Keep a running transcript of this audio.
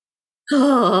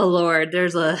Oh, Lord,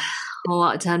 there's a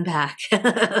lot to unpack.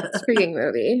 Freaking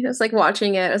movie. It's like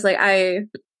watching it. I was like,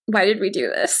 why did we do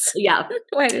this? Yeah.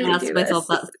 Why did we do myself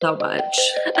this? that so much.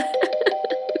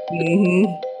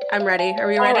 Mm-hmm. I'm ready. Are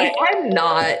we ready? Right, I'm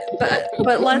not,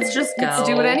 but let's just go. Let's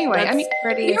do it anyway. I mean,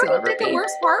 ready you as already you'll ever did the be.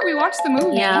 worst part. We watched the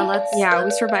movie. Yeah,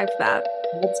 we survived that.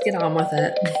 let's get on with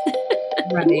it.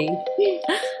 Ready.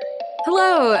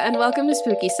 Hello, and welcome to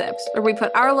Spooky Sips, where we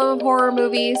put our love of horror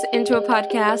movies into a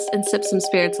podcast and sip some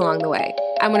spirits along the way.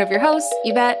 I'm one of your hosts,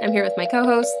 Yvette. I'm here with my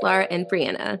co-hosts, Laura and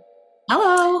Brianna.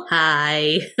 Hello.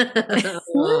 Hi.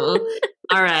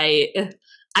 All right.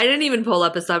 I didn't even pull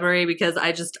up a summary because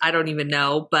I don't even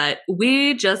know, but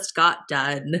we just got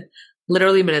done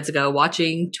literally minutes ago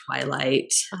watching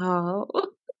Twilight. Oh.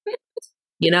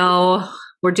 You know,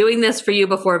 we're doing this for you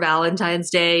before Valentine's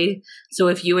Day. So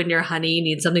if you and your honey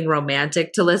need something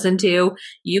romantic to listen to,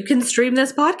 you can stream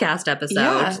this podcast episode.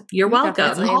 Yeah, You're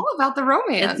welcome. It's all about the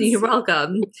romance. You're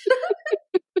welcome.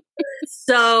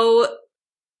 So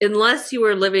unless you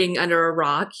were living under a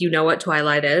rock, you know what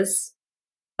Twilight is.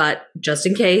 But just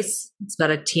in case, it's about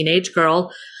a teenage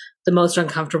girl, the most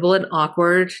uncomfortable and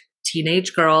awkward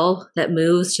teenage girl that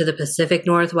moves to the Pacific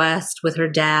Northwest with her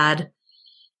dad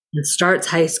and starts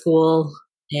high school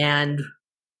and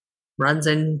runs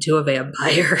into a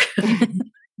vampire.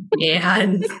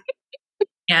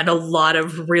 and a lot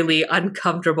of really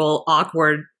uncomfortable,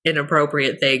 awkward,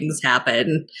 inappropriate things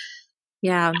happen.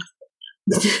 Yeah.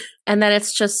 And then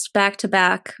it's just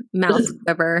back-to-back mouth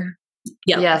quiver.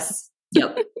 Yep. Yes.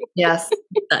 Yep. Yes.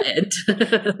 The end.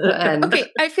 The end.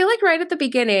 Okay, I feel like right at the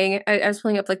beginning, I was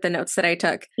pulling up like the notes that I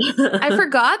took. I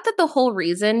forgot that the whole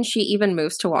reason she even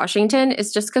moves to Washington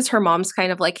is just because her mom's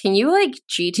kind of like, can you like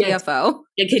GTFO?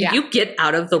 And can you get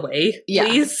out of the way,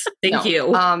 please? Thank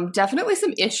you. Definitely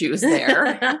some issues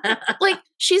there. Like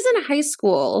she's in high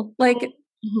school, like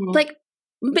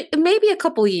maybe a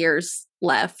couple years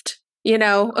left, you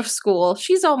know, of school.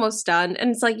 She's almost done.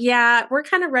 And it's like, yeah, we're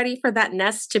kind of ready for that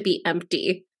nest to be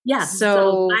empty. Yeah.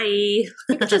 So bye. You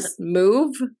could just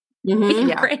move. Mhm.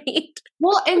 Yeah. Right.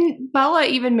 Well, and Bella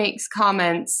even makes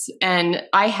comments, and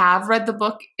I have read the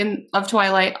book of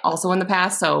Twilight also in the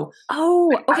past, so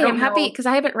Okay, I'm happy know. because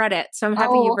I haven't read it, so I'm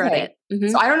happy you've read it. Mm-hmm.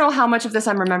 So I don't know how much of this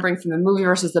I'm remembering from the movie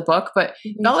versus the book, but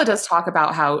Bella does talk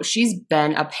about how she's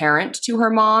been a parent to her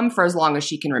mom for as long as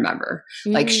she can remember.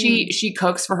 Like she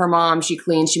cooks for her mom, she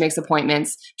cleans, she makes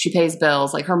appointments, she pays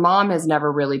bills. Like her mom has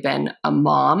never really been a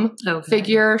mom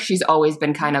figure. She's always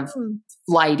been kind of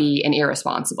flighty and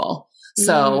irresponsible.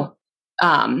 So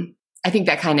I think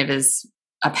that kind of is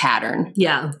a pattern.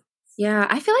 Yeah. Yeah,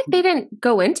 I feel like they didn't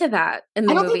go into that in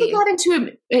the movie. I don't think they got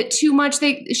into it too much.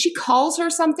 She calls her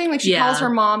something, like she calls her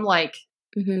mom like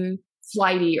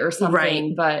flighty or something,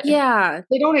 Right. but yeah,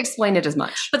 they don't explain it as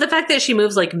much. But the fact that she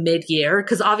moves like mid-year,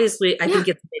 because obviously I think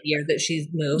it's mid-year that she's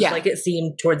moved. Yeah. Like it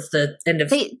seemed towards the end of.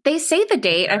 they say the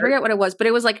date. I forget what it was, but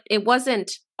it was like it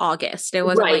wasn't August. It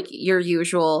wasn't like your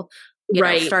usual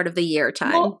start of the year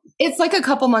time. Well, it's like a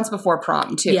couple months before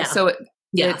prom too. Yeah. So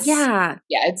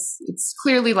it's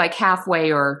clearly like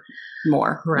halfway or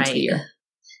more into the year.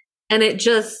 And it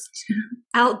just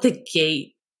out the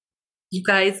gate, you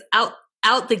guys, out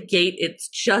the gate, it's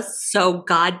just so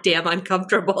goddamn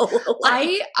uncomfortable.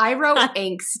 I wrote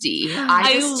angsty.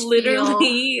 I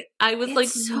was like,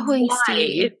 so why?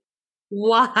 angsty.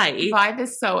 Why? The vibe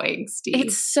is so angsty.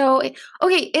 It's so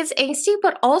it's angsty,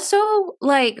 but also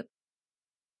like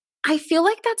I feel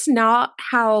like that's not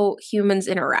how humans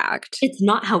interact. It's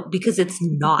not because it's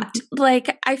not.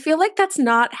 Like I feel like that's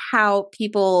not how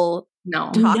people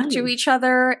talk to each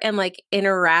other and like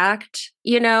interact,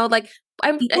 you know, like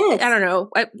I don't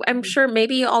know. I'm sure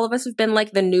maybe all of us have been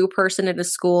like the new person in a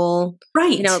school,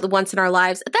 right? You know, the once in our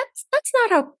lives. That's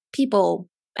not how people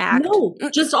act. No,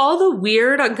 just all the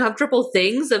weird, uncomfortable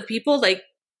things of people like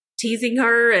teasing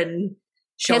her and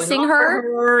kissing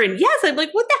her. And yes, I'm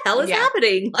like, what the hell is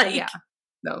happening? Like,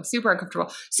 no, super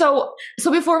uncomfortable. So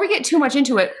before we get too much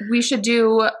into it, we should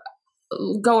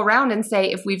go around and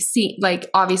say if we've seen, like,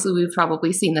 obviously we've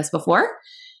probably seen this before.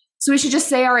 So we should just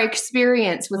say our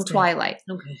experience with Twilight.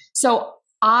 Okay. So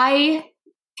I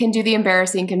can do the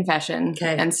embarrassing confession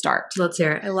and start. Let's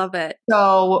hear it. I love it.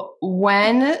 So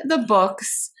when the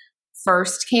books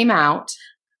first came out,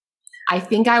 I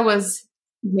think I was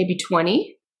maybe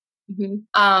 20.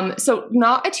 So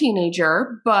not a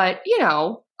teenager, but you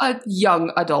know, a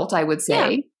young adult, I would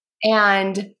say. Yeah.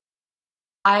 And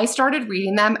I started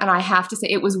reading them, and I have to say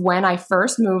it was when I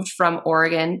first moved from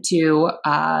Oregon to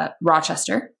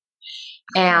Rochester.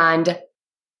 And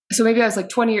so maybe I was like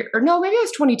 20 maybe I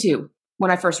was 22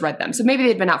 when I first read them. So maybe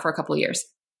they'd been out for a couple of years.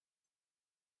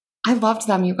 I loved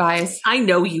them, you guys. I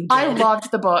know you did. I loved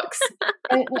the books.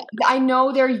 I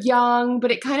know they're young,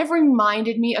 but it kind of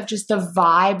reminded me of just the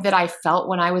vibe that I felt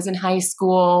when I was in high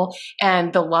school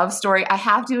and the love story. I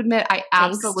have to admit, I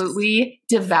absolutely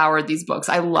devoured these books.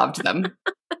 I loved them.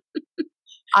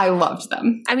 I loved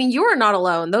them. I mean, you were not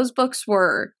alone. Those books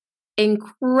were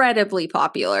incredibly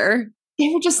popular. They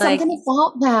were just something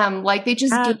about them. Like they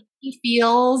just gave me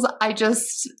feels.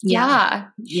 Yeah.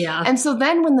 And so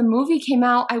then when the movie came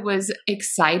out, I was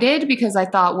excited because I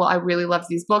thought, well, I really love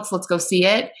these books. Let's go see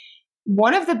it.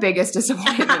 One of the biggest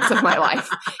disappointments of my life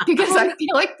because I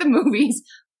feel like the movie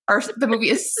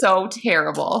is so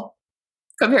terrible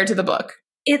compared to the book.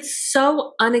 It's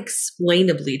so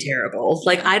unexplainably terrible.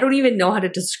 Like, I don't even know how to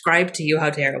describe to you how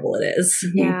terrible it is.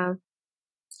 Yeah.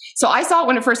 So I saw it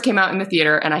when it first came out in the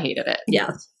theater and I hated it.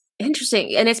 Yeah.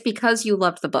 Interesting. And it's because you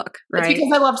loved the book, right? It's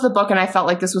because I loved the book and I felt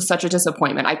like this was such a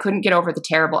disappointment. I couldn't get over the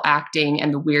terrible acting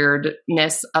and the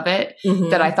weirdness of it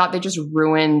that I thought they just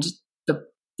ruined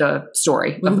the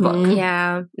story of the book.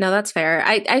 Yeah. No, that's fair.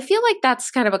 I feel like that's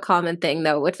kind of a common thing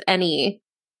though with any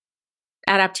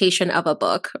adaptation of a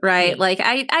book, right? Like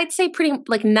I'd say pretty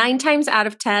like 9 times out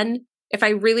of 10, if I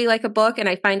really like a book and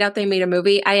I find out they made a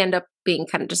movie, I end up being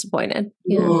kind of disappointed.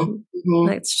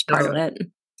 That's just part of it.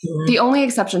 The only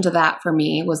exception to that for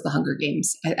me was The Hunger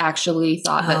Games. I actually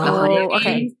thought that The Hunger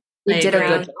Games they did a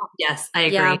good job. Yes, I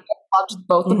agree. Yeah. I loved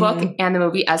both the book and the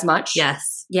movie as much.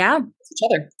 Yes. Yeah. Each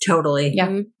other. Totally.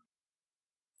 Yeah.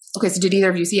 Okay, so did either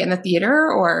of you see it in the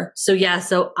theater or? So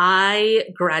I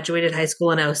graduated high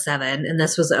school in 2007 and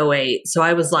this was 2008. So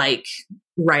I was like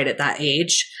right at that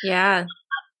age. Yeah.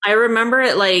 I remember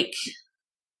it like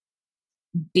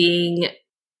being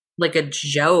like a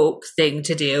joke thing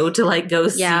to do to like go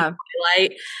see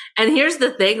Twilight. And here's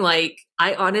the thing, like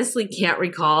I honestly can't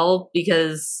recall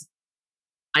because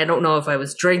I don't know if I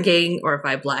was drinking or if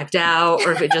I blacked out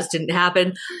or if it just didn't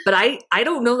happen. But I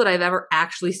don't know that I've ever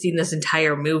actually seen this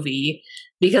entire movie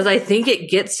because I think it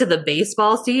gets to the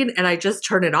baseball scene and I just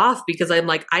turn it off because I'm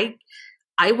like, I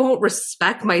won't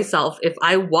respect myself if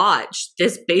I watch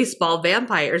this baseball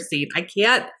vampire scene. I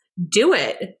can't do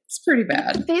it. It's pretty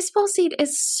bad. The baseball scene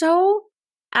is so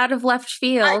out of left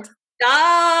field.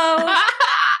 No.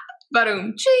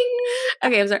 Ba-doom, ching.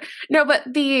 Okay, I'm sorry. No, but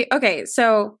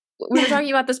so we were talking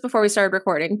about this before we started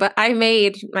recording, but I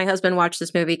made my husband watch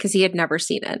this movie because he had never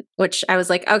seen it, which I was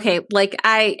like, okay, like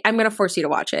I'm going to force you to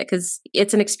watch it because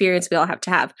it's an experience we all have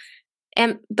to have.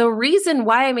 And the reason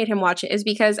why I made him watch it is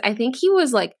because I think he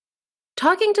was like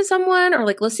talking to someone or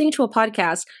like listening to a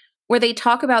podcast where they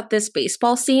talk about this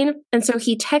baseball scene. And so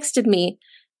he texted me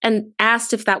and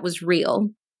asked if that was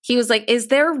real. He was like, is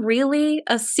there really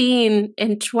a scene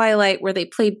in Twilight where they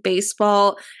play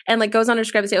baseball? And like goes on to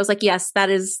describe it. I was like, yes, that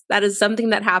is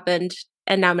something that happened.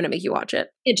 And now I'm going to make you watch it.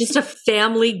 It's just a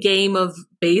family game of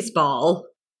baseball.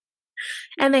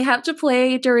 And they have to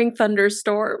play during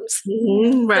thunderstorms.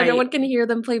 Right. So no one can hear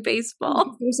them play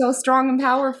baseball. They're so strong and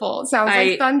powerful. It sounds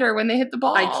like thunder when they hit the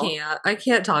ball. I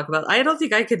can't talk about it. I don't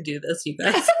think I could do this, you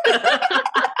guys.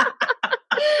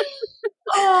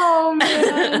 Oh,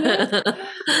 man.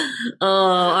 Oh,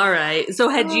 all right. So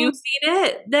had you seen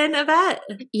it then, Yvette?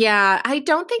 Yeah, I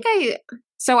don't think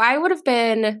so I would have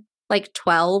been like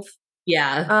 12.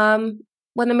 Yeah.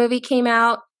 When the movie came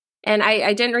out. And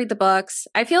I didn't read the books.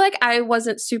 I feel like I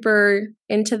wasn't super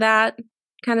into that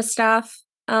kind of stuff.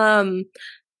 I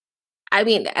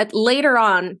mean, later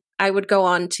on, I would go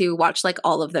on to watch like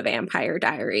all of the Vampire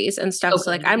Diaries and stuff. Okay. So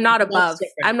like, I'm not above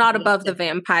the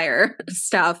vampire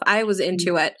stuff. I was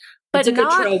into it, but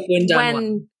not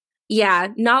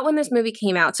not when this movie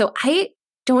came out. So I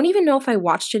don't even know if I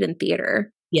watched it in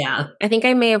theater. Yeah, I think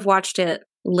I may have watched it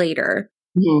later.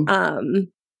 Mm-hmm.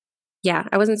 Yeah,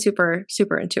 I wasn't super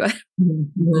into it.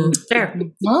 Mm-hmm. Fair.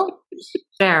 Well,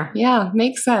 fair. Yeah,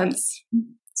 makes sense.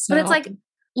 So. But it's like,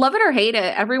 love it or hate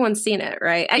it, everyone's seen it,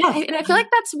 right? And I feel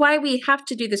like that's why we have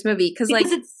to do this movie because like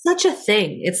it's such a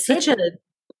thing. It's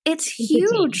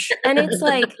huge, and it's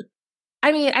like,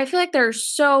 I mean, I feel like there's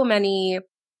so many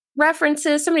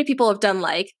references. So many people have done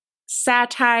like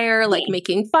satire, like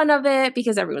making fun of it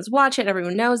because everyone's watching it,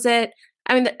 everyone knows it.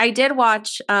 I mean, I did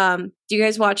watch. Do you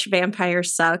guys watch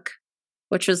Vampires Suck?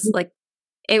 Which was like,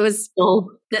 it was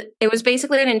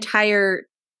basically an entire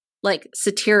like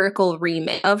satirical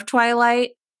remake of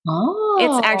Twilight. Oh,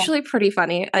 it's actually pretty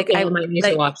funny. Like I might need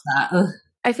to watch that.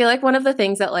 I feel like one of the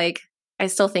things that like I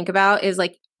still think about is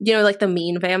like, you know, like the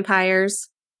mean vampires,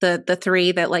 the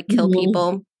 3 that like kill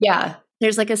people. Yeah,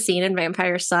 there's like a scene in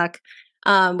Vampires Suck,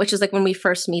 which is like when we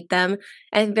first meet them,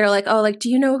 and they're like, "Oh, like, do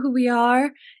you know who we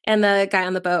are?" And the guy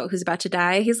on the boat who's about to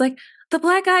die, he's like, "The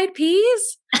Black Eyed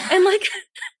Peas," and like,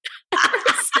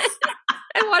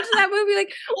 I watch that movie, like,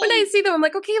 when I see them, I'm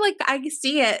like, okay, like, I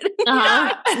see it.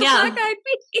 Yeah. Black Eyed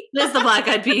Peas. It's the Black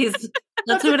Eyed Peas.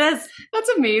 That's who it is. That's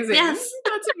amazing. Yes.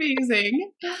 That's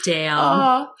amazing.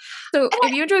 Damn. So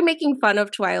if you enjoy making fun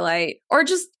of Twilight, or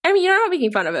just, I mean, you're not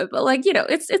making fun of it, but like, you know,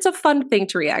 it's a fun thing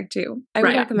to react to. I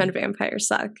would recommend Vampires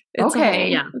Suck. It's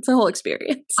it's a whole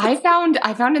experience. I found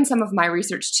in some of my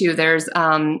research too, there's,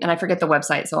 and I forget the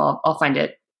website, so I'll find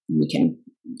it. We can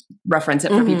reference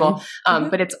it for people.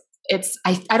 But it's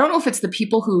I don't know if it's the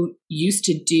people who used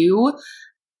to do,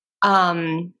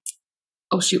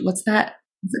 oh shoot, what's that?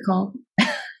 What's it called?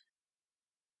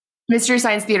 Mystery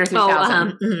Science Theater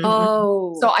 3000.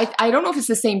 So I don't know if it's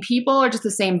the same people or just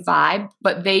the same vibe,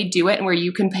 but they do it, and where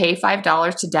you can pay $5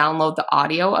 to download the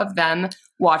audio of them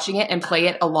watching it and play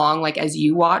it along, like as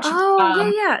you watch.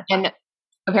 Yeah. And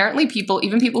apparently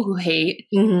even people who hate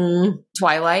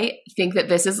Twilight think that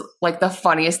this is like the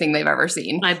funniest thing they've ever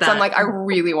seen. I bet. So I'm like, I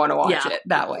really want to watch it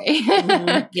that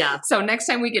way. Yeah. So next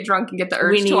time we get drunk and get the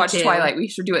urge to watch Twilight, we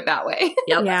should do it that way.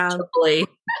 Yep. Yeah. Totally.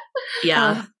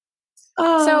 Yeah.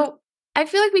 So I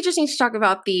feel like we just need to talk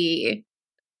about the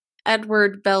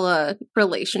Edward Bella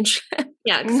relationship.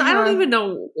 Yeah, because I don't even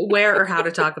know where or how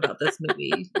to talk about this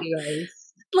movie, you guys.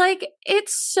 Like,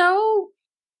 it's so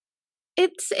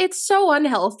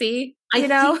unhealthy, you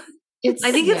know?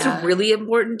 I think it's really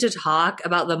important to talk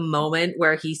about the moment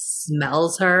where he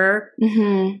smells her,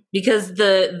 because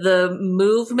the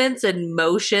movements and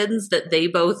motions that they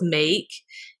both make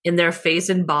in their face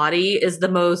and body is the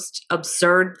most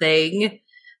absurd thing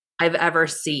I've ever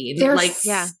seen. They're like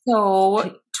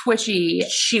so twitchy.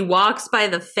 She walks by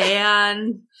the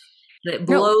fan. And it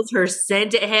blows her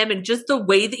scent at him, and just the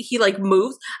way that he like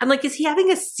moves. I'm like, is he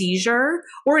having a seizure,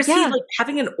 or is he like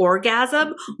having an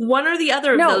orgasm? One or the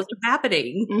other of those are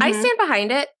happening. I stand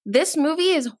behind it. This movie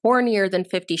is hornier than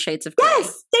 50 Shades of Grey.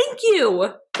 Yes, thank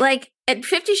you. Like at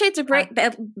 50 Shades of Grey,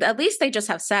 at least they just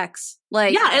have sex.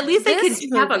 Like, yeah, at least they can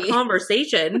have a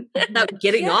conversation without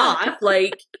getting off.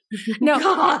 Like, no,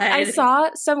 God. I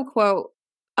saw some quote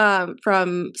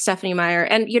from Stephenie Meyer,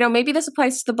 and you know, maybe this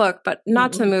applies to the book but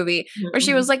not to the movie, where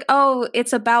she was like, oh,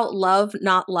 it's about love,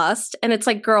 not lust. And it's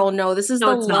like, girl, no, this is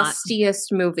the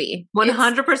lustiest movie.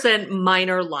 100%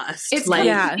 minor lust. It's like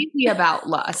completely about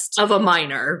lust of a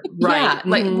minor, right?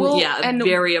 Like and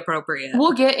very appropriate.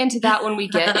 We'll get into that when we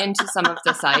get into some of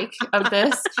the psych of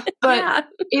this, but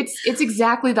it's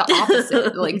exactly the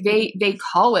opposite. Like they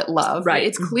call it love, right?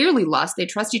 It's clearly lust. They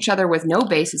trust each other with no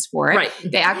basis for it. Right.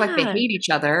 They act like they hate each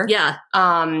other. Yeah.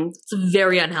 It's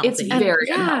very unhealthy. It's very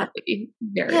unhealthy.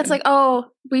 Very it's like, oh,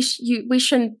 we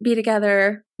shouldn't be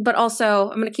together, but also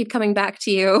I'm going to keep coming back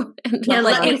to you. And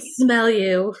let me smell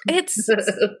you. It's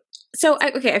so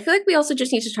I feel like we also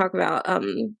just need to talk about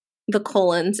the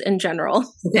Cullens in general.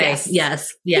 Okay.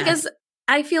 Yes. Because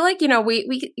I feel like, you know,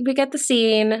 we get the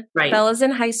scene. Right. Bella's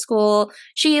in high school.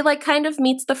 She like kind of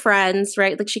meets the friends,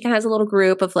 right? Like she kind of has a little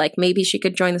group of like, maybe she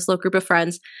could join this little group of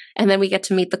friends. And then we get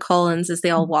to meet the Cullens as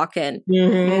they all walk in.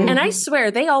 And I swear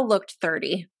they all looked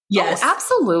 30. Yes. Oh,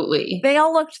 absolutely. They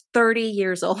all looked 30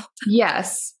 years old.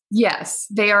 Yes.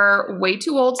 They are way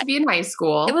too old to be in high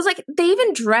school. It was like they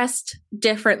even dressed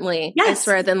differently, I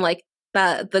swear, than like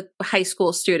the high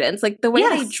school students. Like the way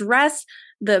they dress,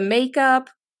 the makeup,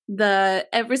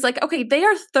 everybody's like, okay, they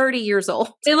are 30 years old.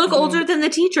 They look older than the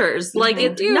teachers. Like they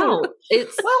do. No,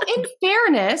 it's well, in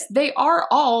fairness, they are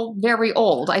all very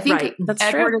old. I think that's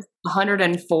Edward true. is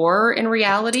 104 in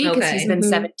reality, because he's been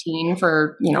 17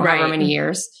 for however many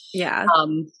years. Yeah.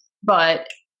 But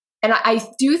I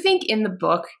do think in the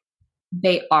book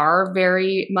they are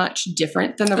very much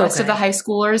different than the rest of the high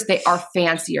schoolers. They are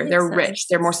fancier. They're rich.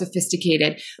 They're more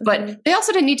sophisticated. But they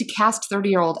also didn't need to cast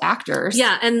 30-year-old actors.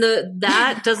 Yeah, and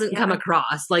that doesn't come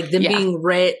across. Like them being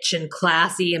rich and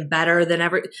classy and better than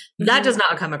ever. That does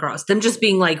not come across. Them just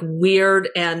being like weird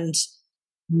and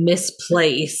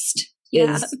misplaced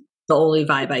is the only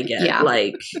vibe I get. Yeah.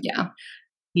 Like,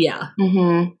 yeah.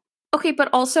 Okay, but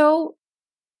also,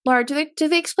 Laura, do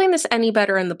they explain this any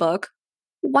better in the book?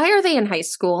 Why are they in high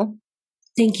school?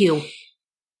 Thank you.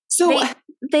 So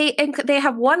they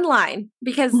have one line,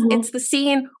 because it's the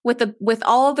scene with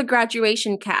all of the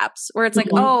graduation caps where it's like,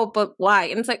 oh, but why?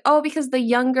 And it's like, oh, because the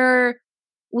younger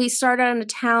we start out in a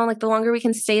town, like the longer we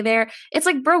can stay there. It's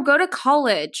like, bro, go to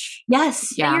college.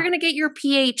 Yes. Yeah. And you're going to get your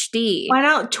PhD. Why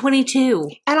not 22?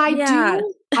 And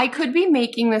I could be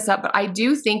making this up, but I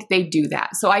do think they do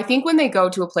that. So I think when they go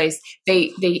to a place,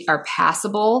 they are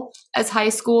passable as high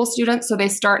school students. So they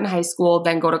start in high school,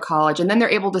 then go to college, and then they're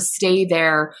able to stay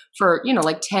there for,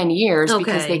 like 10 years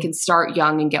because they can start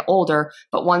young and get older.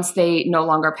 But once they no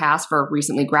longer pass for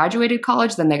recently graduated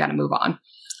college, then they got to move on.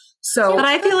 So, but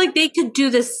I feel like they could do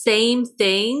the same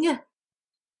thing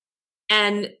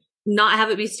and not have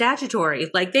it be statutory.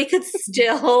 Like they could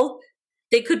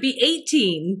they could be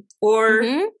 18 or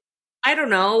I don't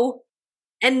know,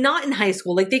 and not in high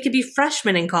school. Like they could be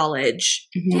freshmen in college.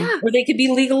 Yeah. Or they could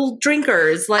be legal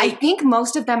drinkers. Like I think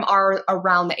most of them are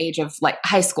around the age of like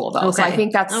high school though. So I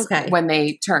think that's when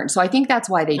they turn. So I think that's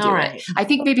why they do it. I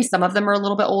think maybe some of them are a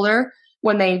little bit older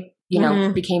when they,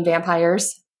 became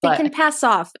vampires. They can pass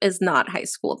off as not high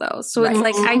school though. So it's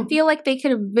like, I feel like they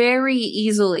could have very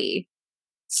easily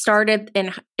started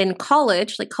in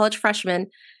college, like college freshmen.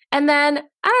 And then,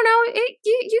 I don't know,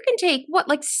 you can take,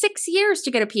 6 years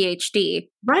to get a PhD.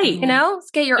 Right.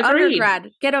 Get your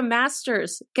undergrad, get a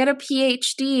master's, get a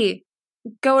PhD,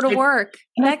 go to work.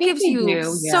 And that gives you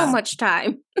so much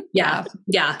time. Yeah.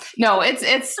 No,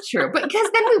 it's true. But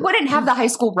because then we wouldn't have the high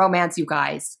school romance, you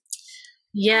guys.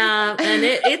 Yeah, and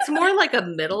it's more like a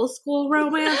middle school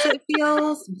romance, it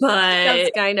feels, but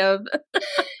that's kind of.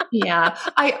 Yeah.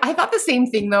 I thought the same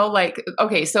thing though. Like,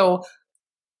 okay, so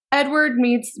Edward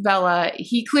meets Bella.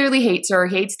 He clearly hates her,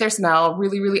 hates their smell,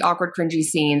 really, really awkward, cringy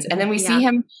scenes. And then we see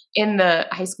him in the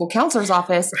high school counselor's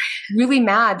office, really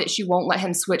mad that she won't let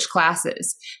him switch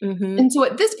classes. And so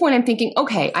at this point, I'm thinking,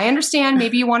 okay, I understand.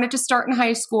 Maybe you wanted to start in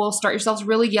high school, start yourselves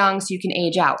really young so you can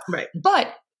age out. Right.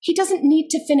 But he doesn't need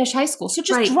to finish high school. So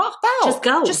just drop out. Just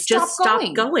go. Just stop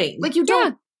going. Like you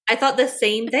don't. I thought the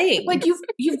same thing. Like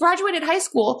you've graduated high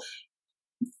school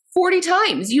 40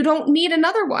 times. You don't need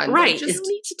another one. Right. You just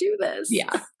need to do this.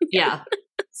 Yeah.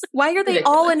 Why are they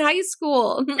all in high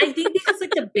school? I think because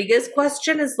like the biggest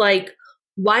question is like,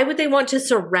 why would they want to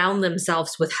surround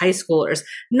themselves with high schoolers?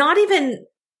 Not even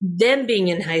them being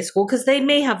in high school, because they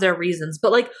may have their reasons,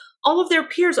 but like all of their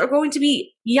peers are going to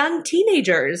be young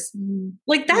teenagers.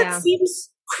 Like that seems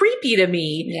creepy to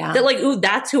me. Yeah. That like, ooh,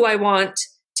 that's who I want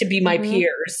to be my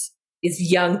peers is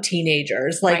young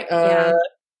teenagers. Like,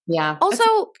 yeah.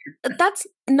 Also, that's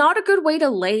not a good way to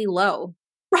lay low.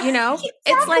 Right. Exactly.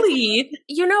 It's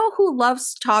like, who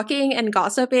loves talking and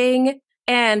gossiping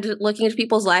and looking into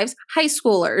people's lives? High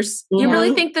schoolers. You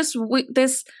really think this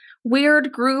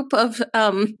weird group of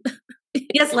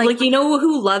yes, like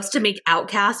who loves to make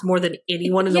outcasts more than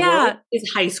anyone in the world is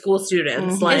high school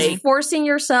students. Like is forcing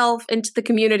yourself into the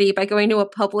community by going to a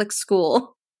public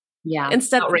school. Yeah,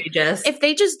 instead outrageous. If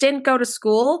they just didn't go to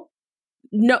school,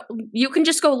 no, you can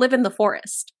just go live in the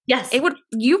forest. Yes,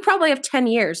 you probably have 10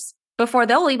 years before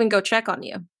they'll even go check on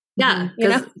you. Yeah,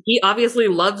 because he obviously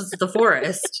loves the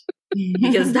forest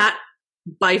because that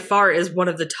by far is one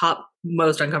of the top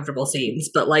most uncomfortable scenes.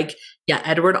 But like,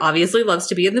 Edward obviously loves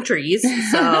to be in the trees.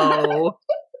 So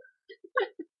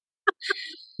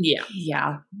yeah.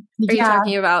 Are you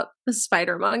talking about the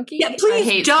spider monkey? Yeah,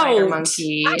 please spider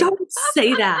monkey. Don't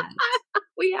say that.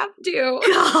 We have to.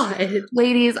 God.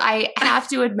 Ladies, I have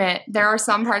to admit, there are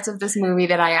some parts of this movie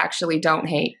that I actually don't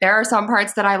hate. There are some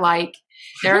parts that I like.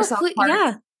 There are some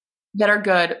parts that are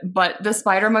good, but the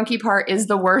spider monkey part is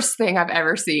the worst thing I've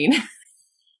ever seen.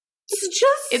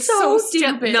 It's so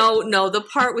stupid. No, the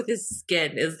part with his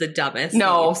skin is the dumbest.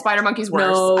 No, spider monkey's worse.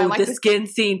 No, I like the skin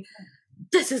scene.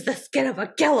 This is the skin of a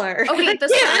killer. Okay, the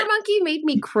spider monkey made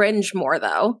me cringe more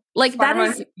though. Like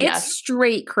it's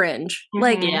straight cringe.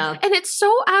 Like, and it's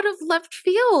so out of left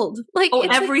field. Like,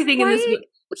 everything in this movie.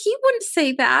 He wouldn't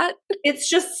say that. It's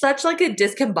just such like a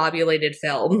discombobulated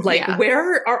film. Like,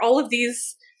 where are all of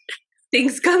these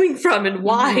things coming from and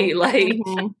why? Like,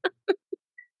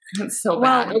 it's so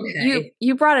bad.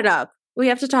 You brought it up. We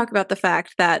have to talk about the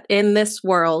fact that in this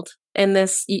world, in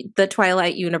the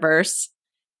Twilight universe,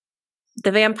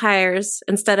 the vampires,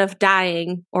 instead of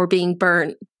dying or being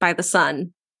burnt by the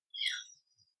sun,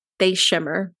 they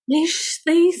shimmer. They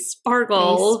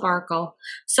sparkle. They sparkle.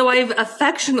 So I've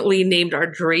affectionately named our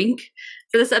drink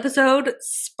for this episode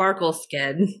Sparkle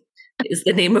Skin is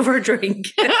the name of our drink.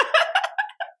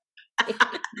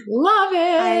 Love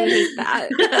it. I hate that.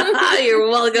 You're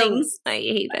welcome. Thanks. I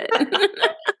hate it.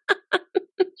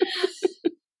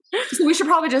 So we should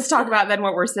probably just talk about then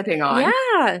what we're sipping on.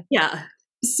 Yeah.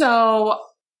 So,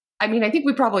 I mean, I think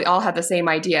we probably all had the same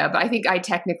idea, but I think I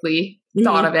technically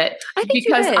thought of it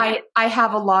because I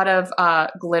have a lot of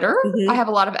glitter. I have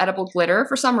a lot of edible glitter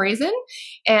for some reason.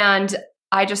 And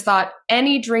I just thought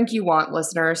any drink you want,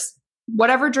 listeners,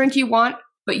 whatever drink you want,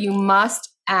 but you must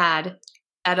add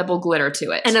edible glitter to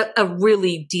it. And a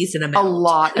really decent amount. A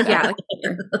lot.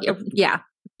 Yeah.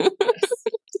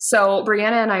 So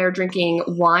Brianna and I are drinking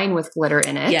wine with glitter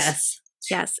in it. Yes.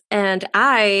 And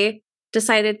I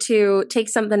decided to take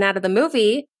something out of the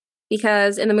movie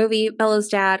because in the movie, Bella's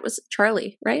dad was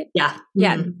Charlie, right? Yeah.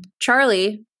 Yeah.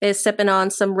 Charlie is sipping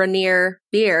on some Rainier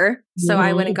beer. So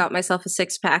I went and got myself a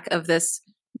 6-pack of this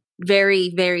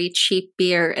very, very cheap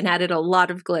beer and added a lot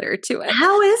of glitter to it.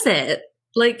 How is it?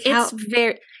 Like it's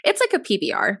like a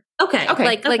PBR. Okay.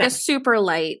 Like a super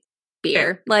light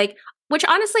beer. Like, which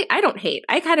honestly I don't hate.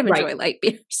 I kind of enjoy light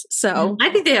beers. So I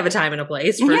think they have a time and a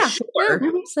place for sure. Yeah.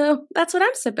 So that's what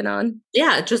I'm sipping on.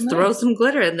 Yeah, just throw some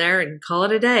glitter in there and call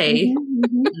it a day.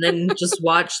 And then just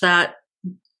watch that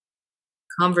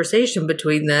conversation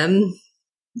between them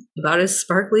about his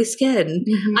sparkly skin.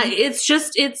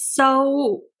 It's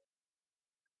so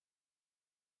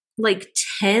like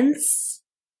tense,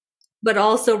 but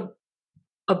also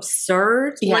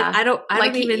absurd. Yeah. Like I don't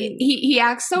even. He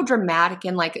acts so dramatic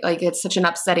and like it's such an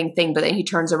upsetting thing, but then he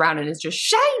turns around and is just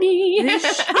shiny.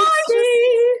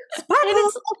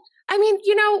 I mean,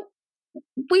 you know,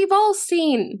 we've all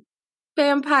seen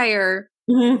vampire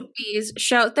movies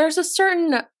show. There's a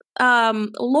certain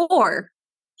lore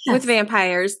with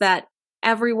vampires that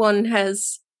everyone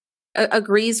has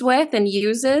agrees with and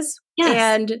uses,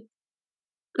 and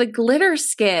the glitter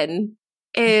skin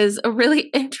is a really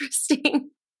interesting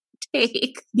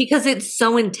take because it's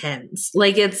so intense.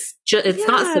 Like it's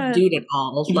not subdued at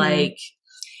all. Like,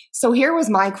 so here was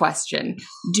my question.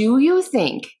 Do you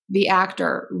think the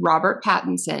actor Robert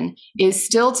Pattinson is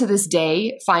still to this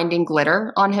day finding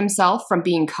glitter on himself from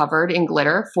being covered in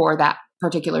glitter for that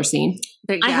particular scene?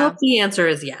 I hope the answer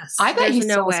is yes. I bet he's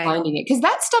still finding it because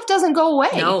that stuff doesn't go away.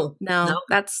 No.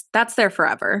 That's there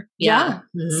forever. Yeah.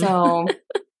 So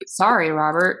sorry,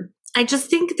 Robert. I just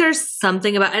think there's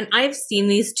something about, and I've seen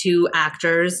these two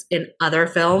actors in other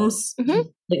films, like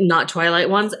not Twilight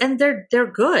ones, and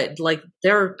they're good. Like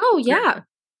they're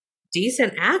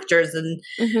decent actors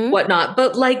and whatnot.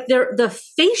 But like the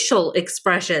facial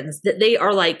expressions that they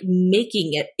are like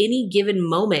making at any given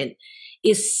moment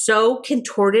is so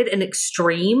contorted and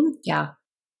extreme. Yeah,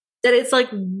 that it's like,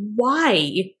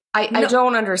 why? I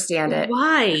don't understand it.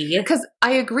 Why? Because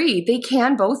I agree, they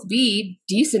can both be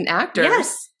decent actors.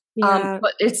 Yes. Yeah.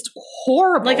 But it's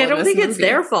horrible. Like, I don't think it's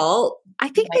their fault. I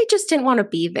think they just didn't want to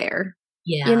be there.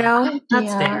 Yeah. You know?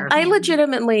 That's fair. I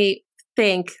legitimately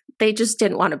think they just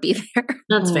didn't want to be there.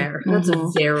 That's fair. That's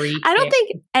a very I don't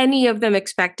think any of them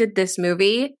expected this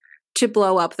movie to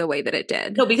blow up the way that it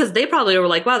did. No, because they probably were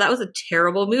like, wow, that was a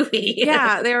terrible movie.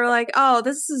 Yeah. They were like, oh,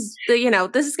 this is going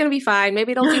to be fine.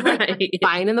 Maybe it'll do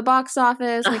fine in the box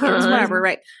office. Like, it's whatever,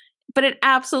 right? But it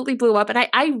absolutely blew up. And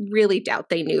I really doubt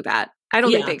they knew that. I don't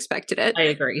think they expected it. I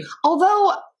agree.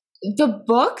 Although the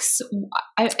books,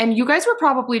 and you guys were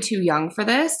probably too young for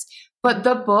this, but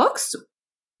the books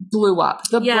blew up.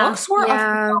 The books were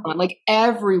like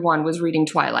everyone was reading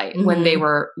Twilight when they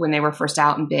were first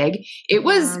out and big. It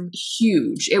was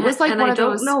huge. It was like one of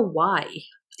those. I don't know why.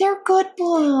 They're good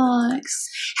books.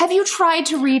 Have you tried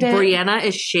to read it? Brianna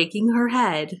is shaking her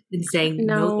head and saying,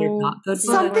 no they're not good books.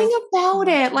 Something about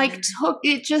it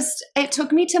it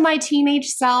took me to my teenage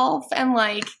self, and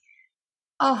like,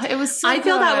 oh, it was so I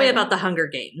feel that way about the Hunger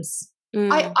Games.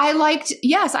 I liked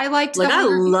like, I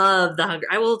love the Hunger.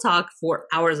 I will talk for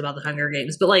hours about the Hunger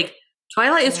Games, but like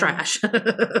Twilight is trash.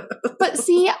 But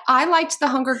see, I liked the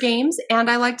Hunger Games and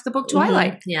I liked the book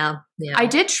Twilight. Yeah. I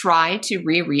did try to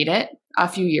reread it a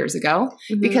few years ago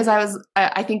because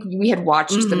I think we had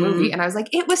watched the movie and I was like,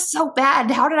 it was so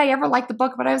bad. How did I ever like the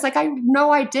book? But I was like, I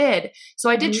know I did. So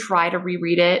I did try to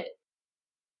reread it.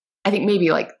 I think maybe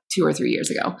like 2 or 3 years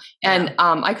ago. And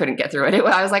I couldn't get through it.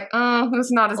 I was like,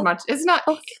 it's not as much. It's not,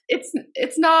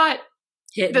 it's not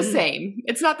the same.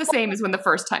 It's not the same as when the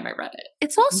first time I read it.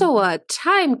 It's also a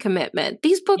time commitment.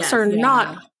 These books are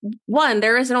not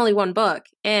there isn't only one book,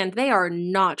 and they are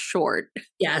not short.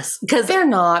 Yes, because they're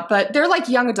not, but they're like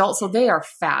young adults, so they are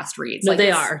fast reads. No, like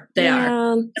they are. They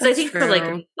are. Because I think for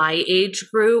like my age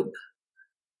group,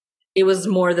 it was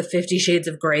more the 50 Shades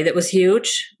of Grey that was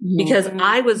huge because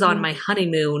I was on my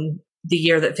honeymoon the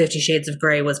year that 50 Shades of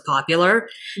Grey was popular.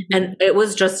 And it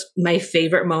was just my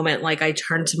favorite moment. Like, I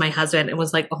turned to my husband and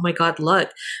was like, oh my God, look.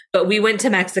 But we went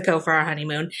to Mexico for our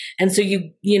honeymoon. And so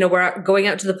you know, we're going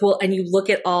out to the pool and you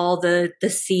look at all the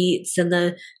seats and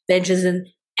the benches, and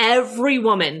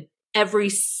every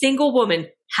single woman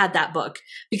had that book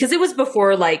because it was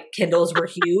before like Kindles were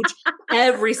huge.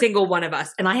 Every single one of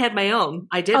us. And I had my own.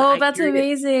 I did. Oh, that's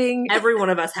amazing. Every one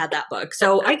of us had that book.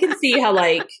 So I can see how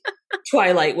like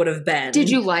Twilight would have been. Did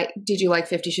you like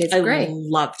 50 Shades of Grey? I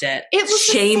loved it. It was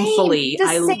shamefully.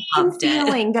 I loved it. The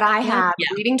feeling that I had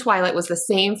reading Twilight was the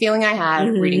same feeling I had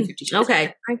reading 50 Shades.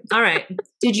 Okay. All right.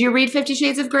 Did you read 50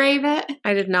 Shades of Grey, Vet?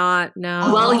 I did not.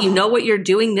 No. Well, you know what you're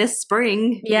doing this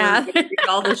spring. Yeah.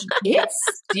 All this it's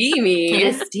steamy. It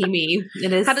is steamy.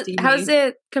 It is steamy. How is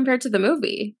it compared to the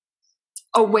movie?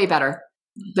 Oh, way better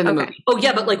than the movie. Oh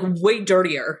yeah, but like way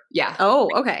dirtier. Yeah. Oh,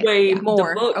 okay. Way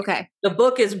more. Okay. The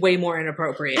book is way more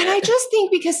inappropriate. And I just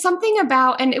think because something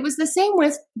about, and it was the same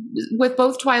with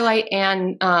both Twilight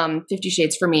and 50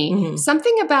 Shades for me,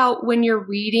 something about when you're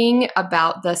reading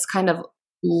about this kind of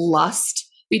lust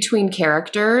between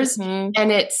characters,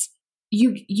 and it's,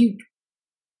 you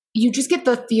just get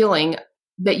the feeling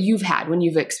that you've had when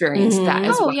you've experienced that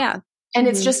as well. Yeah. And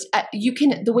it's just,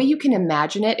 the way you can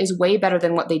imagine it is way better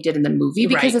than what they did in the movie,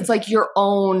 because it's like your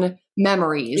own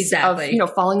memories of,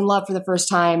 falling in love for the first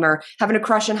time or having a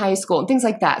crush in high school and things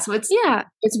like that. So it's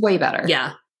way better.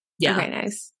 Yeah. Yeah. Okay,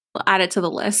 nice. We'll add it to the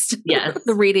list. Yes.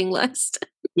 The reading list.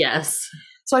 Yes.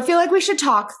 So I feel like we should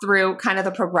talk through kind of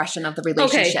the progression of the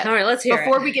relationship. Okay. All right, let's hear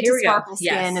before it. we get to Sparkle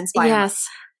Skin and Spider. Yes.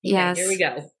 Yes. Okay, here we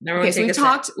go. Okay, so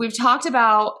we've talked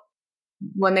about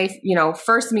when they,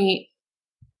 first meet.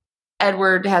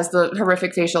 Edward has the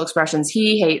horrific facial expressions.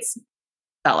 He hates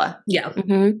Bella. Yeah.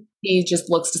 He just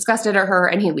looks disgusted at her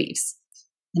and he leaves.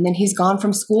 And then he's gone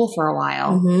from school for a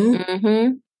while.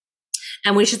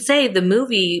 And we should say the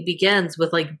movie begins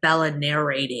with like Bella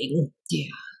narrating. Yeah.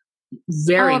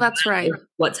 Very. Oh, that's right.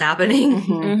 What's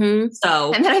happening.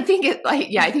 So. And then I think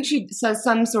I think she says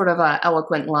some sort of a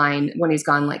eloquent line when he's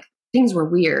gone, like, things were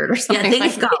weird or something. Yeah,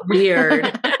 things got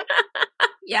weird.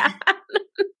 Yeah.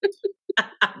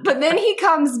 But then he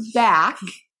comes back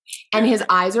and his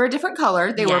eyes are a different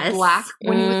color. They were black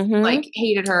when he was, like,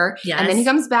 hated her. Yes. And then he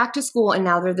comes back to school and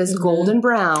now they're this golden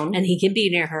brown. And he can be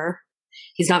near her.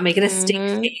 He's not making a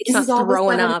stink face. He's not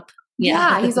throwing up.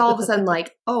 Yeah, he's all of a sudden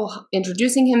like,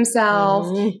 introducing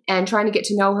himself and trying to get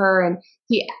to know her. And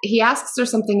he asks her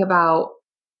something about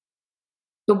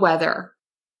the weather.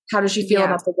 How does she feel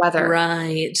about the weather?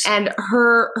 Right. And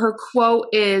her quote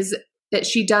is that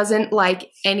she doesn't like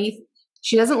any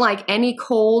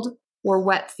cold or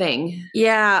wet thing.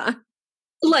 Yeah.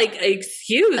 Like,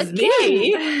 excuse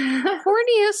me.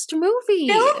 Horniest movie.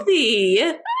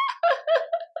 Filthy.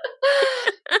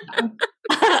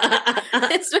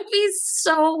 This movie's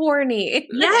so horny.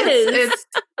 Yes. It's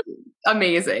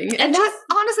amazing. And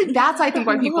that's I think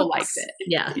why people liked it.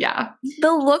 Yeah. Yeah.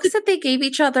 The looks that they gave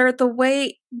each other, the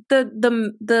way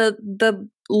the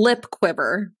lip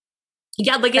quiver.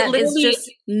 Yeah, like it literally is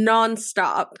just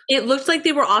nonstop. It looked like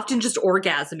they were often just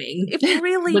orgasming. It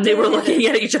really when did. They were looking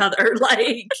at each other.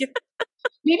 Like,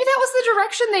 maybe that was the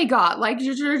direction they got. Like,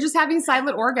 you're just having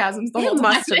silent orgasms the whole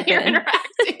time you're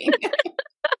interacting.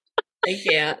 I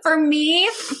can't. For me,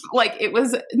 like, it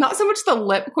was not so much the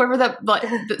lip quiver that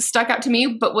stuck out to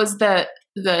me, but was the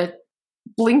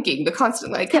blinking, the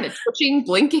constant, like, kind of twitching,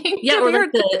 blinking. Yeah, or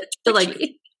like the like.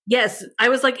 Yes, I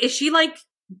was like, is she like?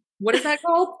 What is that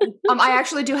called? I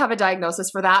actually do have a diagnosis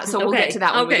for that, so we'll get to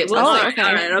that when we get to all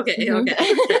right. Okay.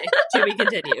 To be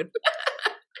continued.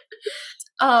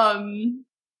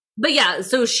 But yeah,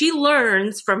 so she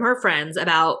learns from her friends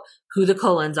about who the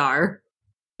Cullens are.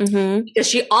 Because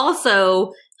she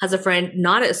also has a friend,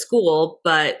 not at school,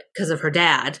 but because of her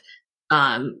dad,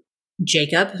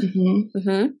 Jacob.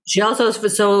 She also,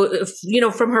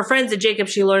 from her friends at Jacob,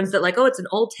 she learns that, like, it's an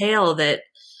old tale that,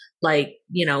 like,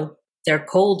 they're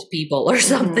cold people or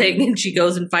something. And she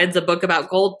goes and finds a book about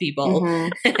cold people.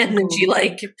 And then she,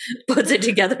 like, puts it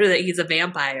together that he's a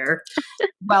vampire.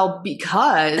 Well,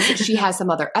 because she has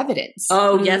some other evidence.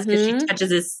 Oh, yes, because she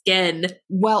touches his skin.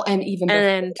 Well, and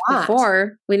even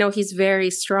before, we know he's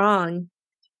very strong.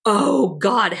 Oh,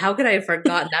 God, how could I have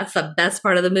forgotten? That's the best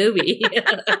part of the movie.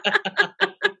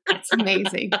 That's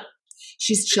amazing.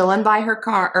 She's chilling by her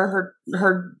car, or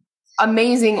her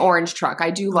amazing orange truck. I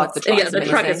do love the truck. Yeah, the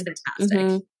truck is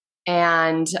fantastic.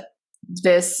 And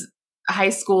this high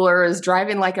schooler is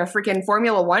driving like a freaking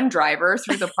Formula One driver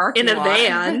through the parking lot. In a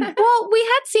van. Well, we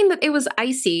had seen that it was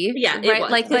icy. Yeah, right?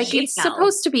 Like it's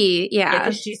supposed to be. Yeah,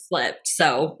 because she slipped.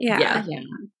 So yeah.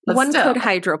 But one still. could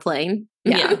hydroplane.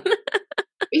 Yeah.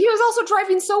 He was also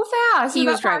driving so fast. He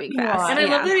was driving fast. And I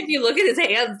love that if you look at his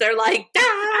hands, they're like,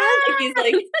 like he's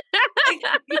like,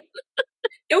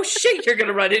 no shit, you're going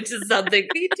to run into something.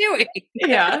 What are you doing?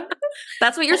 Yeah.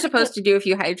 That's what you're supposed to do if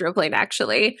you hydroplane,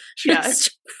 actually.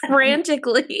 Just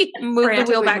frantically move the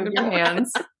wheel back with your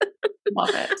hands. Love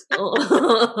it.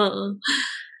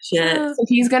 Shit. So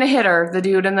he's going to hit her, the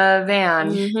dude in the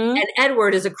van. And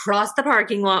Edward is across the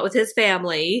parking lot with his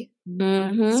family,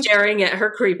 staring at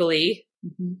her creepily.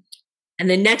 And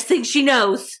the next thing she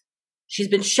knows, she's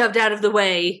been shoved out of the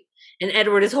way, and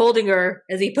Edward is holding her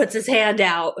as he puts his hand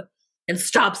out and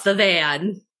stops the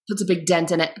van. Puts a big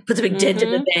dent in it. Puts a big dent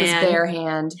in the van. His bare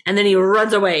hand. And then he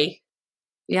runs away.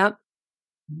 Yep.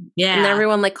 Yeah. And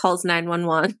everyone like calls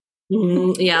 911.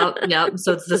 Yep.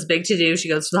 So it's this big to-do. She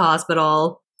goes to the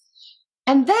hospital.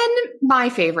 And then my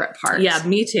favorite part. Yeah,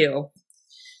 me too.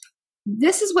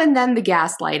 This is when then the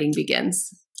gaslighting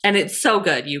begins. And it's so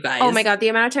good, you guys. Oh my God, the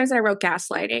amount of times that I wrote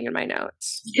gaslighting in my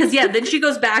notes. Because, then she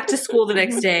goes back to school the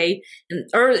next day,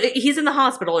 or he's in the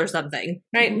hospital or something,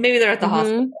 right? Maybe they're at the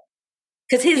hospital.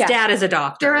 Because his dad is a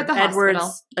doctor. They're at the Edward's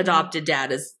hospital. adopted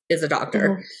dad is a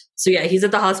doctor. So, he's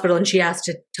at the hospital, and she has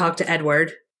to talk to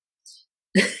Edward.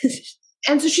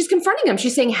 And so she's confronting him.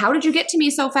 She's saying, how did you get to me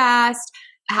so fast?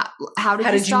 How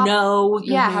did you know?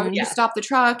 Yeah, how did you stop the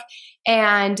truck?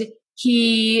 And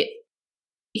he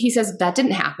says, that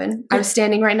didn't happen. I was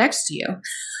standing right next to you.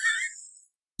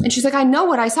 And she's like, I know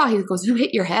what I saw. He goes, you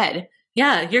hit your head.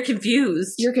 Yeah, you're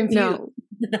confused. You're confused. No.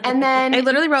 And then I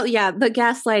literally wrote, the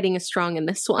gaslighting is strong in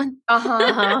this one.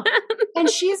 And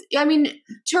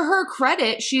to her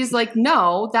credit, she's like,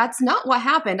 no, that's not what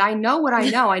happened. I know what I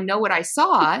know. I know what I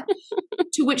saw.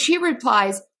 To which he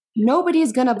replies,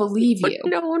 nobody's going to believe you.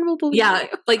 No one will believe you. Yeah,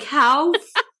 like how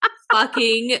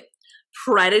fucking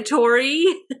predatory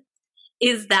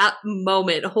is that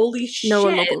moment? Holy shit. No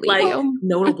one will believe you.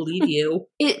 No one will believe you.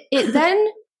 It then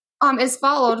is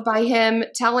followed by him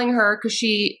telling her, because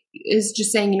she is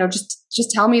just saying,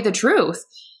 just tell me the truth.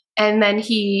 And then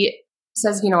he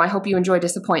says, I hope you enjoy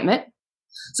disappointment.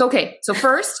 So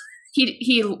first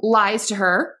he lies to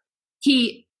her.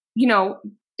 He,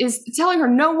 is telling her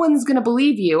no one's going to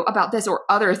believe you about this or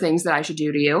other things that I should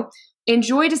do to you.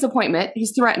 Enjoy disappointment.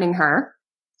 He's threatening her.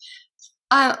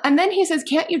 And then he says,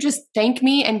 can't you just thank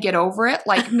me and get over it?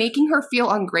 Like making her feel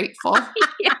ungrateful.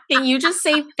 Can you just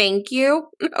say thank you?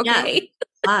 Okay.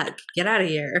 Yeah. Fuck, get out of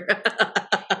here.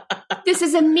 This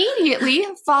is immediately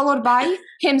followed by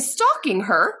him stalking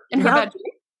her in her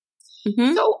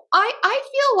bedroom. So I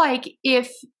feel like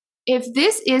if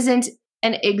this isn't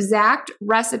an exact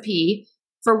recipe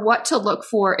for what to look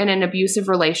for in an abusive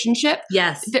relationship,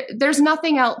 yes, there's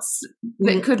nothing else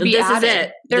that could be added. Is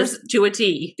it. There's to a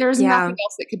T. There's nothing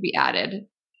else that could be added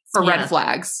for red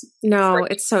flags. No,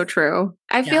 it's so true.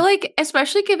 I feel like,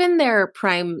 especially given their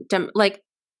prime,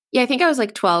 I think I was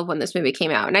like 12 when this movie came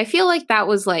out, and I feel like that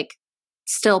was like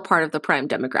still part of the prime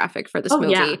demographic for this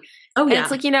movie. Yeah. And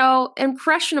it's like,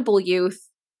 impressionable youth,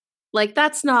 like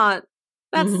that's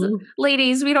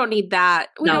ladies, we don't need that.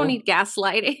 We don't need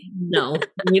gaslighting. No,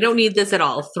 we don't need this at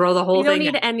all. Throw the whole thing. We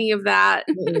don't need any of that.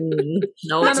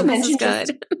 No, not to mention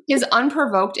good. His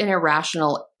unprovoked and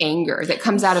irrational anger that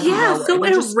comes out of nowhere. So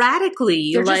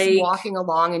erratically. They're just walking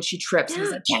along and she trips and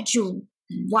he's like, can't you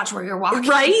watch where you're walking?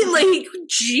 Right? Like,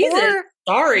 Jesus.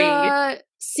 Sorry. The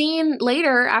scene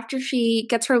later after she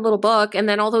gets her little book and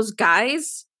then all those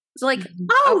guys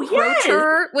approach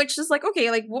her, which is like, okay,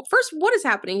 like first, what is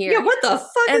happening here? Yeah, what the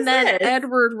fuck and is then this?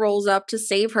 Edward rolls up to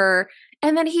save her,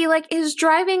 and then he like is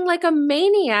driving like a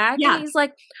maniac. Yeah. And he's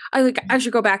like, I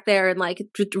should go back there and like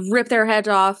rip their heads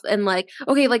off and like,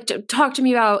 okay, like talk to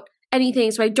me about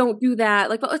anything so I don't do that.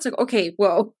 Like, but it's like, okay,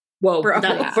 whoa, bro.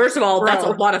 First of all, that's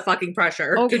a lot of fucking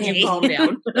pressure. Okay. Could you calm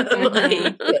down?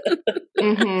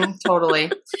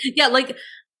 Totally. Yeah, like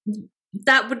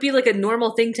that would be like a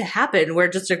normal thing to happen where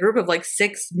just a group of like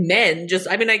 6 men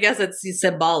I guess it's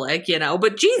symbolic,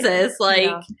 but Jesus,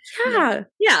 like,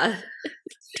 yeah.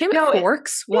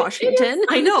 Forks, Washington.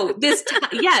 I know this.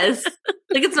 Yes.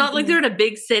 Like, it's not like they're in a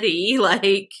big city.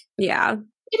 Like, yeah,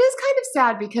 it is kind of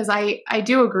sad because I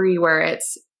do agree where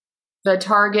it's the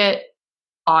target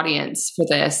audience for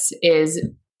this is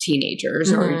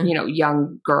teenagers or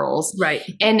young girls, right?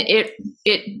 And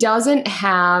it doesn't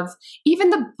have, even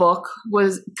the book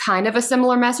was kind of a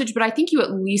similar message, but I think you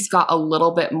at least got a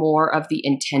little bit more of the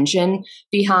intention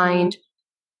behind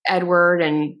Edward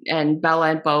and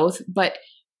Bella and both. But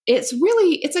it's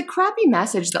a crappy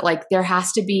message that like there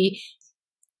has to be,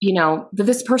 that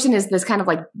this person is this kind of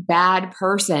like bad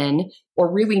person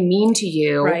or really mean to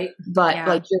you, right? But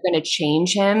like you're going to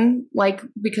change him, like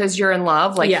because you're in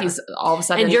love, like he's all of a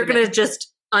sudden, and you're going to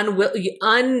just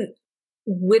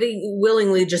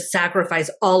willingly just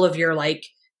sacrifice all of your like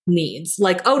needs.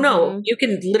 Like, oh no, you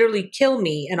can literally kill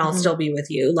me and I'll still be with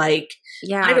you. Like,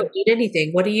 I don't need anything.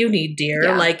 What do you need, dear?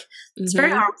 Yeah. Like, it's very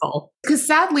harmful. Because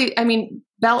sadly, I mean,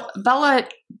 Bella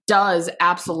does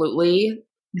absolutely.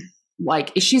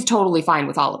 Like she's totally fine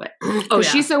with all of it.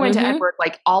 She's so into Edward,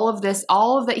 like all of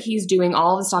that he's doing,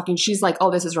 all of this talking. She's like,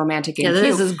 oh, this is romantic and cute.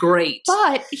 This is great.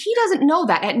 But he doesn't know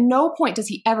that. At no point does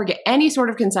he ever get any sort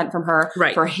of consent from her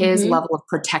for his level of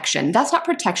protection. That's not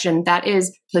protection. That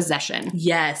is possession.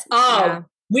 Yes. Oh,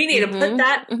 we need to put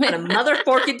that on a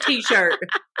motherfucking t-shirt.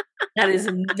 That is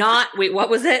not. Wait,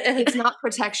 what was it? It's not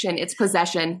protection. It's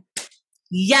possession.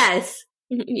 Yes.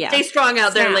 Yeah. Stay strong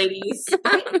out there, ladies.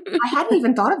 I hadn't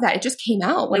even thought of that. It just came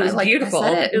out when it was beautiful.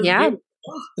 I said it. It was beautiful.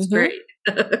 It's great.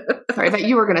 Sorry, I thought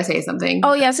you were going to say something.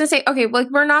 Oh, yeah. I was going to say, okay, well,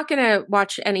 we're not going to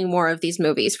watch any more of these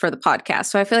movies for the podcast.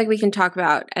 So I feel like we can talk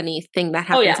about anything that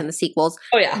happens in the sequels.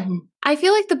 Oh, yeah. I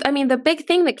feel like the big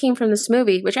thing that came from this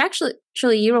movie, which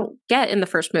actually you don't get in the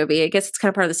first movie, I guess it's kind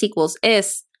of part of the sequels,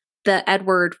 is the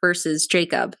Edward versus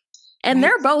Jacob. And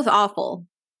they're both awful.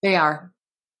 They are.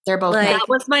 They're both. Like, that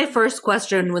was my first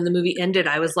question when the movie ended.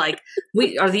 I was like,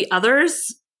 wait, are the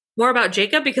others more about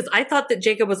Jacob? Because I thought that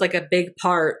Jacob was like a big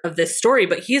part of this story,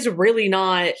 but he's really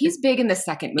not. He's big in the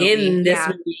second movie. In this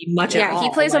movie much at all.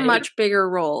 He plays a much bigger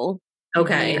role.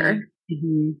 Okay.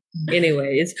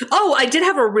 Anyways. Oh, I did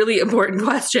have a really important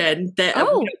question that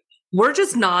we're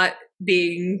just not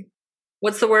being,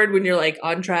 what's the word when you're like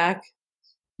on track?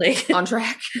 Like on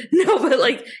track? No, but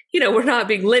like, we're not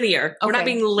being linear. Okay. We're not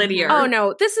being linear. Oh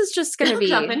no, this is just going to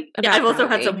be. I've also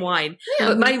had some wine. Yeah.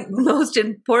 But my most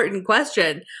important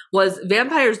question was: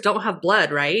 vampires don't have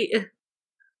blood, right?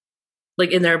 Like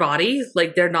in their body,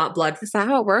 like they're not blood. Is that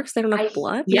how it works? They don't have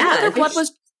blood. Yeah, their blood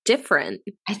was different.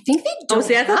 I think they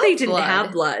don't. I thought they didn't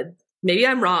have blood. Maybe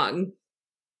I'm wrong.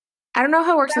 I don't know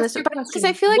how it works in this, because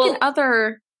I feel like in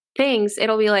other things,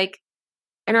 it'll be like,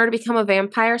 in order to become a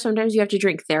vampire, sometimes you have to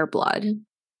drink their blood.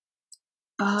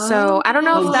 So I don't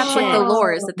know if that's like the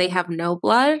lore, is that they have no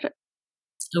blood.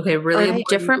 Okay, really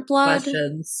different blood.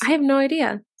 Questions. I have no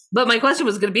idea. But my question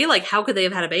was going to be like, how could they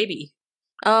have had a baby?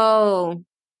 Oh,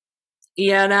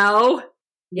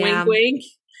 wink, wink.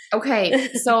 Okay,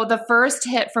 so the first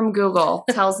hit from Google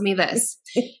tells me this.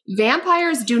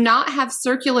 Vampires do not have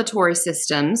circulatory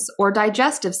systems or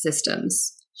digestive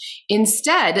systems.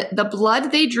 Instead, the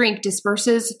blood they drink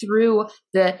disperses through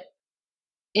the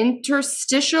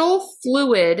interstitial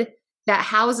fluid that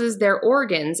houses their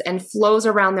organs and flows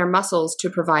around their muscles to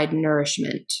provide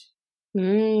nourishment.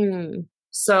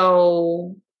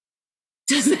 So,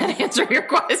 does that answer your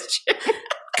question?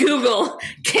 Google,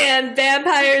 can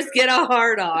vampires get a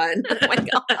hard-on? Oh my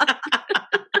God.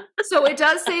 So it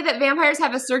does say that vampires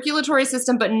have a circulatory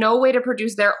system, but no way to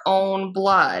produce their own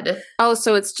blood. Oh,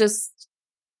 so it's just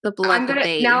the blood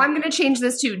Now I'm going to change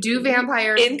this to, do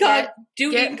vampires get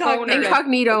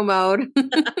incognito mode?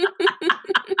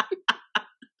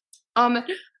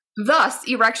 Thus,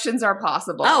 erections are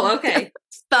possible. Oh, okay.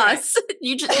 Thus,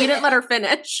 you didn't let her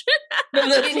finish. No,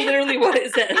 that's literally what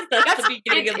it says. That's the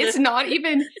beginning of this.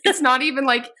 It's not even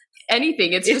like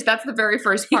anything. It's just, that's the very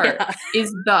first part,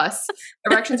 is thus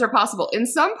erections are possible. In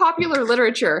some popular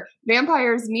literature,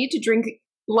 vampires need to drink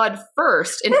blood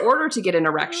first in order to get an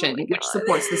erection, which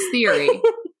supports this theory.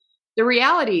 The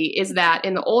reality is that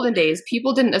in the olden days,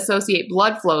 people didn't associate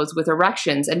blood flows with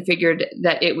erections and figured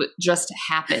that it would just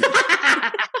happen.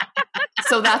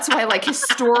 So that's why like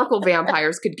historical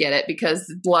vampires could get it, because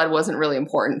blood wasn't really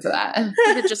important for that.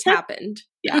 It just happened.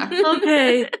 Yeah.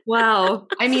 Okay. Wow.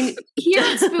 I mean, here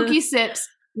at Spooky Sips,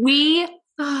 we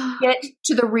get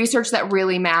to the research that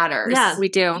really matters. Yeah, we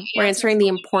do. We're answering the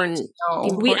important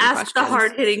we ask the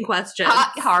hard-hitting questions.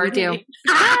 Hard do.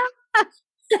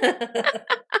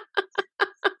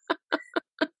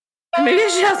 Maybe I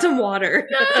should have some water.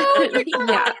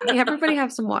 Yeah, everybody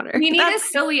have some water. We need a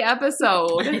silly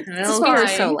episode. We're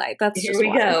so light. That's Here just we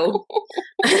go.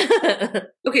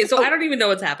 Okay, so I don't even know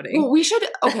what's happening. Well, we should.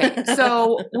 Okay,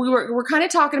 so we're kind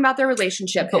of talking about their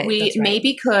relationship, but we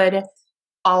maybe could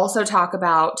also talk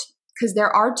about, because there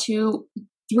are 3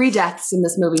 deaths in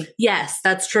this movie. Yes,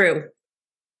 that's true.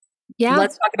 Yeah,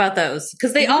 let's talk about those,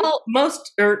 because they all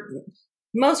most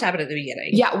happen at the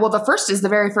beginning. Yeah, well, the first is the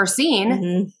very first scene.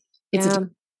 Mm-hmm. It's a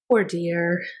poor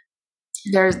deer.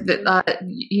 There's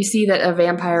you see that a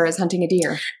vampire is hunting a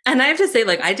deer. And I have to say,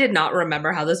 like, I did not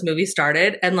remember how this movie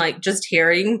started. And like, just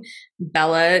hearing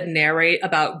Bella narrate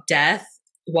about death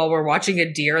while we're watching a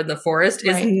deer in the forest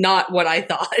is not what I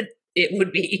thought it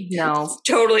would be. No.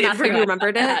 Totally. Not you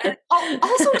remembered it. Oh,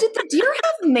 also, did the deer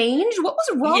have mange? What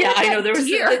was wrong with that I know.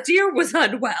 the deer was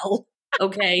unwell.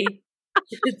 Okay.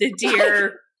 The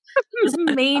deer...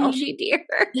 mangy deer.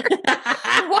 Why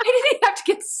did he have to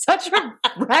get such a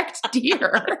wrecked deer?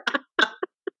 Because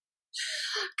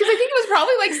I think it was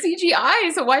probably like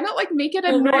CGI, so why not like make it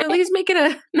or at least make it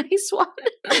a nice one?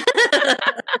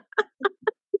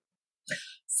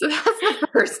 So that's the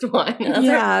first one.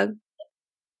 Yeah.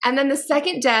 And then the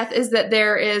second death is that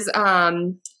there is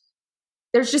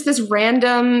there's just this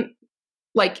random,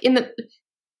 like,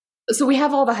 so we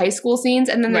have all the high school scenes,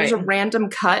 and then there's a random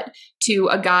cut to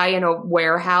a guy in a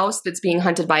warehouse that's being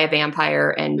hunted by a vampire,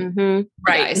 and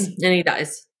dies. And he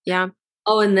dies. Yeah.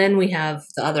 Oh, and then we have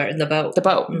the boat. The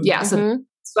boat. Yeah. So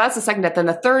So that's the second death. Then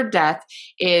the third death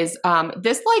is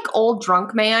this like old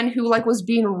drunk man who like was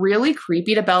being really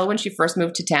creepy to Bella when she first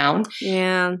moved to town.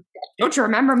 Yeah. Don't you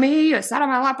remember me? You sat on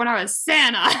my lap when I was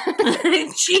Santa.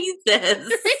 Jesus.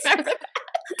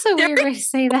 That's a weird way to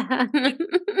say that.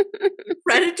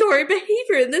 Predatory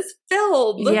behavior in this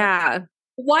film. Yeah.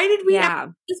 Why did we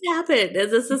have this happen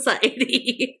as a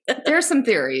society? There's some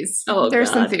theories. There's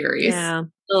some theories. Yeah.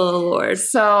 Oh, Lord.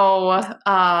 So,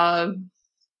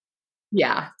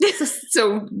 yeah.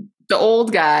 So the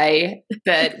old guy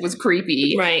that was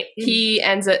creepy, right? He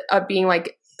ends up being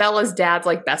like Bella's dad's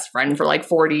like best friend for like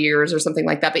 40 years or something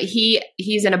like that. But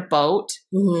he's in a boat,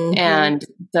 and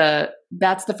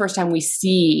that's the first time we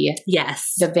see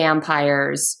the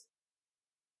vampires,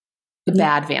 the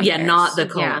bad vampires. Yeah, not the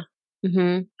Cullens.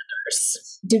 Yeah.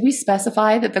 Did we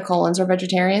specify that the Cullens are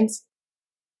vegetarians?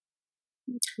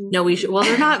 No, we should. Well,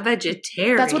 they're not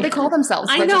vegetarian. That's what they call themselves.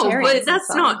 I know, but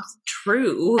that's not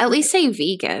true. At least say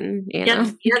vegan. You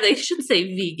know? Yeah, they should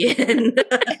say vegan.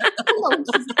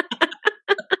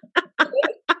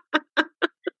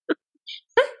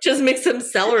 Just mix some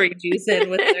celery juice in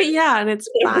with their, and it's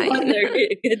fine. They're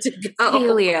good to go.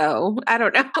 Paleo. I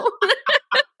don't know.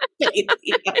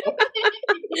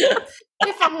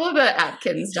 They follow the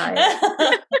Atkins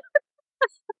diet.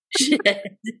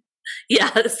 Shit.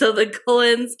 Yeah, so the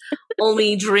Cullens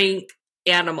only drink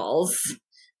animals,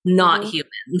 not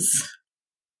humans.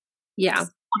 Yeah,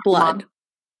 blood.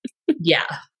 Yeah.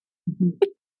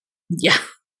 Yeah.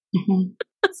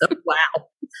 So, wow.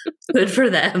 Good for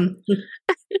them.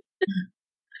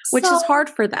 Which is hard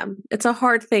for them. It's a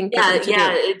hard thing for them to do.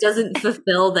 It doesn't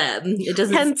fulfill them. It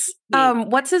doesn't. Hence,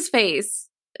 what's his face?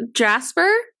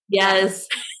 Jasper? Yes.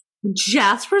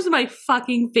 Jasper's my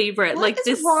fucking favorite. What like is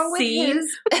this wrong with scene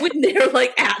his- when they're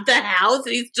like at the house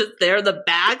and he's just there in the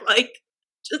back, like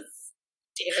just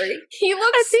staring. He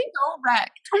looks so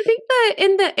wrecked. I think that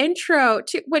in the intro,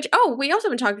 too, which we also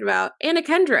haven't talked about, Anna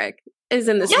Kendrick is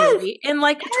in this movie in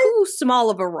like too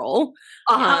small of a role.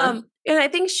 And I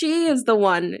think she is the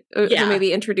one who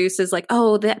maybe introduces like,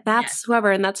 that's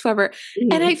whoever and that's whoever.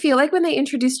 Mm-hmm. And I feel like when they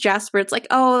introduce Jasper, it's like,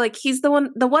 like he's the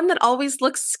one that always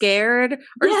looks scared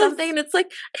or something. And it's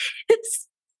like,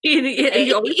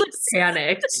 he always looks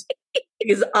panicked.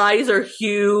 His eyes are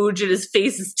huge and his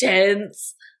face is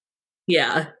tense.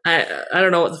 Yeah, I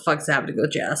don't know what the fuck's happening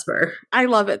with Jasper. I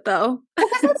love it though.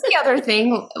 Because that's the other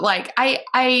thing. Like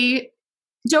I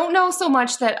don't know so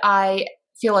much that I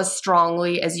feel as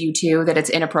strongly as you two that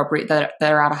it's inappropriate that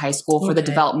they're out of high school for the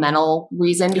developmental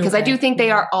reason, because I do think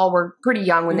they were pretty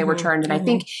young when they were turned, and I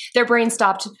think their brain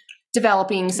stopped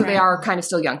developing, so they are kind of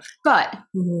still young. But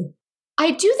I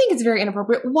do think it's very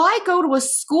inappropriate. Why go to a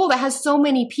school that has so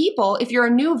many people if you're a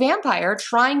new vampire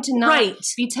trying to not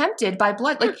be tempted by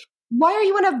blood? Like, why are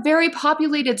you in a very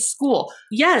populated school?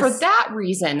 Yes. For that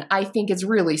reason, I think it's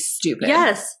really stupid.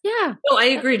 Yes. Yeah. No, I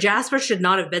agree. Jasper should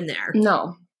not have been there.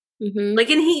 No. Mm-hmm. Like,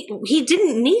 and he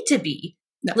didn't need to be.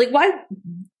 No. Like, why?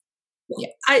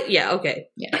 Yeah. Okay.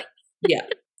 Yeah.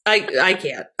 I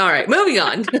can't. All right, moving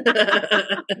on.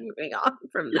 Moving on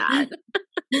from that.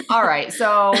 All right.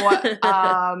 So,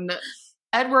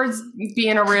 Edward's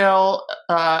being a real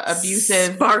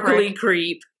abusive, sparkly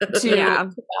creep to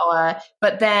Bella,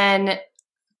 but then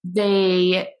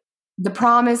the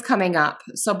prom is coming up.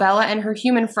 So Bella and her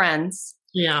human friends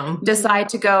decide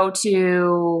to go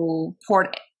to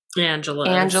Port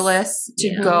Angeles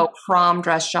to go prom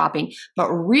dress shopping.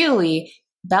 But really,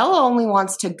 Bella only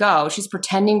wants to go. She's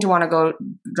pretending to want to go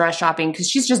dress shopping because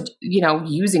she's just,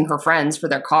 using her friends for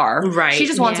their car. Right. She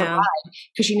just wants a ride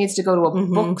because she needs to go to a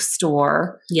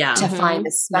bookstore to find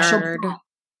a special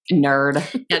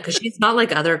nerd. Yeah, because she's not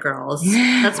like other girls.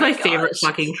 That's my favorite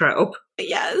fucking trope.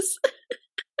 Yes.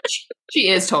 She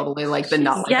is totally like the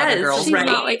not like other girls. She's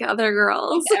not like other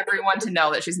girls. Everyone to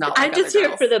know that she's not like I'm just other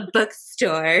here for the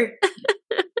bookstore.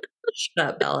 Shut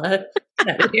up, Bella. Get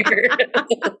out of here.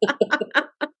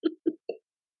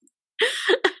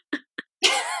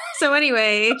 So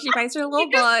anyway, she finds her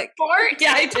little book.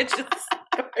 Yeah, I did just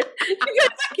I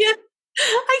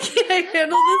can't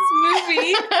handle this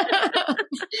movie.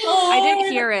 I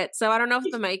did hear it, so I don't know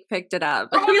if the mic picked it up.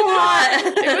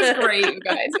 It was great, you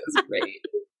guys. It was great.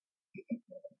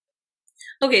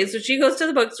 Okay, so she goes to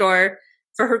the bookstore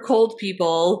for her cold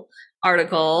people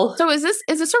article. So is this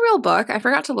a real book? I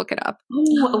forgot to look it up.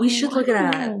 Oh, we should look it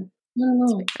up. I don't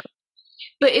know.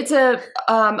 But it's a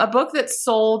book that's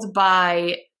sold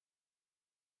by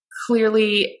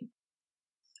clearly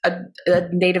a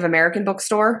Native American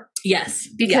bookstore. Yes.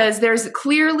 Because there's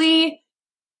clearly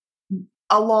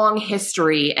a long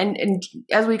history. And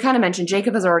as we kind of mentioned,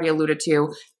 Jacob has already alluded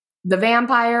to, the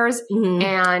vampires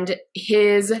and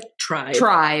his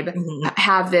tribe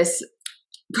have this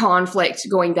conflict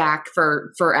going back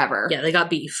for forever. Yeah, they got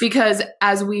beef. Because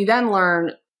as we then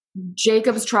learn,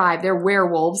 Jacob's tribe, they're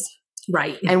werewolves.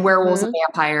 Right. And werewolves and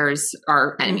vampires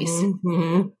are enemies.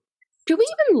 Do we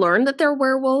even learn that they're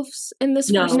werewolves in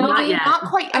this movie? Not yet. Not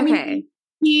quite. I mean,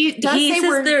 he does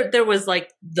say there was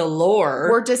like the lore.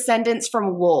 We're descendants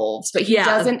from wolves, but he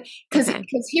doesn't. Because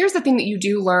here's the thing that you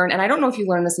do learn, and I don't know if you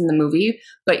learn this in the movie,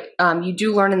 but you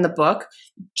do learn in the book.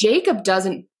 Jacob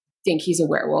doesn't think he's a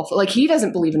werewolf. Like, he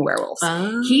doesn't believe in werewolves.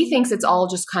 He thinks it's all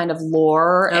just kind of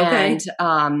lore and,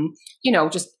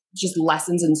 just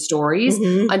lessons and stories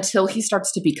until he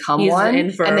starts to become one.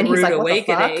 And then he's like,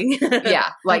 awakening. What the fuck? Yeah.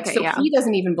 Like, he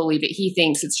doesn't even believe it. He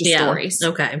thinks it's just stories.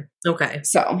 Okay.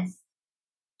 So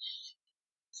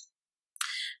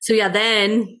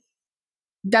then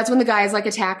that's when the guys like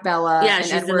attack Bella. Yeah,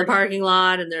 she's in the parking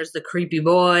lot and there's the creepy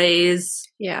boys.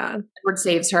 Yeah. Edward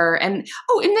saves her. And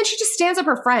then she just stands up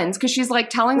her friends because she's like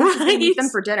telling them to meet them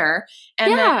for dinner.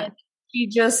 And then he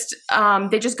just,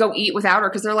 they just go eat without her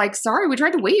because they're like, sorry, we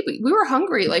tried to wait, but we were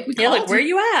hungry. Like, we called where are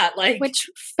you at? Like, which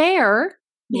fair.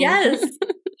 Yes.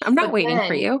 I'm not waiting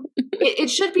for you. it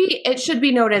should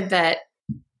be noted that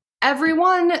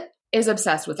everyone is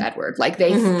obsessed with Edward. Like,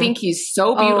 they think he's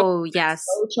so beautiful. Oh, yes.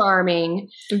 So charming.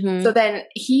 So then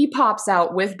he pops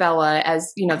out with Bella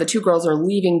as, the two girls are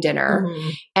leaving dinner.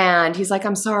 And he's like,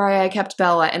 I'm sorry, I kept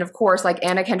Bella. And of course, like,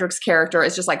 Anna Kendrick's character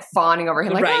is just like fawning over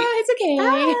him. Like, it's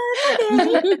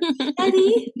okay.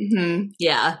 Eddie.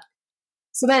 Yeah.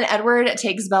 So then Edward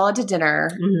takes Bella to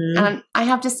dinner. And I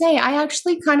have to say, I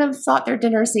actually kind of thought their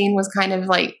dinner scene was kind of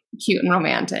like cute and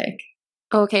romantic.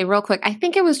 Okay, real quick. I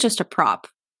think it was just a prop.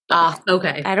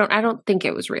 Okay. I don't think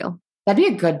it was real. That'd be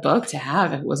a good book to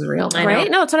have if it was real. Right?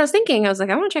 No, that's what I was thinking. I was like,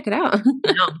 I want to check it out.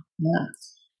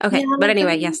 Okay. Yeah, but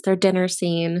anyway, yes, their dinner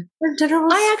scene. Their dinner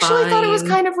was I actually thought it was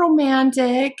kind of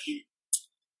romantic.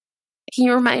 Can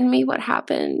you remind me what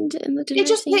happened in the dinner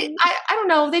scene? I don't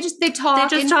know. They talk.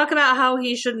 They just talk about how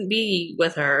he shouldn't be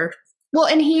with her. Well,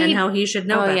 and how he should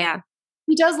know that. Yeah.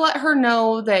 He does let her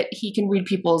know that he can read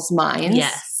people's minds.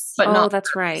 Yes. But not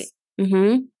that's right.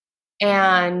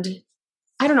 And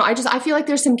I don't know. I feel like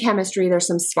there's some chemistry. There's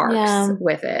some sparks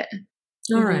with it.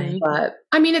 All right. But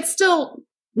I mean, it's still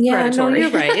predatory. No,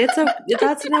 you're right.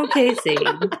 That's an okay scene.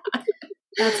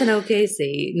 That's an okay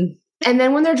scene. And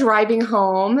then when they're driving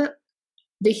home,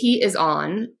 the heat is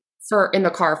on in the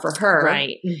car for her.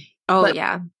 Right.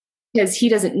 Because he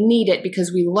doesn't need it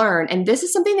because we learn, and this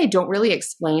is something they don't really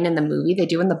explain in the movie, they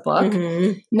do in the book.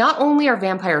 Not only are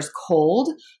vampires cold,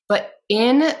 but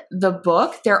in the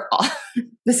book, they're all,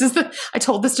 I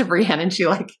told this to Brienne and she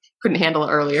like couldn't handle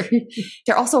it earlier.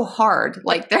 They're also hard.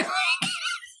 Like they're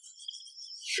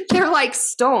like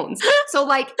stones. So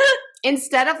like,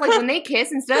 instead of like when they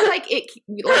kiss, instead of like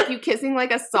you kissing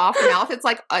like a soft mouth, it's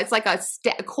like a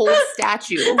cold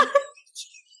statue.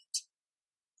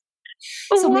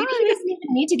 So maybe he doesn't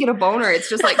even need to get a boner. It's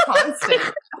just like constant.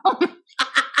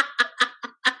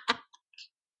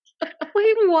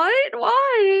 Wait, what?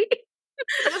 Why?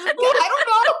 I don't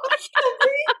know.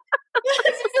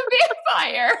 He's a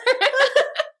vampire.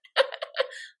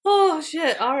 Oh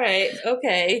shit! All right,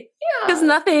 okay. Because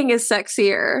nothing is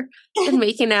sexier than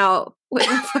making out with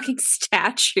a fucking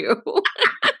statue.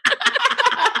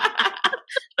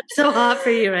 So hot for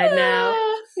you right now.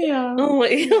 Yeah. Oh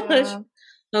my gosh.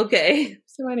 Okay.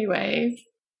 So anyway,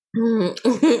 well,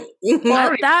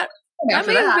 that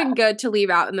may have been good to leave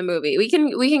out in the movie. We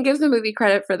can give the movie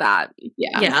credit for that.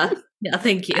 Yeah.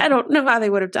 Thank you. I don't know how they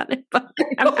would have done it, but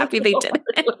I'm happy they did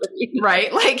it.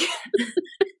 Right? Like,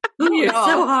 you're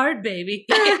so hard, baby.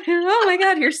 Oh my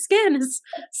god, your skin is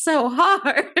so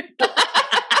hard.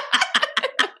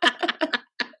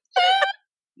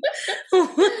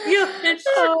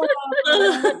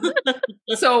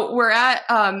 So we're at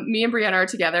me and Brianna are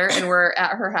together and we're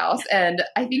at her house and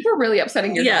I think we're really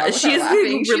upsetting your dog. She's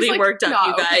really like, worked up,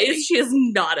 you guys. Okay. She is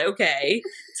not okay.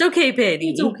 It's okay, Penny.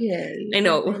 It's okay. I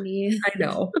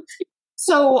know.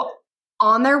 So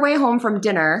on their way home from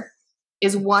dinner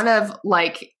is one of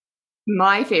like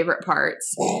my favorite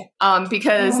parts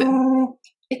because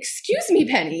excuse me,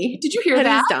 Penny, did you hear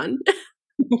that? Done.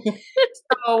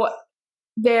 So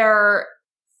they're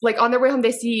like on their way home,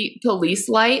 they see police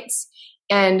lights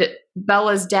and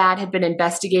Bella's dad had been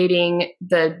investigating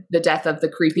the death of the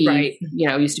creepy,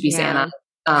 used to be Santa.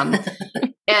 And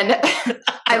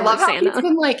I love how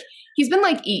he's been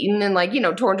eaten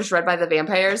and torn to shred by the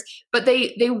vampires, but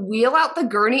they wheel out the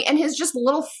gurney and his just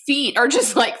little feet are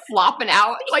just like flopping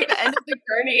out like the end of the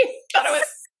gurney. Thought it was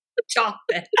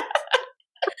chocolate.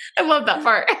 I love that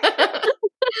part.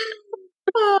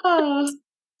 Oh,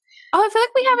 I feel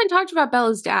like we haven't talked about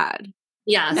Bella's dad.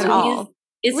 Yeah, at all.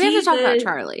 We have to talk about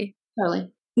Charlie.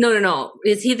 No.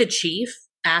 Is he the chief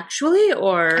actually,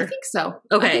 or I think so?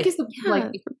 Okay, I think he's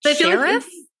the sheriff.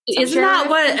 Isn't that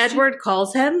what Edward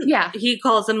calls him? Yeah, he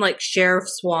calls him like Sheriff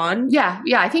Swan. Yeah.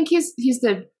 I think he's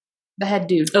the head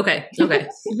dude. Okay.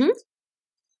 Mm-hmm.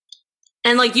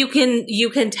 And like you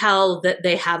can tell that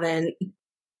they haven't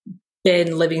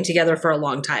been living together for a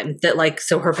long time. That like,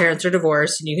 so her parents are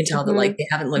divorced, and you can tell that like they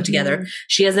haven't lived together.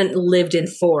 She hasn't lived in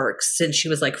Forks since she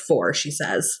was like 4, she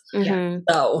says.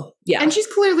 So yeah, and she's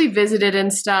clearly visited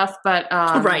and stuff, but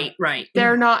right.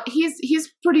 They're not. He's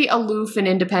pretty aloof and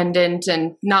independent,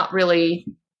 and not really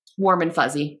warm and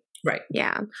fuzzy. Right.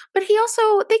 Yeah, but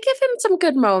they give him some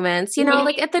good moments. You know,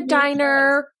 like at the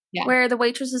diner. Yeah. Where the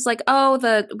waitress is like, oh,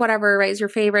 the whatever, right, is your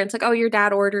favorite. It's like, oh, your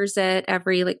dad orders it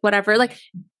every, like, whatever. Like,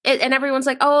 and everyone's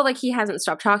like, oh, like, he hasn't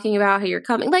stopped talking about how you're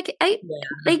coming. Like,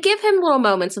 they give him little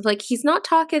moments of, like, he's not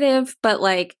talkative, but,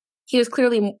 like, he was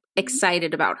clearly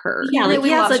excited about her. Yeah, like, he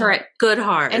has a good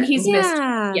heart. And he's missed.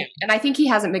 Yeah. And I think he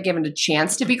hasn't been given a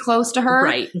chance to be close to her.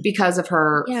 Right. Because of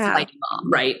her flighty mom.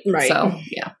 Right. So,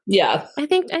 yeah. I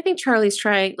think Charlie's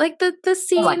trying. Like, the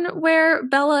scene where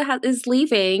Bella is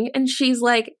leaving, and she's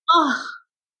like,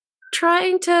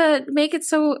 trying to make it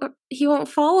so he won't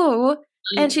follow.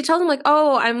 And she tells him, like,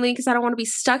 oh, I'm leaving because I don't want to be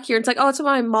stuck here. It's like, oh, it's what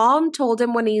my mom told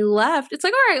him when he left. It's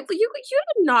like, all right, you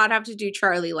did not have to do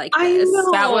Charlie like this. I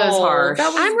know. That was harsh.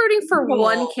 I'm rooting for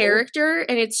one character,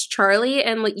 and it's Charlie,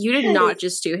 and like you did not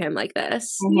just do him like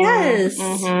this. Yes.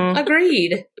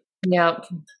 Agreed. Yep.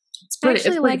 I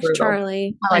actually liked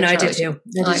Charlie. I did too.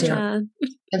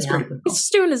 It's pretty brutal. He's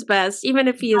just doing his best, even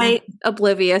if he is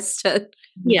oblivious to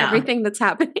everything that's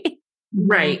happening.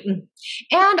 Right.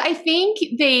 And I think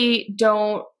they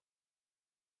don't,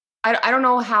 I don't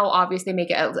know how obvious they make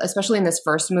it, especially in this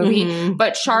first movie,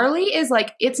 but Charlie is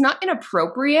like, it's not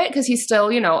inappropriate because he still,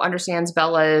 understands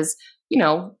Bella is,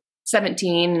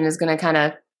 17 and is going to kind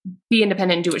of be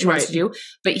independent and do what she wants to do.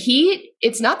 But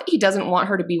it's not that he doesn't want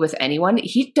her to be with anyone.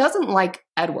 He doesn't like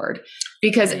Edward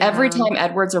because every time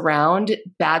Edward's around,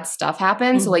 bad stuff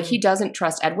happens. So like he doesn't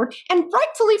trust Edward, and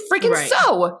rightfully freaking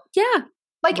so. Yeah.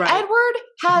 Like Edward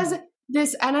has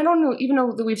this, and I don't know, even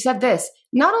though that we've said this,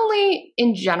 not only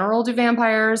in general do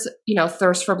vampires,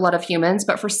 thirst for blood of humans,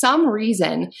 but for some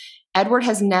reason, Edward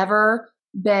has never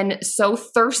been so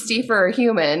thirsty for a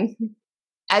human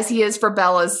as he is for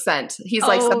Bella's scent. He's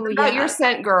like, something about your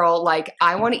scent, girl. Like,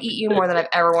 I want to eat you more than I've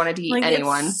ever wanted to eat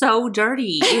anyone. It's so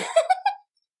dirty.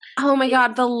 Oh my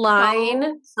God, the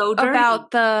line so dirty. About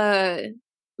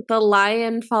the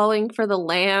lion falling for the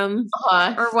lamb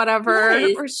or whatever.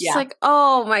 Nice. We're just like,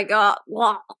 oh my God.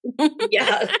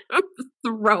 Yeah. I'm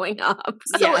throwing up.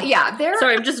 So sorry,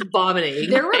 I'm just vomiting.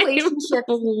 Their relationship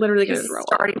literally is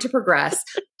starting to progress.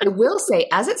 I will say,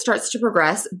 as it starts to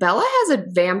progress, Bella has a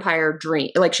vampire dream.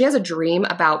 Like, she has a dream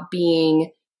about being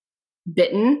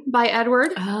bitten by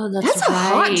Edward. Oh, that's a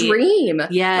hot dream.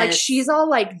 Yeah, like she's all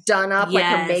like done up, like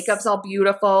her makeup's all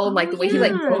beautiful, and like the way he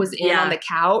like goes in on the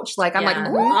couch. Like I'm like,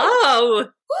 oh,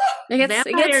 it gets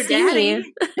steamy.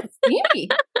 It's steamy.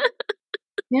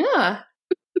 Yeah.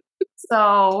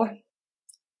 So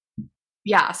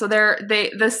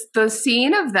the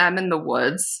scene of them in the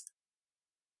woods,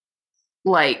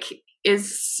 like,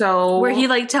 is so where he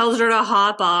like tells her to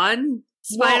hop on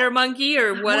Spider Monkey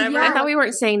or whatever. I thought we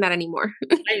weren't saying that anymore.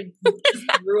 I just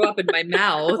threw up in my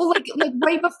mouth. Well, like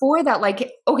right before that, like,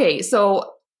 okay,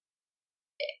 so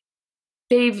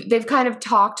they've kind of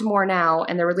talked more now,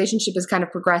 and their relationship is kind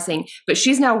of progressing. But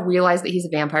she's now realized that he's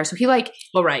a vampire, so he like,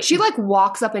 she like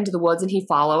walks up into the woods and he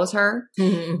follows her,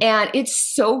 and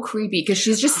it's so creepy because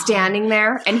she's just standing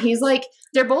there, and he's like,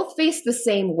 they're both faced the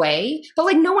same way, but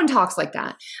like no one talks like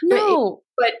that. No,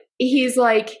 but he's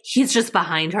like, he's just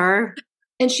behind her.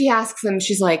 And she asks him,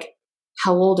 she's like,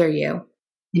 how old are you? And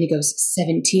he goes,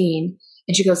 17.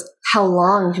 And she goes, how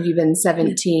long have you been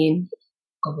 17?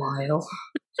 A while.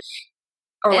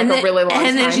 Or like a really long time.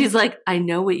 And then she's like, I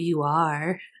know what you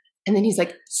are. And then he's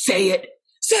like, say it.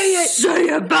 Say it. Say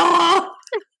it, Bella.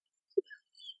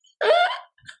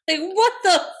 Like, what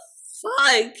the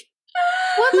fuck?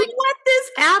 What? Like, let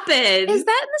this happen? Is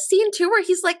that in the scene too, where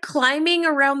he's like climbing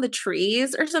around the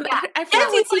trees or something? Yeah. I feel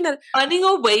like we've seen that running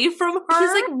away from her.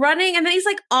 He's like running, and then he's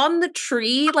like on the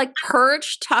tree, like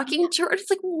perched, talking to her. It's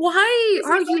like, why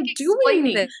are you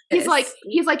doing this? He's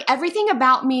like everything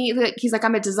about me. He's like,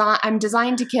 I'm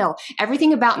designed to kill.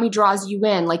 Everything about me draws you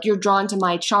in. Like, you're drawn to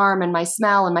my charm and my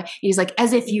smell and my. He's like,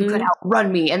 as if you could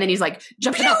outrun me. And then he's like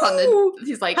jumping up on the.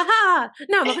 He's like, haha,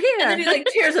 no, I'm over here. And then he like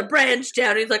tears a branch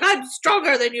down. He's like, I'm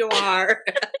stronger than you are.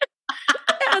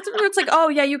 That's where it's like, oh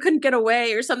yeah, you couldn't get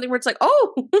away or something. Where it's like,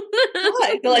 oh,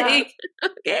 like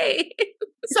okay.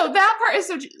 So that part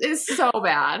is so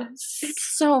bad.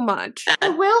 It's so much. I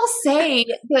will say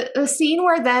the scene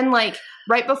where then like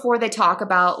right before they talk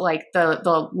about like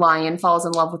the lion falls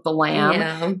in love with the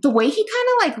lamb, the way he kind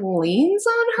of like leans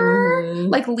on her,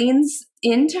 like leans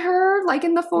into her like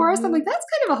in the forest. I'm like, that's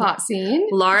kind of a hot scene.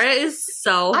 Laura is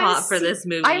so hot for this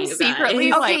movie. I'm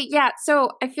secretly okay, yeah.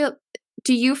 So I feel.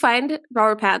 Do you find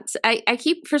Robert Pattinson? I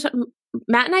keep for some.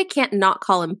 Matt and I can't not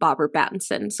call him Robert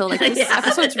Pattinson. So like this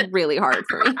episode's really hard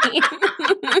for me.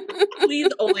 Please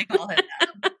only call him that.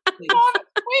 Wait,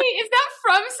 is that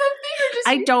from something or just?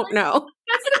 I don't know.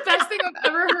 That's the best thing I've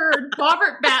ever heard.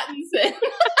 Robert Pattinson.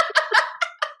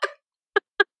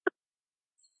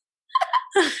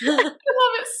 I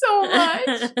love it so much.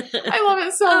 I love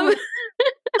it so much.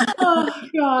 Oh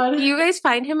God. Do you guys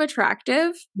find him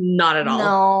attractive? Not at all.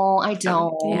 No, I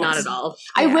don't. Not at all.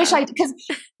 I wish because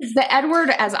the Edward,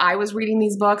 as I was reading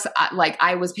these books,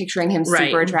 I was picturing him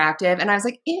super attractive, and I was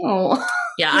like, ew.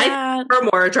 Yeah, I prefer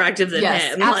more attractive than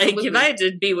him. Absolutely. Like if I had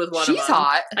to be with one of them, she's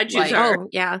hot. I'd choose her. Oh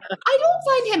yeah. I don't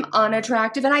find him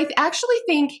unattractive, and I actually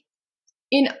think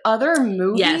in other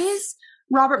movies.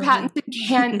 Robert Pattinson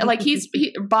can Robert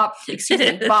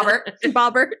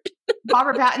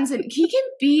Pattinson, he can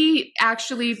be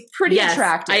actually pretty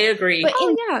attractive. I agree. But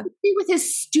with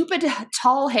his stupid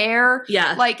tall hair,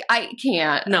 like I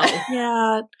can't. No,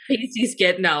 pasty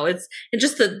skin. No, it's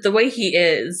just the way he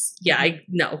is. Yeah,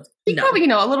 probably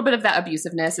a little bit of that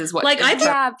abusiveness is what. Like I think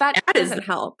that doesn't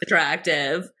help.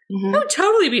 Attractive. I would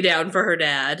totally be down for her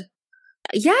dad.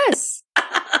 Yes.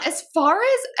 As far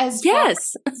as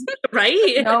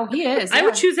right? No, he is. I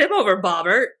would choose him over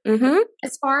Bobbert.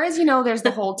 As far as there's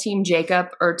the whole Team Jacob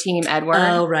or Team Edward.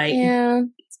 Oh, right. Yeah.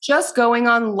 Just going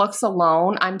on looks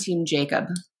alone, I'm Team Jacob.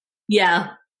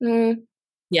 Yeah.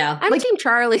 Yeah. I'm Team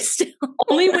Charlie still.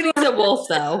 Only when he's a wolf,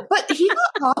 though. But he got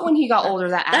hot when he got older.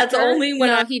 That's only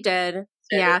when he did.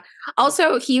 Yeah.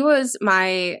 Also, he was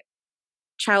my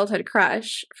childhood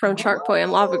crush from Shark Boy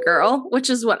and Lava Girl, which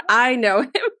is what I know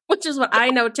him, which is what I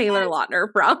know Taylor Lautner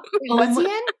from. What's he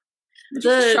in?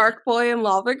 The Shark Boy and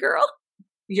Lava Girl.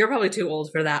 You're probably too old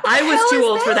for that. I was too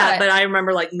old for that, but I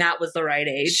remember like Matt was the right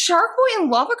age. Shark Boy and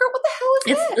Lava Girl? What the hell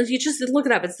is that? You just look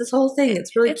it up. It's this whole thing.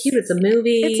 It's really cute. It's a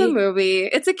movie. It's a movie.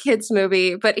 It's a kid's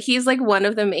movie, but he's like one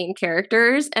of the main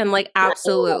characters, and like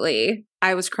absolutely,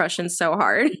 I was crushing so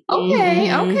hard.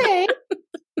 Okay.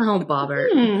 Oh,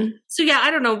 Bobbert. So yeah, I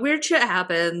don't know. Weird shit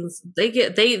happens.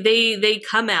 They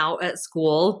come out at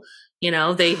school.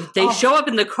 They show up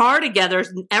in the car together,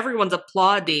 and everyone's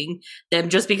applauding them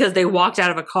just because they walked out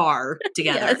of a car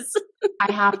together. Yes.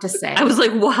 I have to say, I was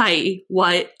like, why?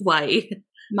 Why?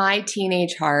 My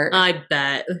teenage heart. I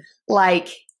bet. Like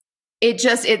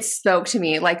it spoke to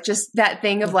me. Like just that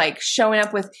thing of like showing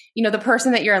up with the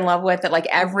person that you're in love with that like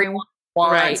everyone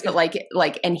wants, but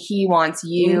like and he wants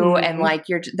you, and like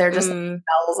they're just like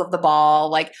bells of the ball.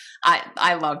 Like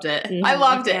I loved it. I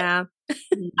loved it. Yeah.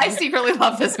 I secretly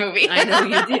love this movie. I know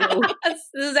you do.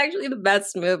 This is actually the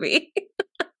best movie.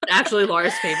 Actually,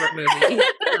 Laura's favorite movie.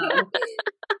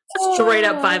 Straight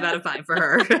up 5 out of 5 for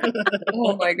her.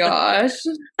 Oh my gosh.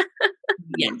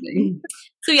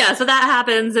 Yeah. So that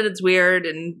happens, and it's weird,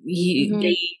 and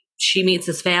she meets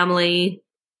his family,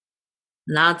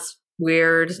 and that's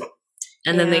weird.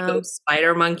 And then they go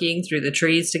spider monkeying through the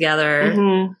trees together.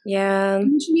 Yeah.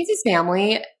 When she meets his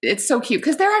family, it's so cute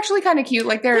because they're actually kind of cute.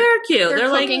 Like they're cute. They're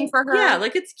cooking like, for her. Yeah,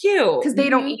 like it's cute because they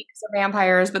don't eat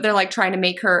vampires, but they're like trying to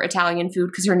make her Italian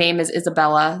food because her name is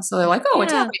Isabella. So they're like, oh,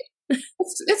 Italian.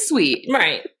 It's sweet,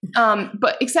 right?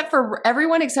 But except for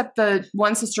everyone except the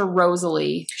one sister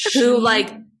Rosalie, who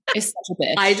like is such a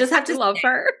bitch. I just have to love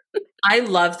her. I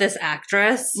love this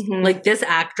actress. Like this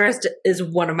actress is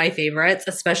one of my favorites,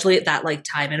 especially at that like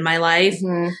time in my life.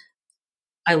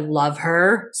 I love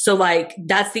her. So like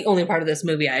that's the only part of this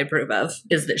movie I approve of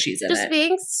is that she's in just it.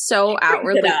 Being so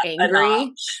outwardly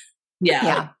angry.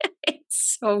 Yeah.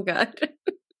 It's so good.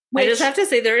 I just have to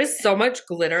say there is so much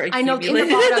glitter. I know in the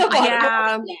bottom.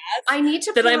 Yeah. I need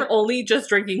to that I'm only just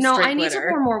drinking straight I need glitter. to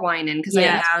pour more wine in because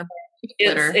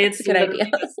it's a good idea.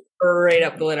 Straight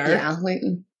up glitter. Yeah.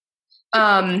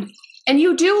 And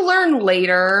you do learn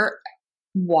later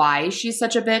why she's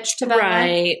such a bitch to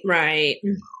Bella. Right.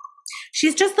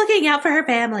 She's just looking out for her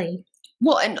family.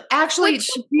 Well, and actually,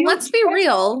 let's be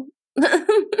real.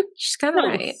 She's kind of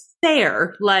right.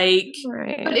 Fair, like,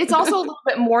 right. But it's also a little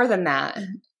bit more than that.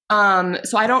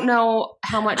 So I don't know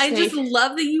how much. I just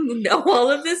love that you know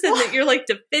all of this and that you're like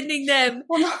defending them.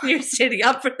 And you're standing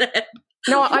up for them.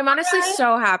 No, I'm honestly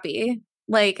so happy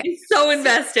Like, I'm so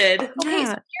invested. Okay,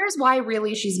 so here's why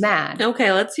really she's mad.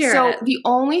 Okay, let's hear it. So the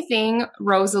only thing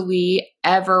Rosalie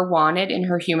ever wanted in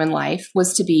her human life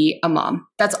was to be a mom.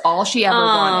 That's all she ever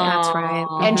wanted. That's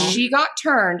right. And she got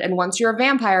turned. And once you're a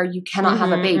vampire, you cannot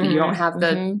have a baby. You don't have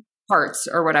the parts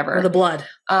or whatever. Or the blood.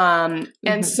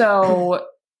 And so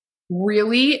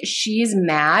really, she's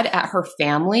mad at her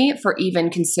family for even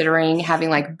considering having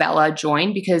like Bella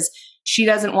join, because she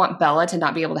doesn't want Bella to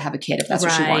not be able to have a kid if that's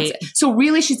what she wants. So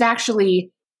really, she's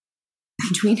actually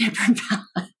between Edward and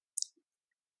Bella.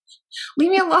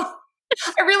 Leave me alone.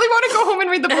 I really want to go home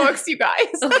and read the books, you guys.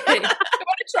 Okay. I want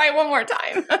to try it one more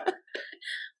time.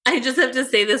 I just have to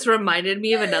say, this reminded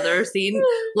me of another scene.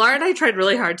 Laura and I tried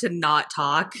really hard to not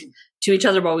talk to each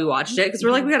other while we watched it, because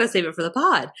we're like, we got to save it for the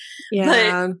pod. Yeah.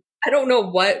 But I don't know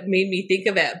what made me think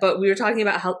of it, but we were talking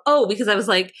about how, because I was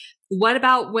like, what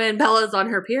about when Bella's on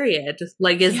her period?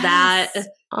 Like, is that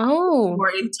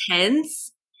more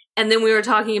intense? And then we were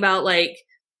talking about like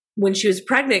when she was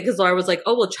pregnant, because Laura was like,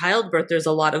 oh, well, childbirth, there's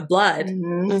a lot of blood.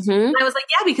 And I was like,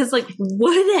 yeah, because like,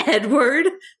 would Edward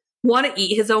want to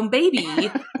eat his own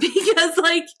baby? Because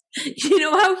like, you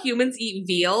know how humans eat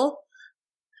veal?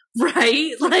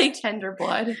 Right? Like tender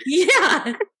blood.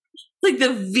 Yeah. Like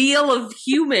the veal of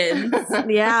humans.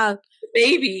 Yeah.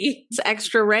 Baby. It's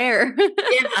extra rare.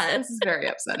 Yeah. This is very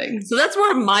upsetting. So that's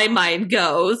where my mind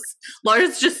goes.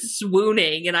 Laura's just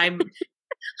swooning and I'm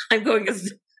going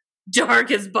as dark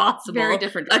as possible. Very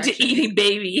different direction. To eating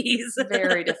babies.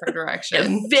 Very different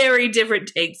direction. Very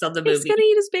different takes on the movie. He's gonna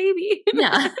eat his baby.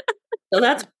 Yeah. So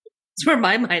that's where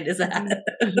my mind is at.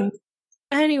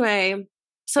 Anyway,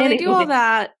 so they do all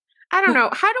that. I don't know.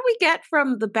 How do we get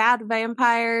from the bad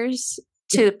vampires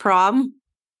to prom?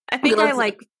 I think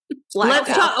let's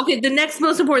talk. Okay, the next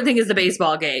most important thing is the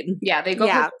baseball game. Yeah, they go.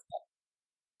 Yeah.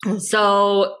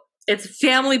 So it's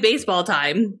family baseball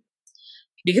time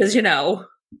because, you know,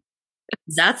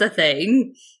 that's a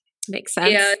thing. Makes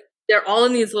sense. And they're all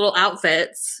in these little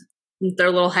outfits with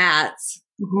their little hats.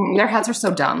 Their hats are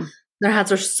so dumb. Their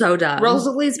hats are so dumb.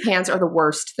 Rosalie's pants are the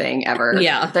worst thing ever.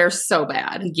 Yeah. They're so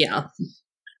bad. Yeah.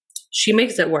 She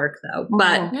makes it work though.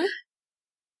 But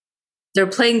they're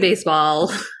playing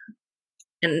baseball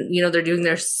and, you know, they're doing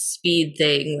their speed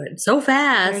thing. It's so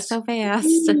fast. They're so fast.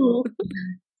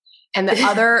 And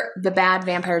the bad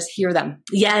vampires hear them.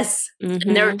 Yes.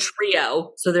 And they're a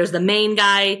trio. So there's the main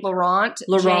guy, Laurent.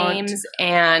 James,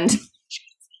 and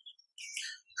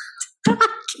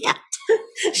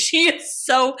she is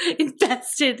so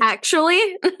invested. Actually,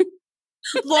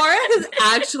 Laura has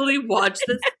actually watched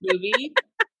this movie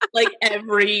like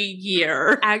every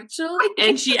year. Actually,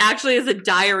 and she actually has a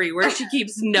diary where she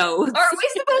keeps notes. Aren't we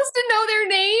supposed to know their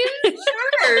names?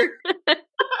 Sure.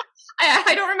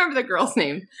 I don't remember the girl's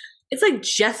name. It's like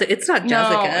Jessica. It's not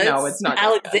Jessica. No, it's not.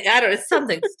 Alexander. I don't know. It's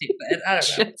something stupid. I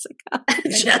don't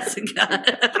know. Jessica.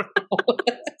 I don't know.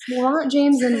 Laurent,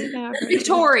 James, and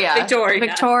Victoria.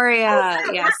 Victoria.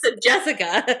 Yes.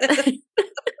 Jessica.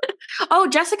 Oh,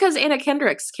 Jessica's Anna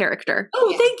Kendrick's character.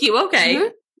 Oh, thank you. Okay.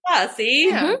 Yeah, see?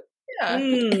 Yeah.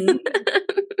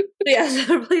 Yeah, so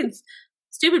they're playing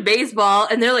stupid baseball,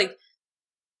 and they're like,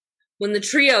 when the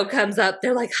trio comes up,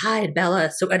 they're like, hide, Bella.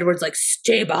 So Edward's like,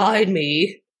 stay behind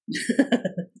me.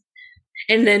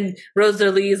 And then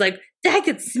Rosalie's like, I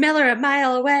could smell her a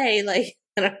mile away. Like,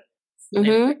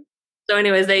 So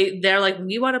anyways, they're like,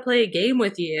 we want to play a game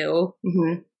with you.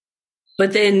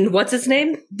 But then what's his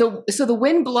name? So the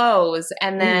wind blows,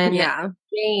 and then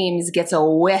James gets a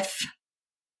whiff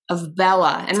of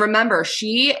Bella. And remember,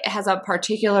 she has a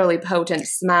particularly potent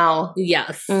smell.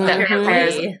 Yes. That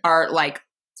vampires are like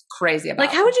crazy about.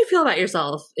 Like, how would you feel about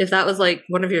yourself if that was like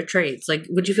one of your traits? Like,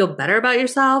 would you feel better about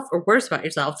yourself or worse about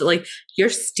yourself? Like, you're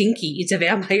stinky to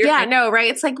vampire. Yeah, no,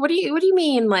 right? It's like, what do you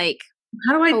mean? Like,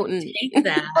 how do I take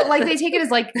that? But like, they take it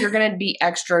as like you're gonna be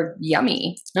extra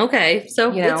yummy. Okay,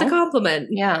 so it's a compliment.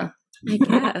 Yeah, I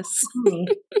guess.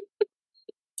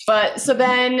 But so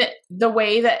then the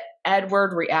way that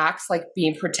Edward reacts, like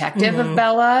being protective of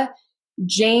Bella,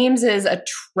 James is a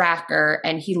tracker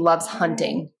and he loves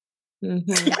hunting. I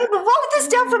wrote this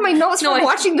down from my notes from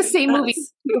watching the same movie.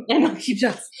 He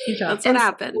does. That's what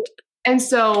happened. And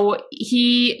so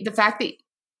the fact that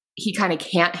he kind of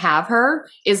can't have her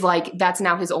is like, that's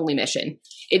now his only mission.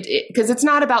 Because it's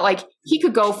not about like, he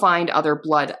could go find other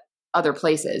blood other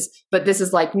places, but this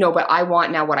is like, no, but I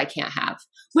want now what I can't have.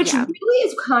 Which really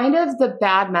is kind of the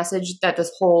bad message that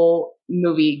this whole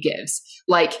movie gives.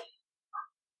 Like,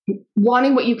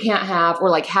 wanting what you can't have, or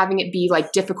like having it be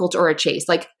like difficult or a chase.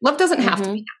 Like, love doesn't have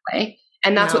to be that way.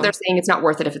 And that's what they're saying. It's not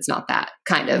worth it if it's not that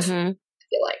kind of, I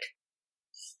feel like.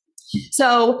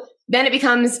 So then it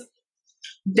becomes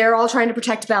they're all trying to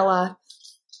protect Bella.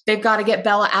 They've got to get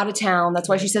Bella out of town. That's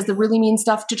why she says the really mean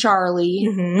stuff to Charlie.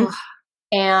 Mm-hmm.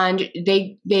 And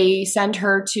they send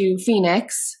her to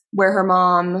Phoenix, where her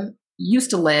mom used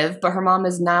to live, but her mom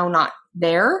is now not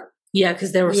there. Yeah,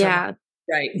 because they were right.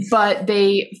 But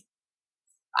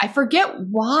I forget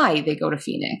why they go to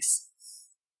Phoenix.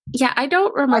 Yeah, I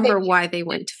don't remember why they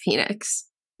went to Phoenix.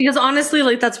 Because honestly,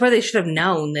 like, that's where they should have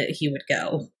known that he would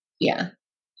go. Yeah.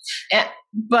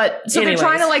 But so they're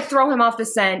trying to like throw him off the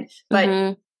scent,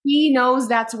 but he knows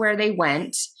that's where they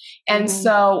went. And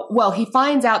so, well, he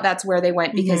finds out that's where they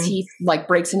went because he like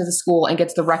breaks into the school and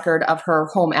gets the record of her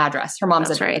home address, her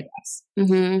mom's address.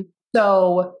 Mm-hmm.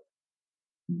 So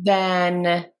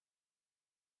then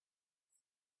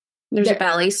there's a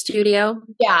ballet studio.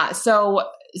 Yeah. So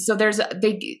there's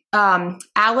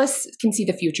Alice can see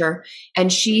the future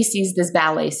and she sees this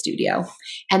ballet studio.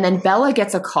 And then Bella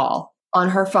gets a call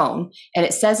on her phone and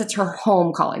it says it's her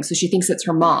home calling. So she thinks it's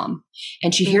her mom.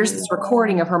 And she hears this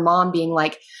recording of her mom being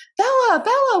like,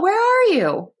 Bella, where are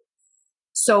you?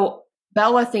 So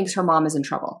Bella thinks her mom is in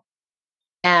trouble.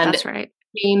 And that's right.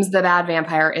 James, the bad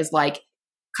vampire, is like,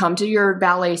 come to your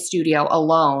ballet studio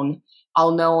alone.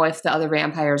 I'll know if the other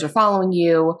vampires are following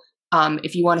you.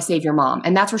 If you want to save your mom.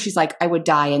 And that's where she's like, I would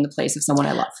die in the place of someone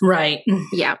I love. Right.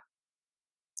 Yeah.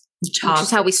 Which is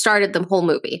how we started the whole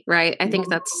movie, right? I think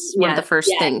that's one of the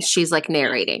first things she's like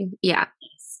narrating. Yeah.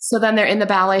 So then they're in the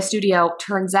ballet studio.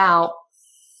 Turns out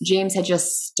James had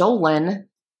just stolen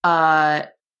a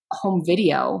home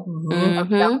video of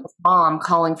Bella's mom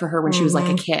calling for her when she was like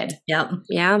a kid. Yep.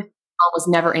 Yeah. Mom was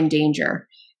never in danger.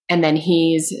 And then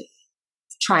he's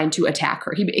trying to attack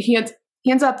her. He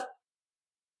ends up,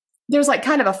 there's like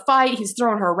kind of a fight. He's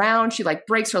throwing her around. She like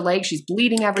breaks her leg. She's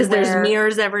bleeding everywhere. Because there's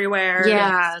mirrors everywhere.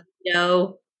 Yeah.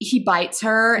 He bites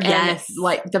her and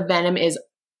like the venom is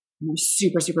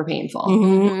super, super painful.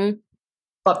 Mm-hmm.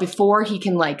 But before he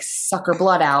can like suck her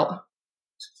blood out,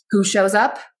 who shows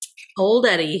up? Old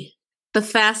Eddie. The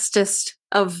fastest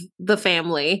of the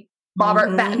family. Robert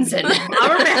Pattinson.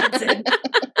 Robert Pattinson.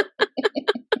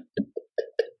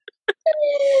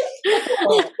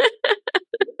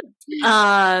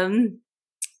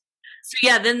 So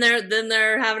yeah, then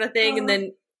they're having a thing, and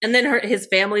then his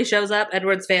family shows up,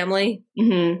 Edward's family.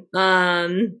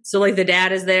 So like the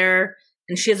dad is there,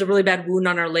 and she has a really bad wound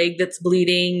on her leg that's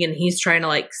bleeding, and he's trying to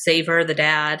like save her, the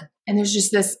dad. And there's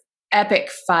just this epic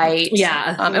fight.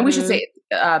 Yeah. And we should say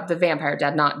the vampire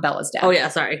dad, not Bella's dad. Oh yeah,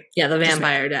 sorry. Yeah, the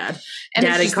vampire dad. And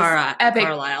Daddy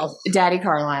Carlisle. Daddy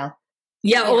Carlisle.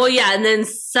 Yeah, well, yeah, and then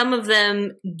some of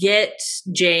them get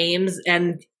James,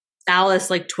 and Alice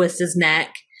like twists his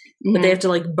neck, but they have to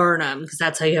like burn him because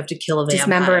that's how you have to kill a vampire.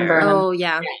 Dismember and burn him. Oh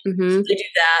yeah. Mm-hmm. They do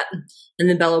that, and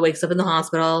then Bella wakes up in the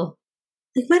hospital.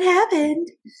 Like, what happened?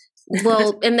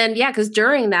 Well, and then because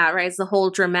during that, right, it's the whole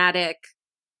dramatic,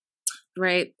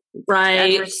 right,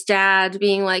 Edward's dad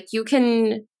being like, "You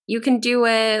can do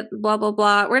it," blah blah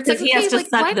blah. Where it's like he has to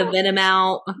suck the venom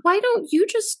out. Why don't you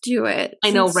just do it? I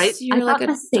know, right? You're I like thought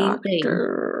the same thing.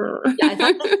 Yeah, I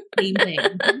thought the same thing.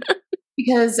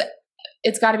 Because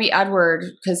it's got to be Edward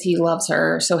because he loves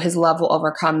her, so his love will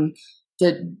overcome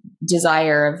the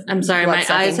desire of. I'm sorry, my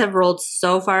eyes have rolled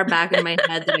so far back in my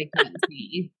head that I can't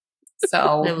see.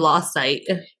 So I've lost sight.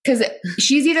 Because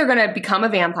she's either going to become a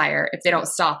vampire if they don't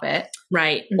stop it,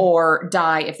 right, or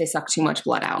die if they suck too much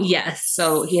blood out. Yes.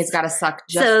 So he has got to suck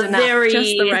just enough,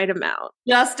 just the right amount,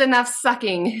 just enough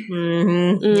sucking.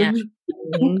 Yeah,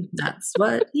 that's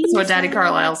what Daddy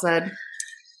Carlisle said.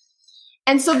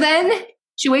 And so then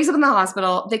she wakes up in the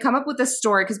hospital. They come up with this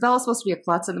story because Bella's supposed to be a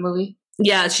klutz in the movie.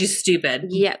 Yeah, she's stupid.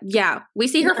 Yeah. We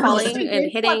see her falling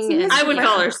and hitting. I would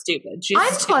call her stupid.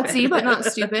 I'm klutzy, but not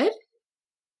stupid.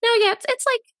 No, yeah, it's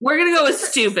like we're gonna go with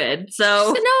stupid.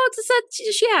 So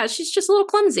she's just a little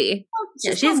clumsy.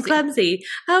 She's clumsy.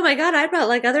 Oh my god, I'm not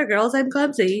like other girls. I'm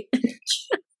clumsy.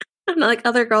 I'm not like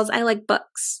other girls. I like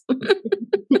books.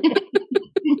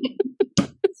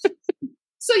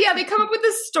 So yeah, they come up with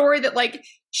this story that like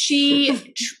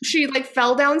she like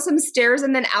fell down some stairs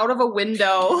and then out of a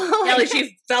window. Like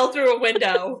she fell through a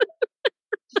window.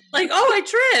 Like, oh, I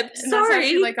tripped. And sorry. That's how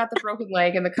she like got the broken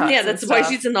leg and the cuts. Yeah, that's why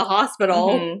she's in the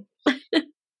hospital.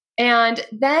 And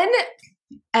then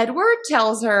Edward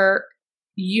tells her,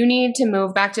 "You need to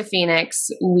move back to Phoenix.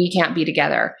 We can't be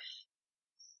together."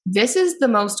 This is the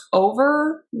most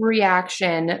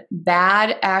overreaction,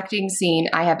 bad acting scene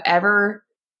I have ever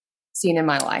seen in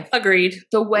my life. Agreed.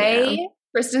 The way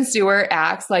Kristen Stewart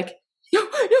acts, like, no,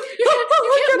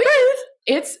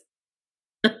 it's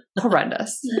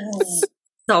horrendous.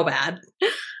 So bad.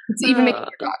 It's even making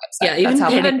your dog upset. Yeah,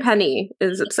 even Penny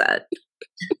is upset.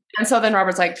 And so then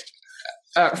Robert's like,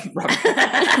 And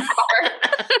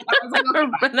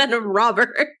then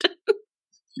Robert.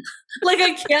 Like,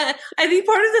 I can't. I think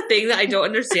part of the thing that I don't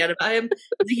understand about him,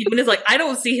 the human, is like, I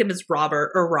don't see him as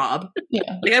Robert or Rob.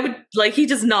 Yeah. Like, I would, like, he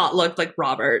does not look like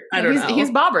Robert. I don't know. He's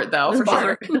Bobbert, though, for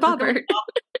sure. Bobbert.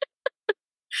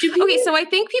 Okay, so I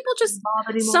think people just,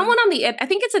 someone on the, I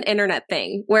think it's an internet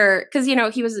thing where, because, you know,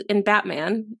 he was in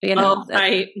Batman, you know. Oh,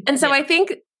 right. And so I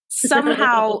think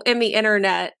somehow in the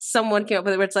internet, someone came up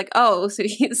with it where it's like, oh, so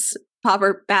he's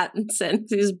Robert Pattinson.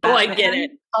 He's Batman. Oh, I get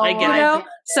it. I get it.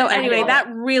 So anyway, that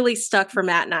really stuck for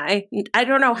Matt and I. I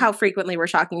don't know how frequently we're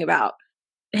talking about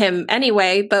him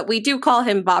anyway, but we do call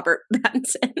him Robert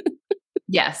Pattinson.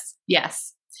 Yes.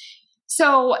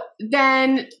 So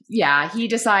then, he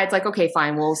decides like, okay,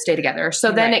 fine, we'll stay together.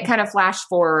 So then it kind of flash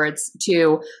forwards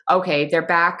to, okay, they're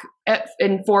back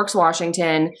in Forks,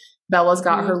 Washington. Bella's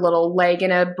got her little leg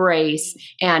in a brace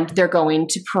and they're going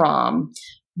to prom.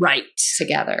 Right.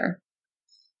 Together.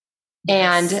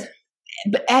 Yes. And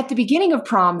at the beginning of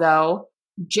prom, though,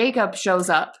 Jacob shows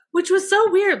up. Which was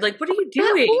so weird. Like, what are you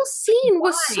doing? That whole scene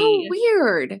was so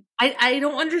weird. I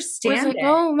don't understand like,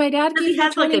 oh, my dad gave he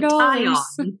has like a tie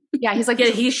on. Yeah, he's like,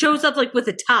 he shows up like with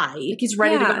a tie. Like he's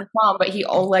ready to go to prom, but he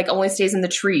only stays in the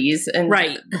trees and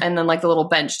and then like the little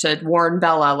bench to warn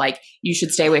Bella, like, you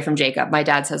should stay away from Jacob. My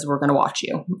dad says we're going to watch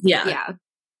you. Yeah.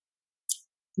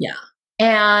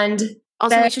 And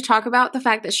also, we should talk about the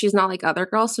fact that she's not like other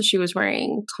girls, so she was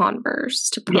wearing Converse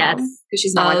to prom. Yes, because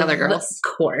she's not like other girls. Of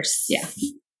course. Yeah.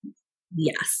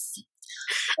 Yes.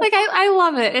 Like I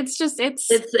love it. It's just it's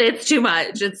too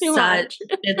much. It's too much.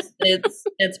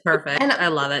 It's perfect. And I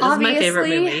love it. This is my favorite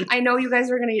movie. I know you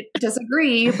guys are going to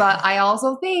disagree, but I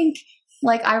also think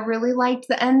like I really liked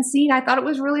the end scene. I thought it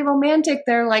was really romantic.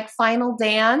 Their like final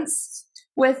dance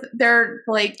with their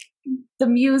like the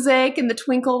music and the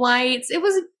twinkle lights.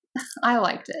 I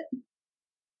liked it.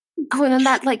 Oh, and then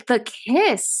that like the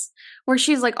kiss where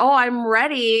she's like, "Oh, I'm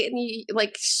ready," and he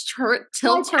like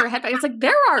tilts her head back. It's like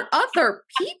there are other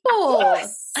people.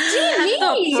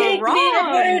 Steamy. It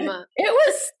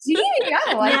was steamy.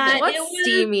 I liked it. What's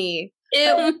steamy?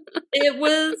 It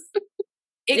was.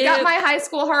 It got my high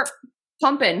school heart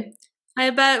pumping. I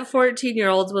bet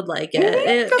 14-year-olds would like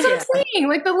it. That's what I'm saying.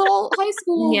 Like the little high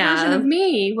school version of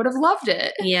me would have loved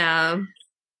it. Yeah.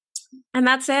 And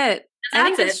that's it. I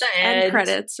think it's end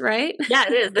credits, right? Yeah,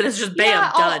 it is. Then it's just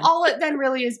bam, done. All it then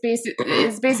really is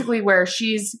basically where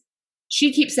she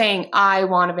keeps saying, "I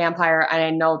want a vampire, and I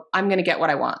know I'm going to get what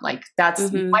I want." Like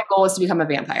that's my goal is to become a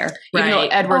vampire. Right. Even though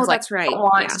Edward's like, that's right. "I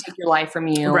want to take your life from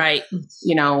you," right?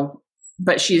 You know,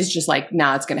 but she's just like,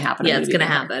 "No, it's going to happen." Yeah, it's going to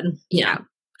happen. Yeah.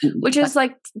 Which is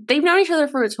like they've known each other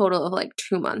for a total of like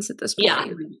 2 months at this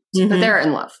point. Yeah, but they're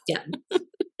in love.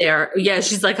 Yeah.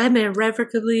 She's like, I'm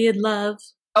irrevocably in love.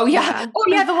 Oh yeah. Oh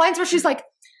yeah, the lines where she's like,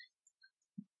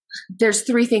 there's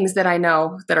 3 things that I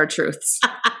know that are truths.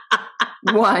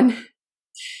 1,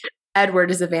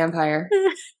 Edward is a vampire.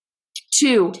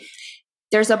 2,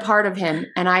 there's a part of him,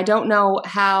 and I don't know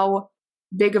how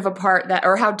big of a part that,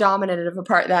 or how dominant of a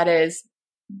part that is,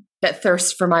 that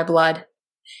thirsts for my blood.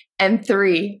 And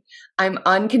 3, I'm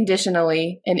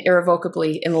unconditionally and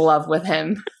irrevocably in love with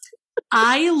him.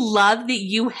 I love that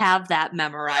you have that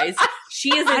memorized. She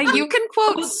is. You can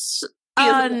quote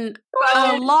on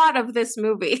a lot of this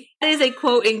movie. That is a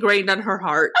quote ingrained on her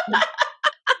heart.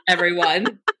 Everyone. I'm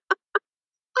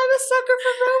a sucker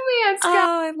for romance.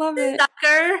 Oh, I love it.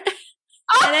 Sucker.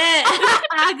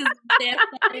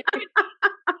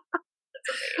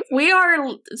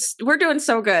 We're doing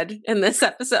so good in this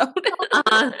episode.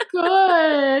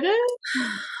 Good.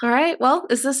 All right. Well,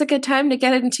 is this a good time to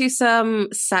get into some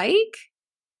psych?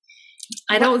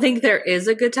 I don't think there is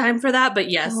a good time for that, but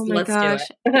yes, let's do it.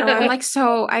 I'm like,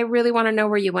 I really want to know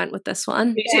where you went with this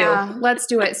one. Me too. Yeah, let's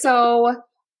do it. So,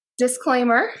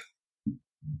 disclaimer.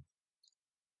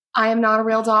 I am not a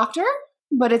real doctor,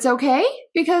 but it's okay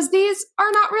because these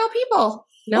are not real people.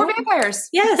 No vampires.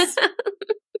 Yes.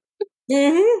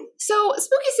 So,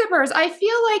 Spooky Sippers, I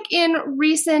feel like in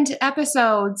recent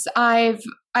episodes, I've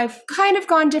kind of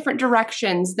gone different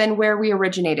directions than where we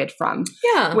originated from.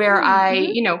 Yeah. Where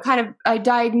I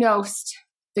diagnosed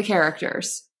the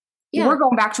characters. Yeah. We're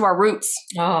going back to our roots.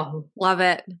 Oh, love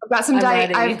it. I've got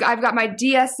I've got my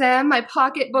DSM, my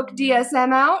pocketbook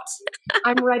DSM out.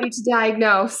 I'm ready to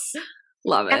diagnose.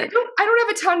 Love it. And I don't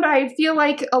have a ton, but I feel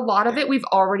like a lot of it we've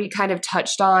already kind of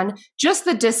touched on. Just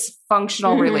the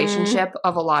dysfunctional relationship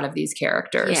of a lot of these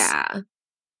characters. Yeah.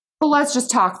 But let's just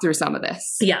talk through some of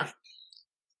this. Yeah.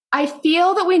 I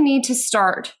feel that we need to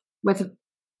start with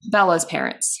Bella's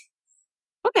parents.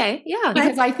 Okay, yeah.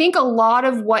 Because I think a lot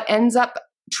of what ends up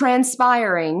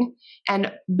transpiring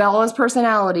and Bella's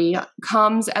personality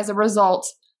comes as a result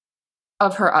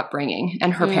of her upbringing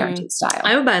and her parenting style.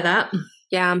 I would buy that.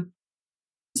 Yeah.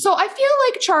 So I feel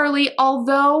like Charlie,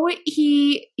 although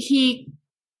he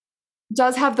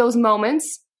does have those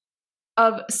moments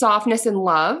of softness and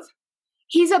love,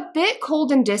 he's a bit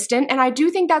cold and distant. And I do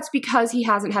think that's because he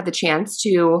hasn't had the chance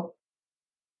to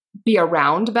be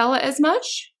around Bella as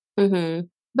much. Mm-hmm.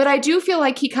 But I do feel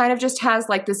like he kind of just has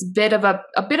like this bit of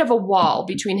a wall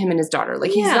between him and his daughter.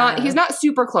 Like he's not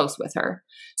super close with her.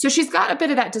 So she's got a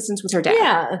bit of that distance with her dad.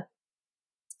 Yeah.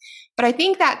 But I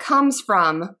think that comes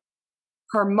from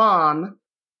her mom,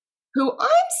 who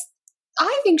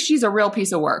I think she's a real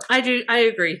piece of work. I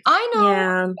agree. I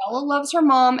know Bella loves her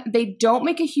mom. They don't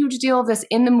make a huge deal of this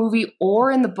in the movie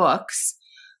or in the books,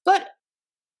 but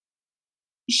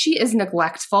she is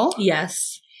neglectful.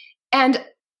 Yes. And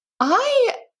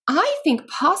I think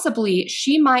possibly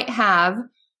she might have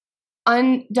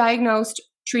undiagnosed,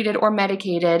 treated, or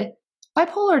medicated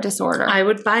bipolar disorder. I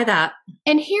would buy that.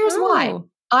 And here's why.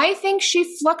 I think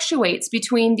she fluctuates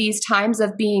between these times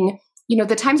of being,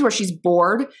 the times where she's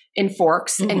bored in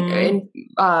Forks and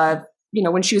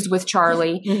when she was with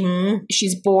Charlie,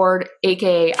 she's bored,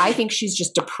 aka I think she's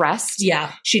just depressed.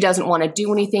 Yeah. She doesn't want to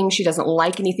do anything. She doesn't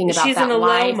like anything about she's that in a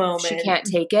life. low moment. She can't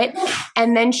take it.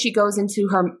 And then she goes into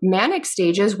her manic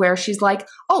stages where she's like,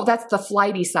 oh, that's the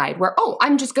flighty side where, oh,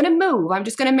 I'm just going to move. I'm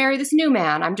just going to marry this new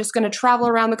man. I'm just going to travel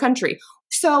around the country.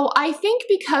 So I think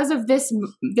because of this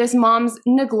mom's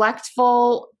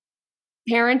neglectful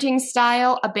parenting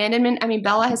style, abandonment. I mean,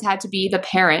 Bella has had to be the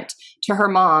parent to her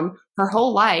mom her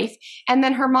whole life. And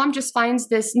then her mom just finds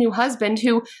this new husband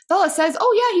who Bella says,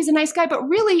 oh yeah, he's a nice guy, but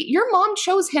really your mom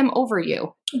chose him over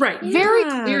you. Right. Very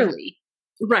clearly.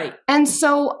 Right. And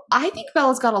so I think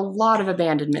Bella's got a lot of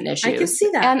abandonment issues. I can see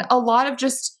that. And a lot of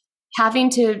just having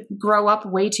to grow up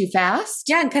way too fast.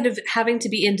 Yeah, and kind of having to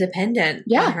be independent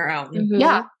on her own. Mm-hmm.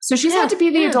 Yeah. So she's had to be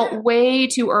the adult way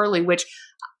too early, which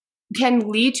can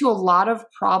lead to a lot of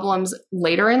problems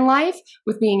later in life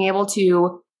with being able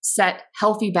to set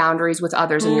healthy boundaries with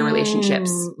others in your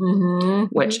relationships,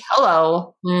 which,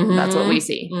 that's what we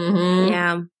see.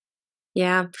 Yeah.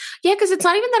 Yeah. Yeah. Cause it's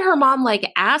not even that her mom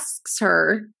asks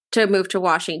her to move to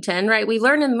Washington, right? We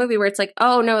learn in the movie where it's like,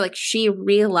 oh no, she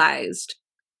realized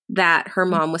that her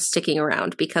mom was sticking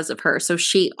around because of her. So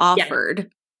she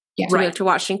offered to move to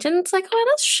Washington. It's like, oh,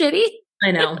 that's shitty.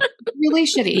 I know. Really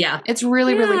shitty. Yeah. It's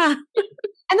really, really shitty.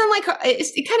 And then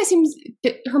it kind of seems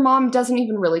that her mom doesn't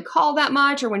even really call that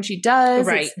much, or when she does,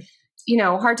 it's,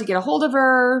 hard to get a hold of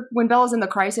her. When Bella's in the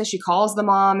crisis, she calls the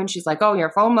mom and she's like, oh,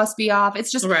 your phone must be off.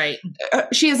 It's just,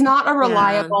 she is not a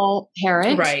reliable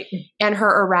parent. Right. And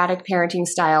her erratic parenting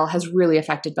style has really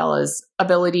affected Bella's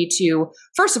ability to,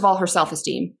 first of all, her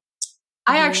self-esteem.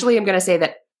 I actually am going to say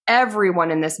that everyone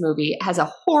in this movie has a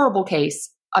horrible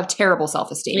case of terrible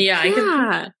self-esteem. Yeah. I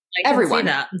can everyone. See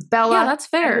that. Bella, that's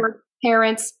fair. Edward,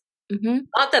 parents.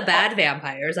 Not the bad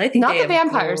vampires. I think not they the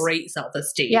have vampires. Great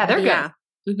self-esteem. Yeah, they're good.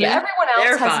 Yeah, everyone else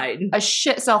they're has fine. a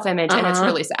shit self-image, and it's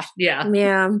really sad. Yeah.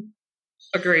 Yeah.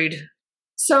 Agreed.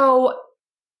 So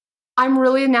I'm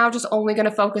really now just only going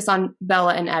to focus on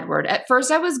Bella and Edward. At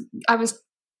first, I was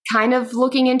kind of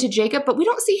looking into Jacob, but we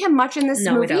don't see him much in this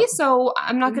movie, so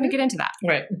I'm not going to get into that.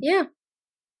 Right. Yeah.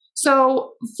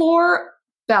 So for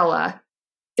Bella,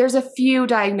 there's a few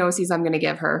diagnoses I'm going to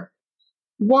give her.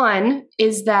 One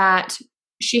is that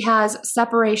she has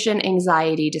separation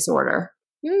anxiety disorder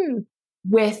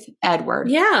with Edward.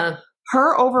 Yeah.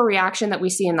 Her overreaction that we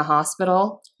see in the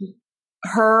hospital,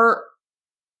 her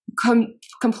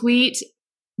complete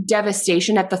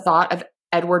devastation at the thought of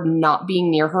Edward not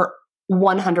being near her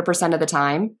 100% of the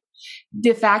time,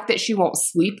 the fact that she won't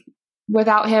sleep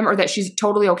without him, or that she's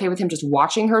totally okay with him just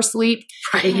watching her sleep.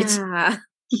 Right. Yeah.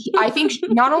 I think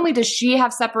not only does she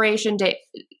have separation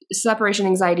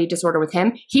anxiety disorder with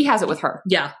him, he has it with her.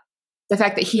 Yeah. The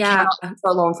fact that he cannot be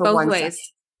alone for both 1 ways. second.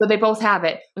 So they both have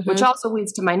it, which also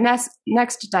leads to my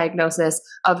next diagnosis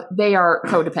of they are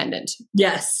codependent.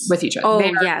 Yes. With each other. Oh,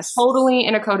 they are totally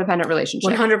in a codependent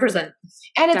relationship. 100%.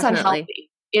 And it's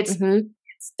unhealthy. It's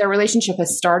their relationship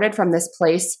has started from this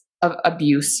place of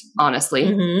abuse, honestly,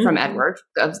 from Edward,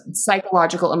 of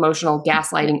psychological, emotional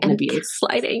gaslighting and abuse.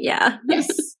 Gaslighting, yeah. Yes,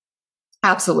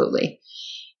 absolutely.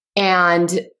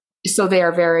 And so they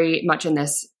are very much in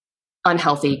this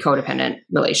unhealthy codependent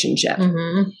relationship.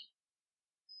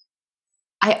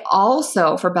 I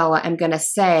also, for Bella, am going to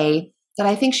say that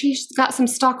I think she's got some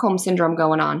Stockholm syndrome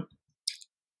going on.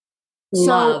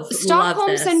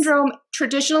 Stockholm Syndrome,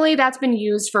 traditionally that's been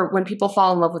used for when people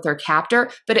fall in love with their captor,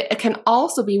 but it can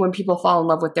also be when people fall in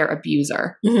love with their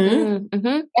abuser.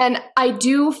 And I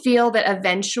do feel that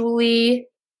eventually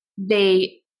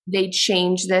they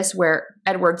change this where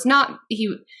Edward's not,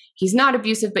 he's not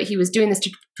abusive, but he was doing this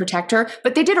to protect her.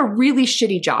 But they did a really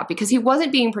shitty job because he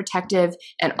wasn't being protective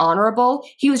and honorable.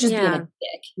 He was just being a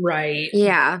dick. Right.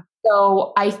 Yeah.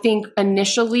 So I think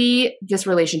initially this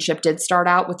relationship did start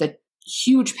out with a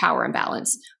huge power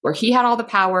imbalance where he had all the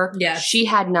power, she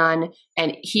had none,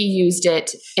 and he used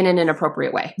it in an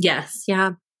inappropriate way. Yes.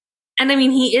 Yeah. And I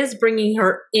mean, he is bringing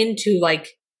her into like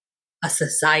a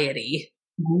society.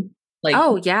 Like,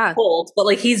 old, but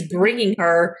like he's bringing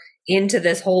her into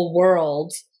this whole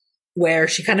world where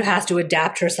she kind of has to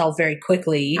adapt herself very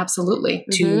quickly. Absolutely.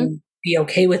 To be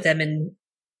okay with them and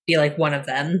be like one of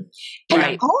them.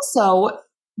 And also,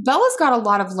 Bella's got a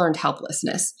lot of learned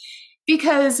helplessness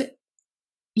because,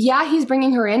 he's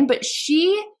bringing her in, but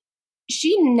she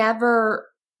never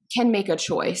can make a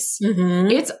choice.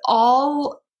 It's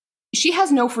all, she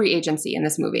has no free agency in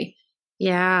this movie.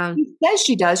 Yeah. She says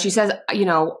she does. She says,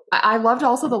 I loved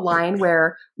also the line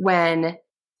where when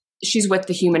she's with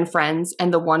the human friends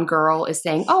and the one girl is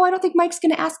saying, "Oh, I don't think Mike's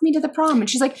going to ask me to the prom." And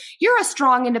she's like, "You're a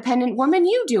strong, independent woman.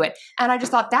 You do it." And I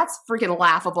just thought that's freaking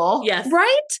laughable. Yes.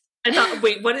 Right? I thought,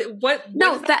 wait, what?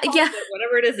 No, that,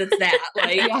 whatever it is, it's that.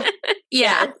 Like,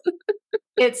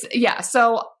 It's,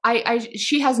 so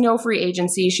she has no free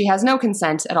agency. She has no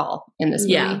consent at all in this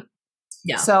movie.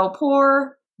 Yeah. So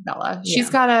poor Bella.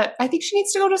 She's I think she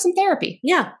needs to go to some therapy.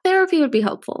 Yeah. Therapy would be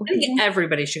helpful. I think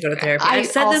everybody should go to therapy. I've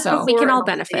said this before. We can all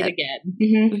benefit.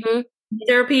 Again.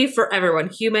 Therapy for everyone.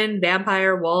 Human,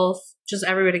 vampire, wolf, just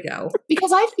everybody go.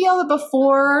 Because I feel that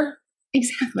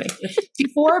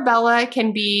before Bella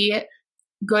can be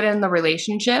good in the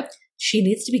relationship, she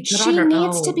needs to be good on her own. She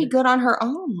needs to be good on her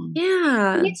own.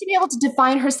 Yeah. She needs to be able to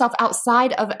define herself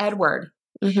outside of Edward.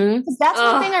 Because that's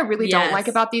one thing I really don't like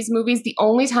about these movies. The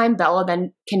only time Bella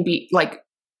then can be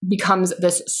becomes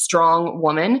this strong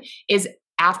woman is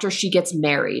after she gets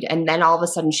married, and then all of a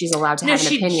sudden she's allowed to have an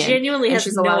opinion. She genuinely has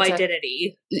no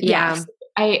identity. Yeah,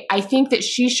 I think that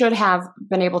she should have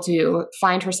been able to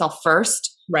find herself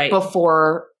first,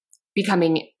 before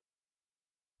becoming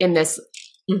in this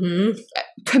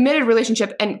committed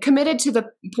relationship, and committed to the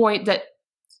point that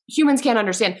humans can't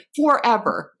understand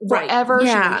forever. Why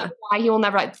he will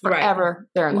never, forever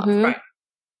they're in love. Right.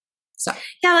 So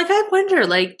I wonder,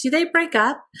 do they break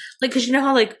up? Because you know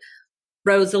how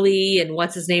Rosalie and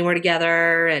what's his name were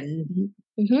together, and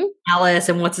Alice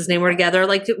and what's his name were together.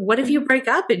 What if you break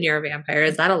up and you're a vampire?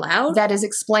 Is that allowed? That is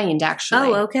explained, actually.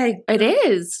 Oh, okay. It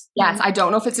is. Yes, I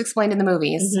don't know if it's explained in the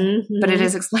movies, but it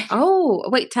is explained. Oh,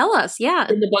 wait, tell us. Yeah,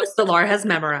 in the books, the Laura has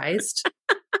memorized.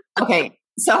 Okay,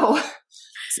 so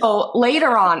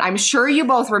later on, I'm sure you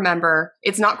both remember,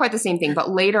 it's not quite the same thing, but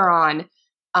later on,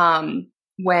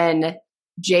 when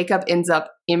Jacob ends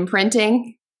up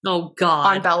imprinting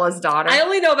on Bella's daughter. I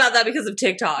only know about that because of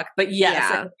TikTok, but yes,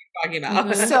 I know what you're talking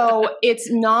about. So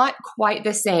it's not quite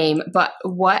the same, but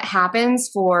what happens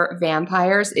for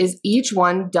vampires is each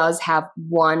one does have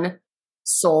one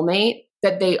soulmate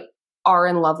that they are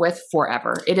in love with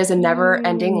forever. It is a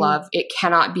never-ending love. It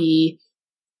cannot be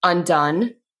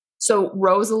undone. So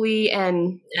Rosalie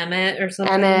and Emmett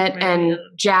and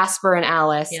Jasper and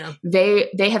Alice,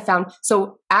 they have found.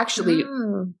 So actually,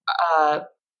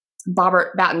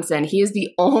 Robert Pattinson, he is the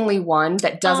only one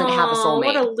that doesn't have a soulmate.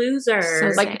 What a loser!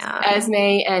 So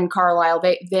Esme and Carlisle,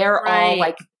 they're all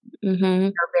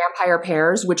they're vampire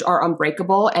pairs, which are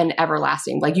unbreakable and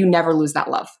everlasting. You never lose that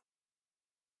love.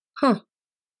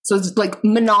 So it's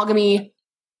monogamy,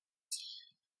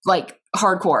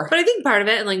 hardcore. But I think part of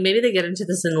it, and maybe they get into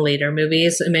this in later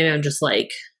movies, and maybe I'm just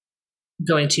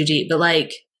going too deep, but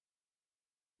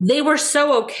they were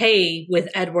so okay with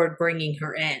Edward bringing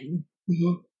her in.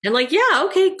 And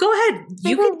okay, go ahead.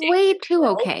 They were way too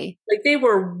okay. They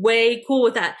were way cool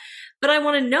with that. But I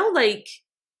want to know,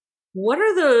 what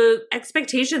are the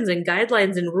expectations and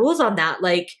guidelines and rules on that?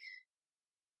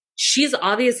 She's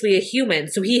obviously a human,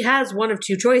 so he has one of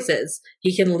two choices.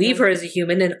 He can leave her as a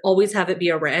human and always have it be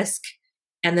a risk,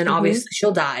 and then obviously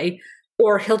she'll die,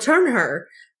 or he'll turn her.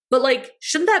 But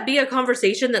shouldn't that be a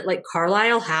conversation that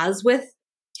Carlisle has with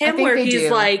him, where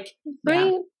he's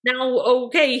now,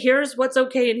 okay, here's what's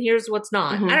okay and here's what's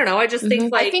not. I don't know. I just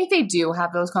think I think they do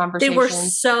have those conversations. They were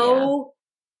so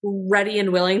ready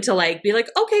and willing to be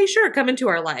okay, sure, come into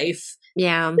our life.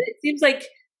 Yeah. But it seems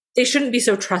they shouldn't be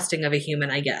so trusting of a human,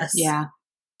 I guess. Yeah.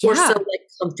 Or so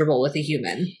comfortable with a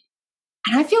human.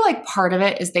 And I feel part of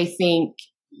it is they think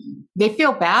they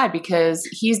feel bad because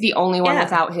he's the only one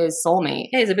without his soulmate.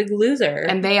 Yeah, he's a big loser.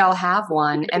 And they all have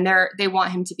one, and they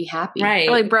want him to be happy. Right.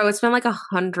 Like, bro, it's been like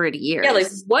 100 years. Yeah, like,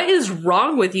 what is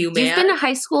wrong with you, man? You've been to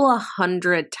high school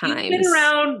 100 times. You've been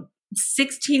around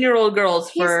 16-year-old girls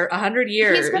for 100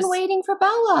 years. He's been waiting for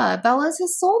Bella. Bella's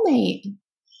his soulmate.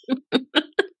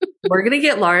 We're going to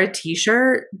get Laura a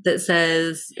t-shirt that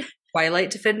says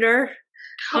Twilight Defender.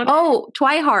 Oh,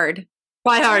 Twihard.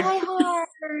 Twihard.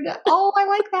 Oh, I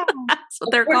like that one. That's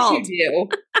what they're called. Of course you do.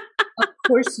 Of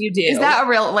course you do. Is that a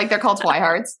real, like, they're called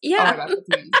Twihards? Yeah. Oh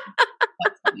my God,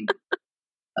 that's funny.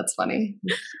 That's funny.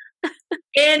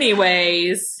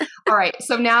 Anyways. All right.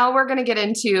 So now we're going to get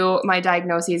into my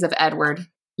diagnoses of Edward.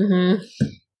 Mm-hmm.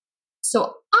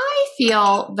 So I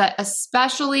feel that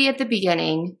especially at the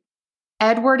beginning,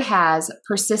 Edward has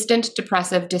persistent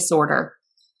depressive disorder,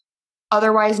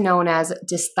 otherwise known as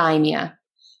dysthymia.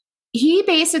 He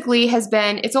basically has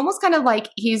been, it's almost kind of like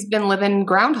he's been living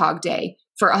Groundhog Day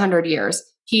for 100 years.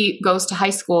 He goes to high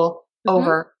school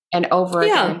over and over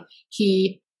again.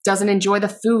 He doesn't enjoy the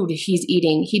food he's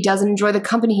eating. He doesn't enjoy the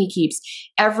company he keeps.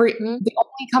 The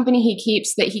only company he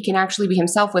keeps that he can actually be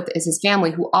himself with is his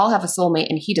family, who all have a soulmate,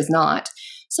 and he does not.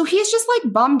 So he's just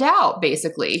like bummed out,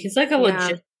 basically. He's like a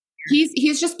legit.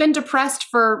 He's just been depressed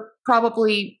for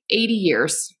probably 80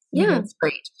 years. Yeah. That's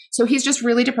great. So he's just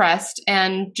really depressed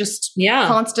and just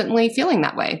constantly feeling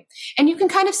that way. And you can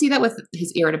kind of see that with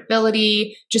his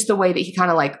irritability, just the way that he kind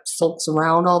of like sulks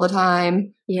around all the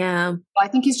time. Yeah. I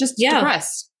think he's just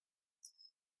depressed.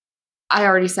 I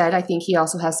already said, I think he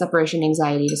also has separation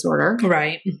anxiety disorder.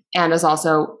 Right. And is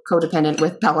also codependent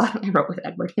with Bella. I wrote with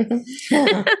Edward.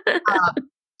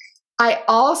 I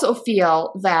also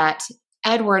feel that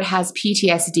Edward has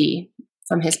PTSD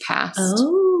from his past.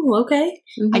 Oh, okay.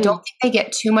 I don't think they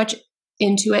get too much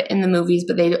into it in the movies,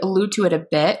 but they allude to it a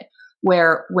bit,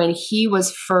 where when he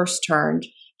was first turned,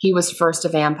 he was first a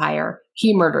vampire.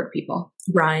 He murdered people.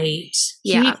 Right.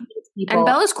 Yeah. And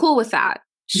Bella's cool with that.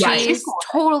 She's cool.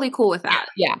 Totally cool with that.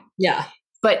 Yeah. Yeah.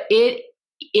 But it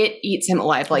eats him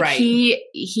alive. Like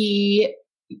he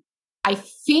I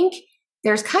think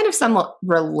there's kind of some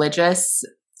religious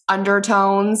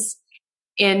undertones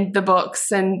in the books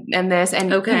and this.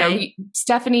 And you know,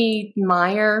 Stephenie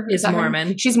Meyer is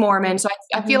Mormon. She's Mormon. So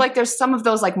I feel like there's some of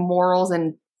those like morals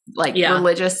and like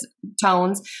religious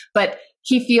tones, but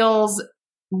he feels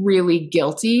really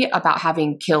guilty about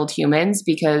having killed humans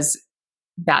because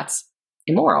that's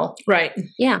immoral. Right.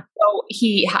 Yeah. So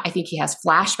I think he has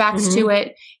flashbacks to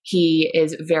it. He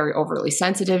is very overly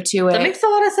sensitive to it. That makes a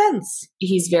lot of sense.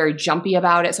 He's very jumpy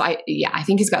about it. So I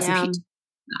think he's got some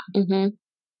PTSD.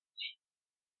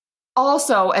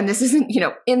 Also, and this isn't,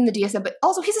 in the DSM, but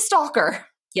also he's a stalker.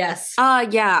 Yes.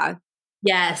 Yeah.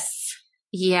 Yes.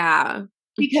 Yeah.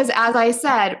 Because as I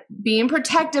said, being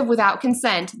protective without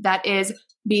consent, that is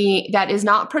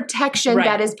not protection,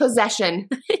 that is possession.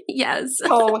 Yes.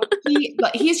 So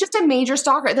he's just a major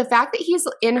stalker. The fact that he's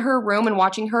in her room and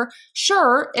watching her,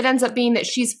 sure, it ends up being that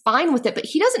she's fine with it, but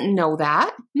he doesn't know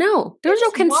that. No, there's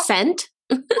no consent.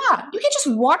 Yeah, you can just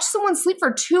watch someone sleep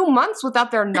for 2 months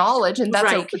without their knowledge, and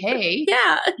that's okay.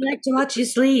 Yeah. I like to watch you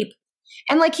sleep.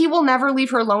 And like, he will never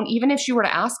leave her alone, even if she were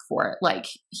to ask for it. Like,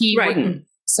 he wouldn't.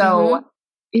 So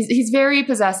he's very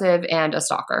possessive and a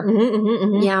stalker.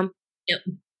 Yeah. Yep.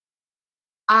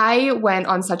 I went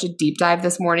on such a deep dive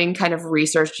this morning, kind of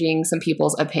researching some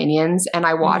people's opinions, and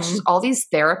I watched all these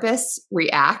therapists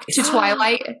react to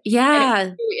Twilight. Yeah. And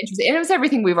it was really interesting. And it was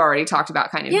everything we've already talked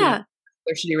about, kind of. Yeah.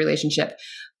 Their shitty relationship.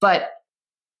 But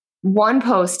one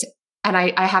post, and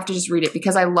I have to just read it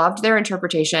because I loved their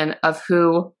interpretation of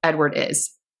who Edward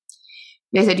is.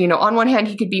 They said, on one hand,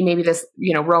 he could be maybe this,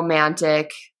 romantic,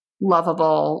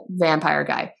 lovable vampire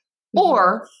guy.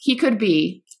 Or he could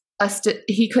be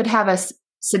he could have a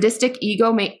sadistic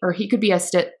ego, or he could be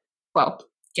okay,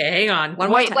 hang on.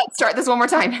 Let's start this one more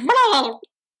time.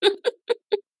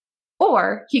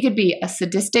 Or he could be a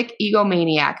sadistic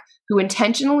egomaniac who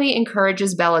intentionally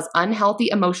encourages Bella's unhealthy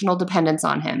emotional dependence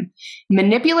on him,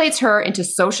 manipulates her into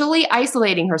socially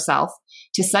isolating herself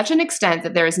to such an extent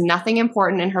that there is nothing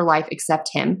important in her life except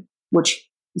him, which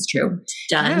is true.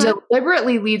 Done.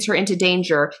 Deliberately leads her into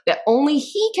danger that only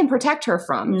he can protect her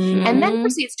from, and then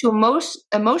proceeds to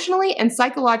emotionally and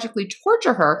psychologically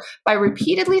torture her by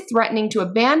repeatedly threatening to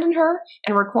abandon her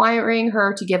and requiring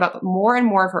her to give up more and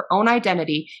more of her own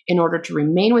identity in order to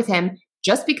remain with him,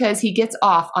 just because he gets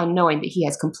off on knowing that he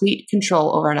has complete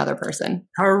control over another person.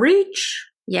 A reach.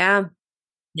 Yeah.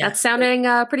 That's sounding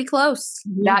pretty close.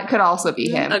 That could also be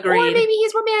him. Agreed. Or maybe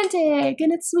he's romantic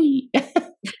and it's sweet.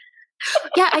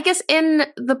 Yeah, I guess in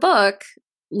the book,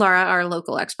 Laura, our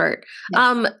local expert.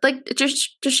 Yes. Like, does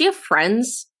she have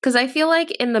friends? Because I feel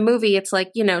like in the movie, it's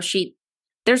like,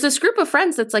 there's this group of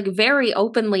friends that's like very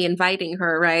openly inviting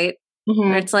her, right?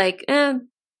 Mm-hmm. It's like,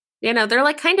 they're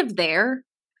like kind of there.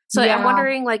 So I'm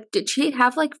wondering, like, did she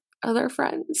have like other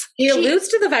friends? He alludes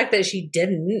to the fact that she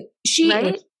didn't.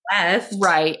 Right? Left.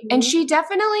 Right. And she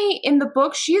definitely, in the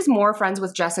book, she is more friends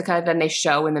with Jessica than they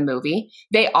show in the movie.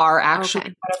 They are actually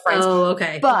kind of friends. Oh,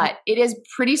 okay. But it is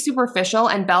pretty superficial,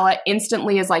 and Bella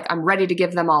instantly is like, I'm ready to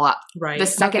give them all up. Right. The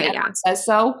second Edward says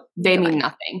so, they mean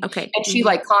nothing. Okay. And she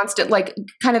like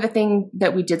kind of the thing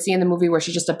that we did see in the movie where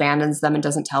she just abandons them and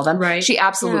doesn't tell them. Right. She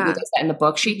absolutely does that in the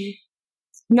book.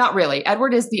 Not really.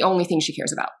 Edward is the only thing she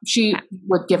cares about. She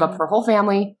would give up her whole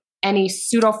family, any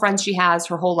pseudo friends she has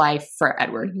her whole life for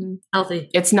Edward. Healthy.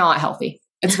 It's not healthy.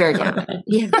 It's very good.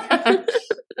 Yeah.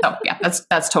 So yeah,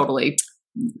 that's totally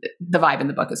the vibe in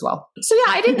the book as well. So yeah,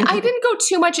 I didn't go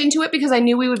too much into it because I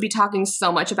knew we would be talking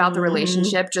so much about the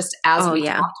relationship just as we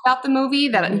talked about the movie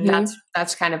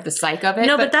that's kind of the psyche of it.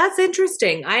 No, but that's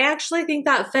interesting. I actually think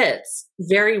that fits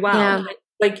very well. Yeah.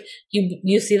 Like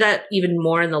you see that even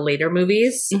more in the later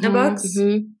movies and books.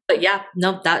 But yeah,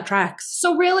 no, that tracks.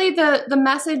 So really the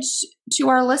message to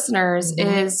our listeners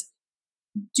is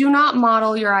do not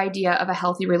model your idea of a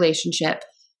healthy relationship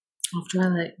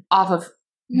off of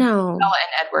Bella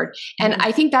and Edward. And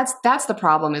I think that's the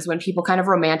problem is when people kind of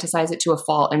romanticize it to a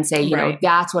fault and say, you know,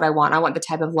 that's what I want. I want the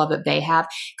type of love that they have.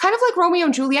 Kind of like Romeo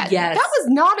and Juliet. Yes. That was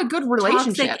not a good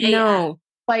relationship. Toxic, no.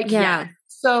 Like,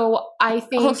 So I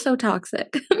think also toxic.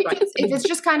 if it's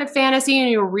just kind of fantasy and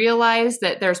you realize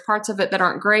that there's parts of it that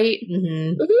aren't great,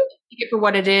 take it for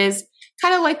what it is.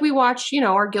 Kind of like we watch,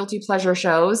 our guilty pleasure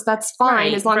shows. That's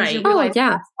fine as long as you realize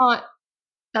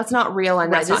that's not real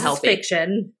and that's not healthy.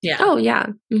 Fiction. Yeah. Oh yeah.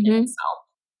 So,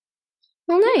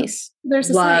 well, nice. There's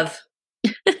love.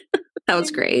 That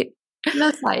was great.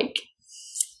 That's like.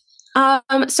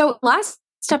 So last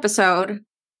episode,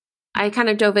 I kind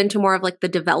of dove into more of like the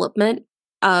development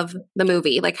of the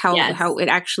movie, like how it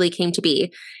actually came to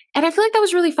be. And I feel like that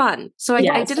was really fun. So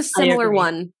I did a similar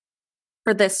one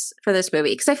for this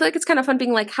movie because I feel like it's kind of fun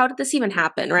being like, how did this even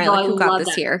happen? Right? No, like who got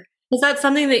this here? Because that's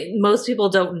something that most people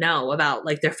don't know about,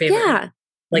 like their favorite. Yeah.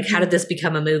 Like how did this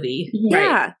become a movie? Yeah.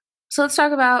 Right. So let's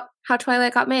talk about how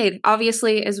Twilight got made.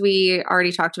 Obviously, as we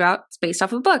already talked about, it's based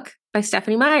off of a book by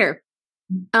Stephenie Meyer.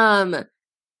 And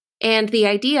the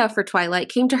idea for Twilight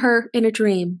came to her in a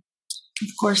dream. Of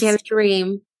course. She had a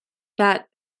dream that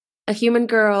a human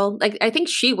girl, like I think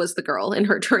she was the girl in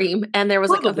her dream, and there was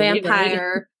like a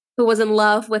vampire who was in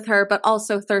love with her, but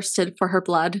also thirsted for her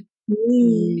blood.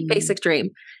 Basic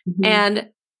dream. And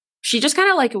she just kind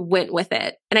of like went with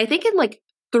it. And I think in like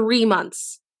 3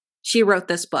 months, she wrote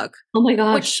this book. Oh my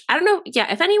gosh. Which I don't know.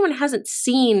 Yeah. If anyone hasn't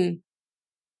seen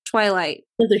Twilight,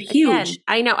 they're huge. Again,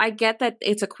 I know. I get that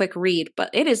it's a quick read, but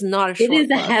it is not a short book. It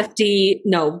is a hefty,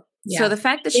 no. Yeah. So the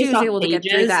fact that she was able to get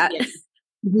through that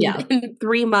in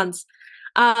 3 months.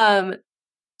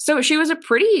 So she was a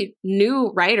pretty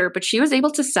new writer, but she was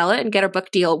able to sell it and get a book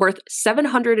deal worth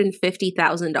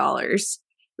 $750,000,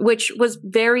 which was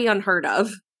very unheard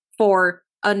of for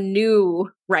a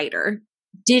new writer.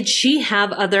 Did she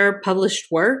have other published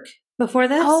work before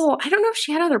this? Oh, I don't know if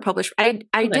she had other published. I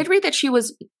did read that she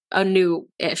was a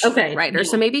new-ish writer,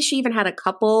 so maybe she even had a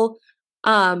couple,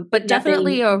 but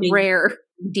definitely a rare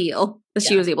deal that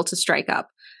she was able to strike up.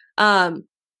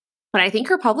 But I think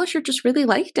her publisher just really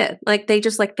liked it. Like they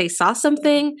saw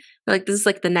something. They're like, this is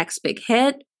like the next big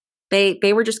hit.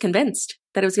 They were just convinced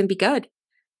that it was going to be good.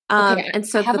 And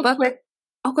so the book.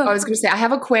 I was going to say I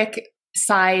have a quick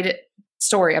side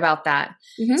story about that.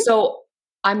 So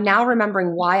I'm now remembering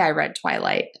why I read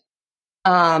Twilight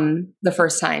the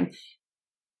first time.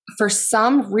 For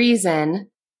some reason,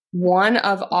 one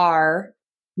of our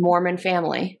Mormon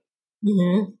family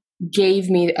gave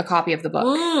me a copy of the book.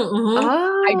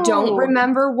 I don't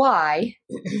remember why.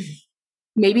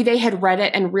 Maybe they had read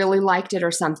it and really liked it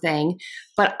or something.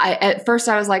 But at first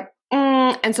I was like,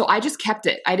 and so I just kept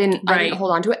it. I didn't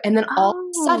hold on to it. And then all of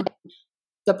a sudden,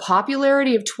 the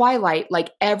popularity of Twilight,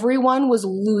 like everyone was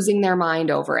losing their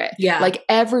mind over it. Yeah. Like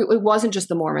it wasn't just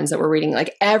the Mormons that were reading,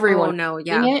 like everyone was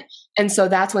reading it. And so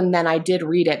that's when then I did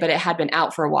read it, but it had been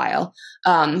out for a while.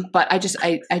 But I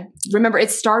remember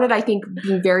it started, I think,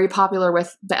 being very popular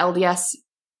with the LDS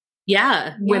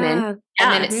women.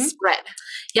 And then it spread.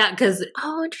 Yeah, because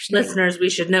listeners, we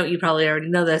should note, you probably already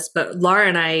know this, but Laura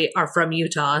and I are from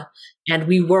Utah, and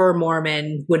we were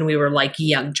Mormon when we were like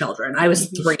young children. I was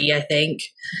 3, I think,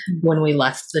 when we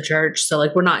left the church. So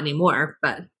like we're not anymore,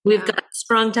 but we've got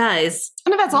strong ties. I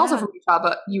know that's also from Utah,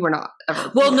 but you were not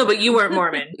ever. Well, no, but you weren't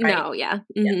Mormon. Right? No,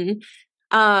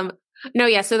 No,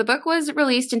 yeah. So the book was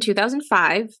released in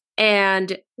 2005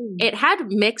 and it had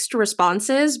mixed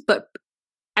responses, but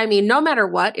I mean, no matter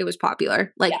what, it was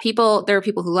popular. Like there were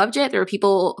people who loved it. There were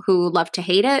people who loved to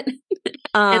hate it.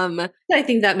 I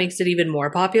think that makes it even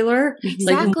more popular.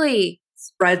 Exactly. Like,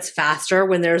 spreads faster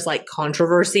when there's like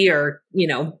controversy or,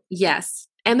 Yes.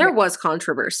 And there was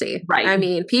controversy. Right. I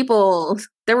mean,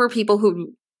 there were people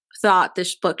who thought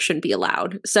this book shouldn't be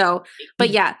allowed. So, but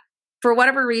yeah, for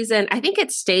whatever reason, I think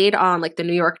it stayed on like the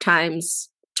New York Times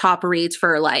top reads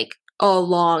for like a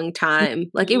long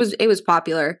time. Like it was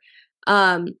popular.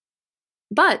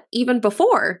 But even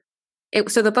before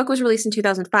so the book was released in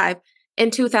 2005. In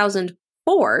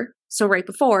 2004, so right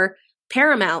before,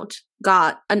 Paramount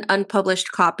got an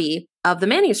unpublished copy of the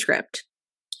manuscript.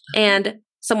 And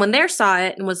someone there saw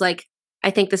it and was like, I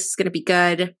think this is going to be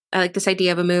good. I like this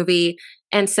idea of a movie.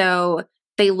 And so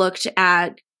they looked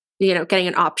at, getting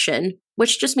an option,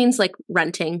 which just means like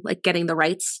renting, like getting the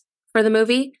rights for the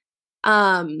movie.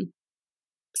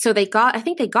 So I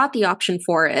think they got the option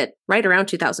for it right around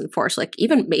 2004. So like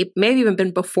even maybe even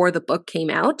been before the book came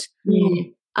out.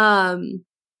 And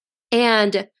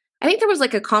I think there was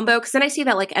like a combo, because then I see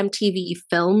that like MTV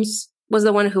Films was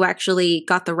the one who actually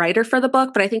got the writer for the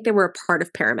book, but I think they were a part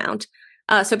of Paramount.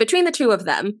 So between the two of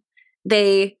them,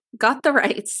 they got the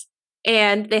rights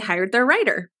and they hired their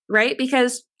writer, right?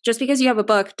 Because just because you have a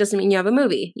book doesn't mean you have a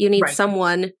movie. You need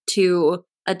someone to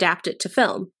adapt it to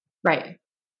film. Right.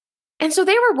 And so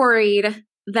they were worried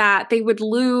that they would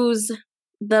lose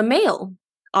the male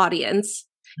audience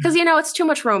because, it's too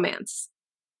much romance.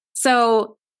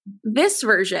 So this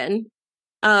version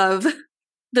of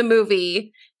the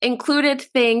movie included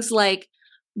things like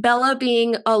Bella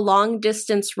being a long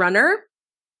distance runner,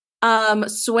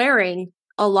 swearing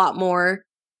a lot more,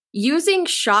 using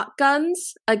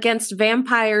shotguns against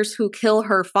vampires who kill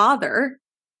her father,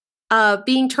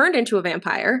 being turned into a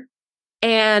vampire,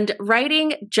 and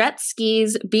riding jet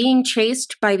skis being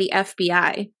chased by the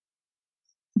FBI.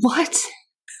 What?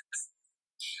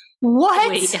 What?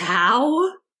 Wait,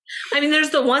 how? I mean, there's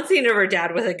the one scene of her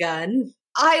dad with a gun.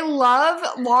 I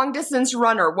love Long Distance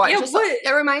Runner.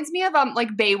 It reminds me of like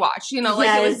Baywatch. It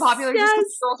was popular just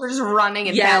because girls were just running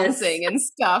and bouncing and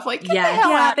stuff. Like, get the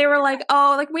hell out. They were like,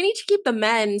 oh, like we need to keep the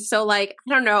men. So like,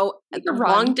 I don't know,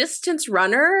 Long Distance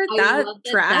Runner, that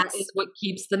tracks. That is what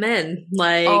keeps them in.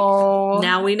 Like,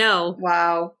 now we know.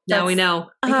 Wow. Now we know.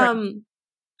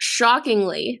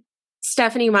 Shockingly,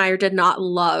 Stephenie Meyer did not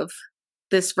love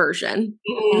this version.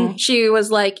 She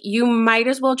was like, you might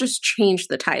as well just change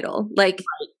the title. Like,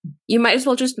 you might as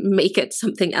well just make it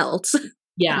something else.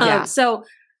 Yeah. So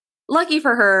lucky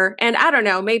for her, and I don't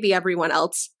know, maybe everyone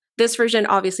else, this version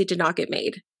obviously did not get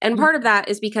made. And part of that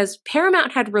is because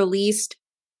Paramount had released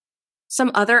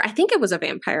some other, I think it was a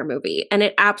vampire movie, and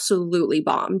it absolutely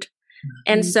bombed.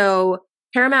 And so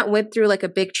Paramount went through like a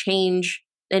big change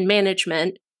in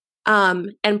management.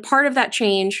 And part of that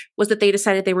change was that they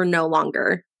decided they were no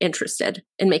longer interested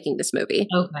in making this movie.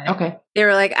 Okay. They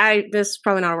were like, this is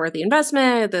probably not worth the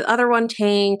investment. The other one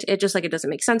tanked. It doesn't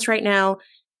make sense right now.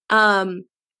 And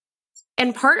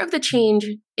part of the change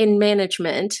in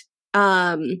management,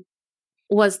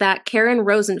 was that Karen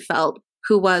Rosenfeld,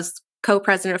 who was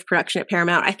co-president of production at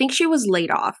Paramount, I think she was laid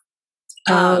off.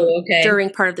 During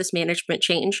part of this management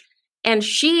change. And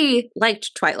she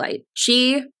liked Twilight.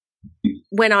 She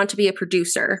went on to be a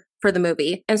producer for the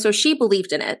movie. And so she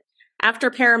believed in it. After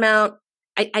Paramount,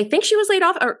 I think she was laid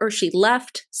off or she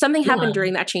left. Something happened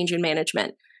during that change in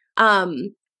management.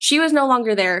 She was no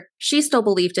longer there. She still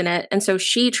believed in it. And so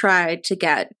she tried to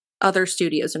get other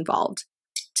studios involved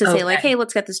to say like, hey,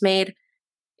 let's get this made.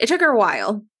 It took her a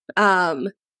while.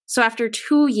 So after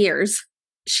 2 years,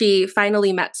 she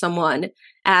finally met someone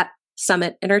at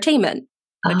Summit Entertainment,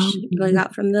 which we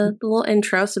got from the little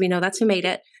intro. So we know that's who made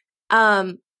it.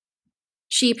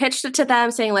 She pitched it to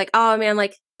them saying like, oh man,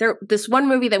 like this one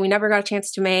movie that we never got a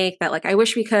chance to make that like I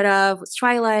wish we could have was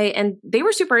Twilight. And they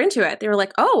were super into it. They were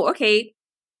like, oh, okay,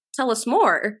 tell us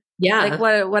more. Yeah. Like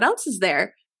what else is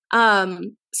there?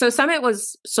 So Summit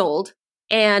was sold,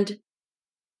 and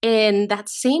in that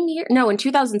same year, in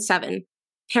 2007,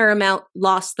 Paramount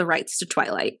lost the rights to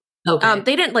Twilight. Okay.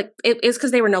 They didn't it was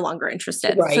because they were no longer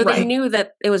interested. So they knew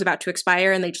that it was about to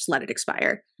expire and they just let it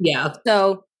expire. Yeah.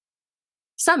 So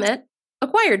Summit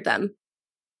acquired them.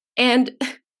 And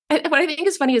what I think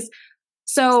is funny is,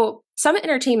 so Summit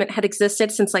Entertainment had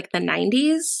existed since like the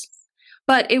 90s,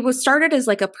 but it was started as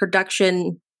like a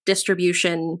production,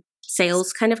 distribution,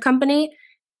 sales kind of company.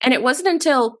 And it wasn't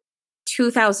until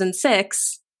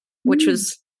 2006, which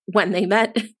was when they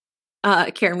met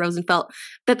Karen Rosenfeld,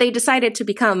 that they decided to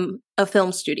become a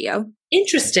film studio.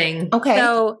 Interesting. Okay.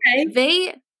 So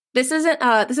this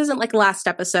isn't like last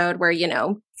episode where,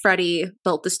 Freddie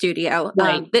built the studio.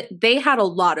 Right. They had a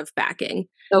lot of backing.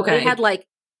 Okay. They had like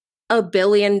 $1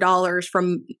 billion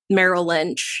from Merrill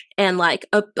Lynch and like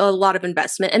a lot of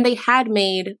investment, and they had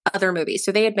made other movies.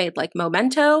 So they had made like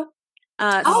Memento,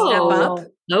 Step Up.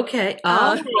 Okay.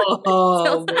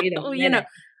 So, wait a minute.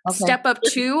 Okay. Step Up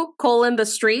 2, The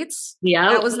Streets. Yeah.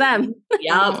 That was them.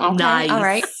 Yeah. Okay. Nice. All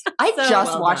right. I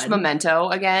just watched Memento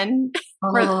again.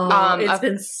 It's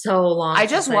been so long. I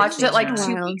just watched it like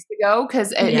 2 weeks ago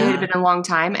because it had been a long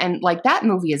time. And like that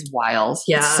movie is wild.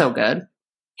 Yeah. It's so good.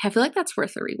 I feel like that's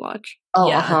worth a rewatch. Oh,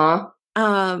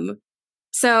 yeah.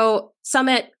 So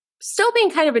Summit, still being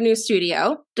kind of a new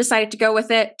studio, decided to go with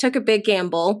it, took a big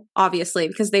gamble, obviously,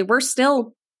 because they were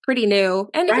still pretty new.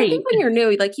 And I think when you're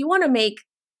new, like you want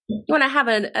to have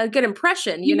a good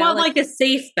impression. You want like a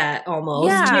safe bet almost,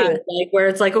 too. Like where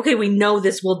it's like, okay, we know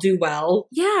this will do well.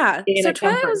 Yeah. So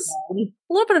Troy was a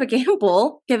little bit of a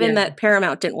gamble, given that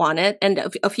Paramount didn't want it.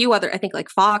 And a few other, I think like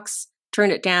Fox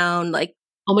turned it down, like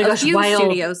oh my gosh,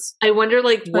 studios. I wonder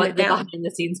like what the behind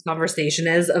the scenes conversation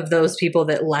is of those people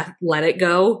that let it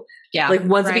go. Yeah. Like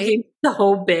once it became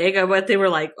so big, I bet they were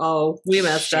like, oh, we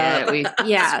messed up.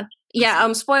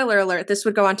 Yeah. Spoiler alert, this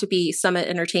would go on to be Summit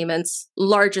Entertainment's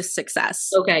largest success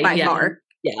by far.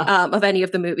 Yeah. Of any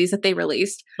of the movies that they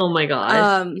released. Oh my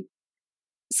gosh.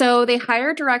 So they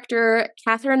hired director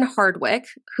Catherine Hardwicke,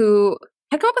 who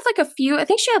had come up with like a few, I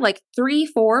think she had like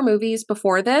 3-4 movies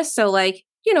before this. So like,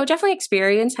 definitely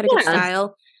experienced, had a good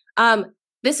style.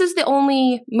 This is the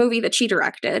only movie that she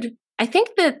directed. I think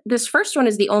that this first one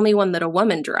is the only one that a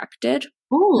woman directed.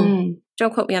 Ooh.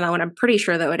 Don't quote me on that one. I'm pretty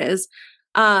sure though it is.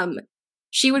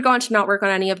 She would go on to not work on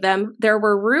any of them. There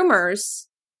were rumors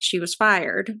she was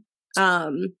fired.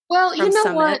 Well, you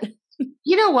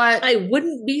know what? I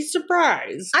wouldn't be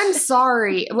surprised. I'm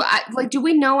sorry. Do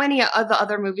we know any of the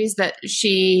other movies that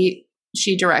she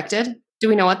directed? Do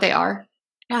we know what they are?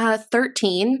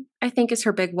 13, I think, is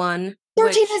her big one.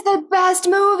 13 is the best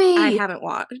movie. I haven't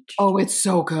watched. Oh, it's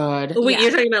so good. Wait,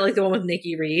 you're talking about like the one with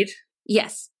Nikki Reed?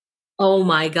 Yes. Oh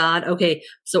my God. Okay.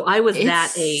 So I was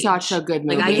that age. Such a good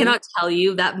movie. Like I cannot tell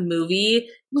you that movie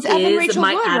with Evan is Rachel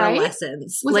my Wood,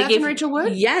 adolescence. Right? Like Evan Rachel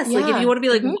Wood? Yes. Yeah. Like if you want to be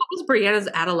like, what was Brianna's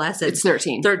adolescence? It's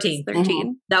 13. 13. Mm-hmm.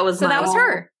 That was that was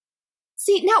her.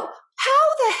 See, now,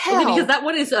 how the hell? Okay, because that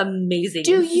one is amazing.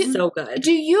 It's so good.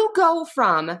 Do you go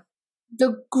from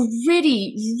the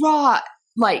gritty, raw,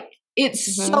 like,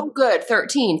 it's so good,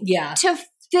 13, to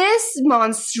this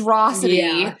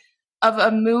monstrosity of a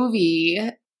movie,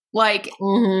 like,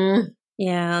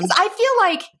 yeah. I feel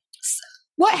like,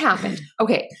 what happened?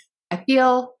 Okay, I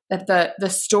feel that the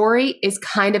story is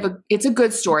kind of it's a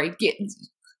good story.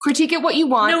 Critique it what you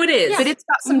want. No, it is. But it's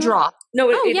got some drop. No,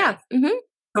 it is. Mm-hmm.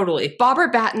 Totally.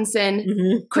 Robert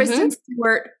Pattinson, Kristen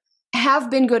Stewart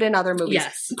have been good in other movies.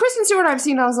 Yes. Kristen Stewart I've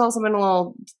seen has also been a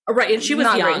little right, and she was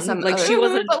young. She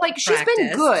wasn't, but like she's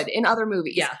been good in other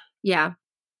movies. Yeah. Yeah.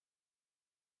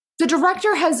 The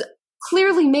director has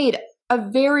clearly made a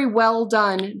very well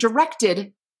done,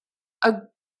 directed a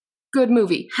good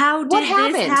movie. How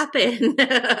did this happen?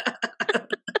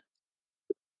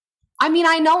 I mean,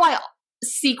 I know I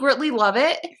secretly love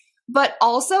it, but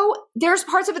also there's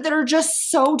parts of it that are just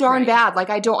so darn bad. Like,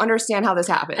 I don't understand how this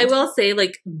happened. I will say,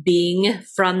 like, being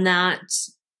from that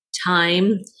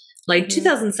time, like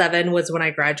 2007 was when I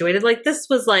graduated. Like, this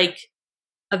was like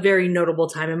a very notable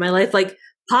time in my life. Like,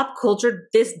 pop culture,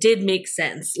 this did make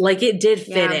sense. Like, it did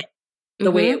fit it.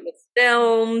 The way it was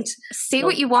filmed. Say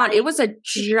what you want. It was a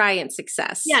giant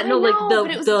success. Yeah, no, like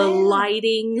the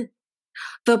lighting.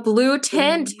 The blue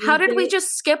tint. How did we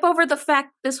just skip over the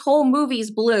fact this whole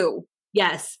movie's blue?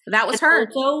 Yes. That was her.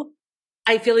 Also,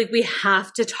 I feel like we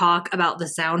have to talk about the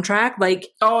soundtrack. Like,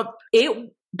 the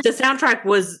soundtrack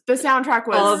was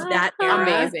of that era.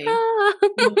 Amazing.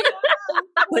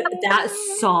 But that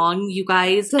song, you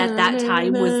guys, at that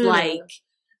time was like,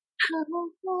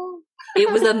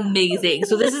 it was amazing.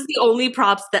 So this is the only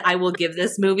props that I will give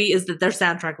this movie is that their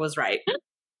soundtrack was right.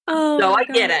 So I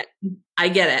get it.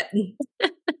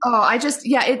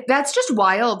 That's just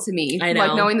wild to me. I know.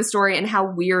 Like knowing the story and how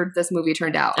weird this movie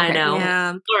turned out. Okay. I know.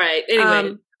 Yeah. All right.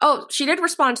 Anyway. She did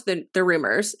respond to the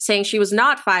rumors, saying she was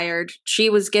not fired. She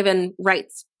was given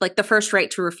rights, like the first right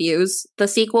to refuse the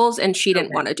sequels, and she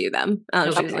didn't want to do them.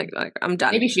 She was like, I'm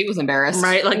done. Maybe she was embarrassed.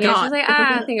 Right? Like, she was like,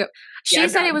 I think she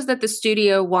said it was that the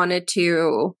studio wanted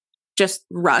to just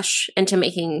rush into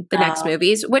making the next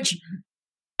movies, which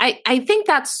I think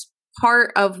that's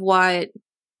part of what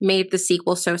made the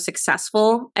sequel so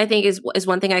successful, I think is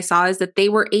one thing I saw, is that they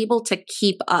were able to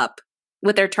keep up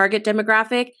with their target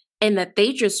demographic and that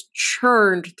they just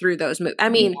churned through those movies. I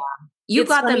mean, you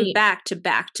got them back to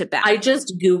back to back. I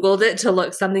just Googled it to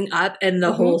look something up and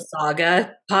the whole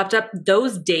saga popped up.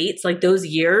 Those dates, like those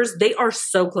years, they are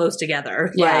so close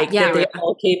together. Like they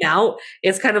all came out.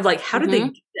 It's kind of like, how did they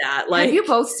do that? Like, have you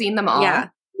both seen them all? Yeah.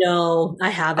 No, I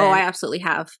haven't. Oh, I absolutely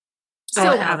have. So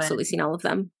I've absolutely seen all of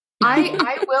them.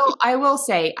 I will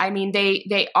say, I mean, they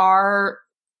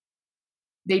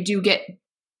do get,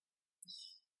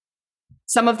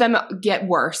 some of them get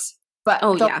worse. But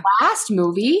the last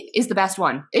movie is the best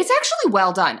one. It's actually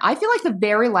well done. I feel like the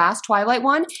very last Twilight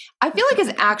one, I feel like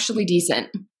is actually decent.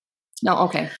 No,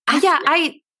 okay. I'm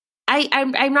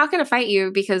not going to fight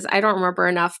you because I don't remember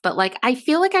enough, but like I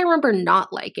feel like I remember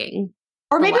not liking.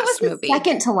 Or maybe it was the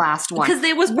second to last one. Because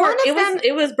it was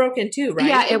broken too, right?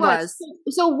 Yeah, it was.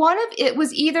 So it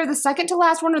was either the second to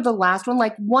last one or the last one.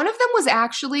 Like one of them was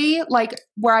actually like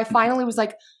where I finally was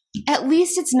like, at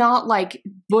least it's not like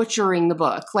butchering the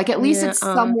book. Like at least it's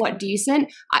somewhat decent.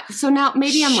 So now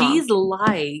maybe I'm wrong. She's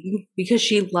lying because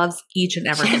she loves each and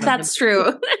every one. That's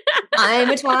true. I'm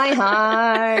a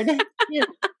twihard. Yeah,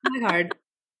 twihard.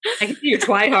 I can see your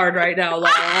twihard right now,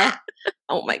 Laura.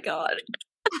 Oh my God.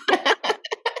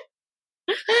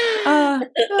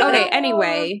 Okay.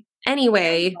 Anyway,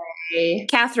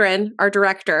 Catherine, our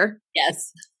director.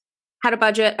 Yes. Had a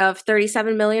budget of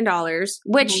 $37 million,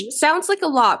 which sounds like a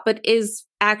lot, but is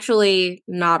actually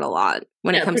not a lot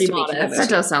when it comes to making a movie. That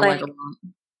does sound like a lot.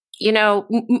 You know,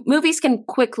 movies can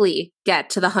quickly get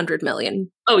to the $100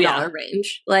 million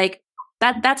range. Like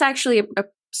that's actually a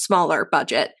smaller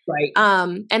budget. Right.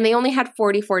 And they only had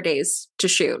 44 days to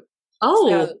shoot. Oh,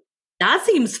 so, that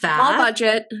seems fast. Small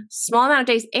budget, small amount of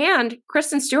days. And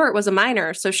Kristen Stewart was a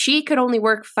minor, so she could only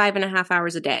work 5.5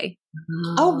 hours a day.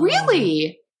 Oh,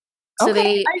 really? So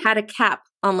they had a cap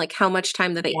on like how much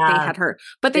time that they had her,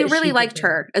 but they really liked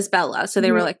her as Bella. So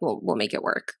they were like, well, we'll make it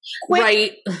work.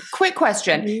 Quick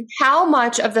question. How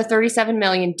much of the $37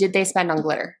 million did they spend on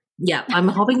glitter? Yeah. I'm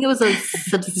hoping it was a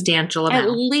substantial amount.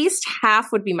 At least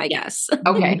half would be my guess.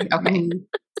 Okay.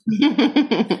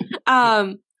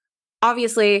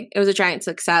 Obviously it was a giant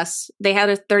success. They had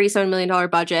a $37 million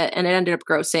budget and it ended up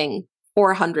grossing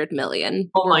 $400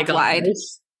 million. Oh my God.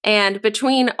 And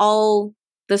between all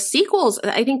the sequels,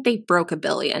 I think they broke $1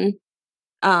 billion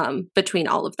between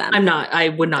all of them. I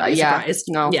would not be surprised.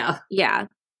 No. Yeah.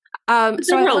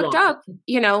 So I looked up,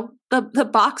 the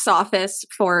box office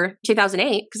for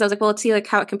 2008 because I was like, well, let's see like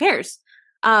how it compares.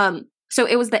 So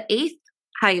it was the 8th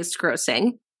highest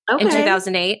grossing in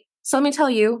 2008. So let me tell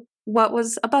you what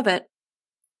was above it.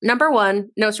 Number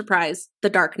 1, no surprise, The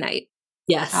Dark Knight.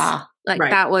 Yes.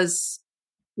 That was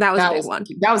a big one.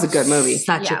 That was a good movie.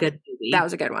 Such a good movie. That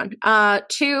was a good one.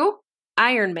 2,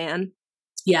 Iron Man.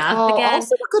 Yeah. Again,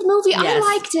 also a good movie. Yes. I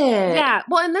liked it. Yeah.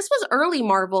 Well, and this was early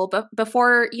Marvel, but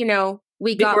before,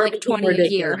 we got like 20 a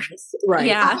year. Right.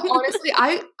 Yeah. Honestly,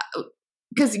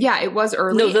 because it was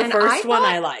early. No, the first one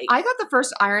I liked. I got the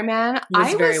first Iron Man. I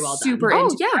was very well done. Super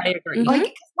into. Oh, yeah. I agree.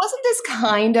 Like, wasn't this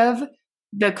kind of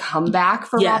the comeback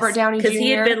for Robert Downey Jr.? Because he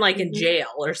had been like in jail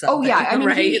or something. Oh yeah, I mean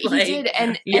right? he did,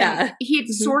 and he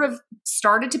sort of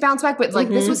started to bounce back, but like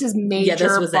this was his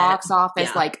major box office.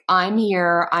 Yeah. Like, I'm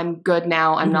here, I'm good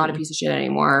now, I'm not a piece of shit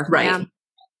anymore. Right? Yeah.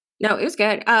 No, it was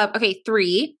good. Okay,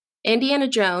 3, Indiana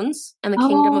Jones and the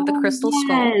Kingdom of the Crystal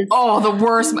Skull. Oh, the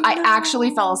worst! I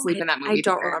actually fell asleep in that movie. I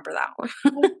don't remember that one.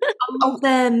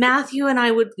 Then Matthew and I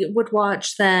would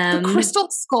watch them. The Crystal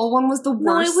Skull one was the worst.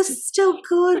 No, it was still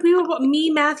good.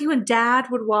 Matthew, and Dad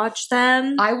would watch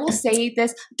them. I will say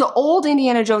this: the old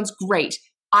Indiana Jones, great.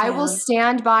 I will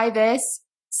stand by this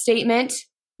statement.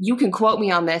 You can quote me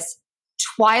on this.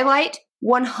 Twilight,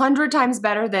 100 times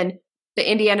better than the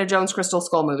Indiana Jones Crystal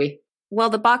Skull movie. Well,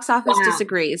 the box office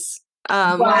disagrees.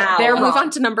 They'll move on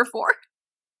to number 4.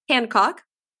 Hancock.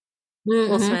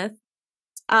 Will Smith.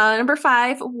 Number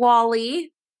 5,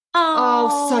 WALL-E.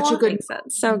 Oh, such a good movie.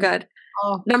 So good.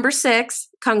 Oh. Number 6,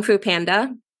 Kung Fu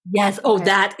Panda. Yes. Oh,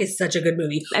 that is such a good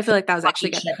movie. I feel like that was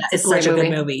actually good. It's such a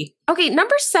good movie. Okay,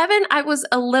 number 7, I was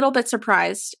a little bit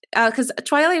surprised because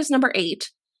Twilight was number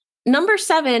 8. Number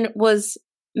 7 was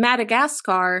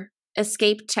Madagascar,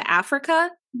 Escape to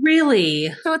Africa.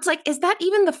 Really? So it's like, is that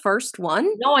even the first one?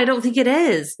 No, I don't think it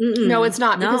is. No, it's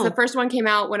not because the first one came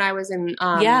out when I was in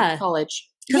college.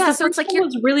 Yeah, so it's like it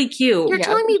was really cute. You're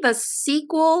telling me the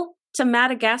sequel to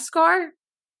Madagascar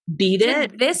beat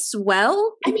it this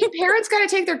well? I mean, parents got to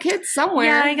take their kids somewhere.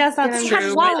 Yeah, I guess that's true. They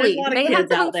had WALL-E. They had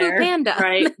the Kung Fu Panda,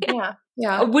 right?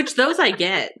 Yeah. Which those I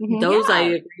get. Those I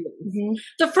agree with.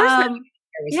 The first one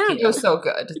It was so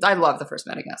good. I love the first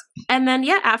Madagascar. And then,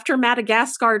 after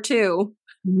Madagascar 2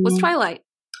 was Twilight.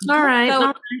 All right.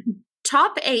 So,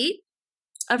 top 8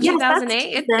 of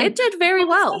 2008. It did very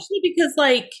well. Especially because,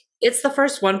 like, it's the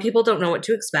first one. People don't know what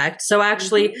to expect. So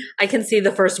actually, I can see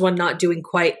the first one not doing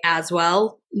quite as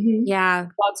well. Yeah.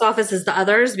 Box office as the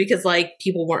others because, like,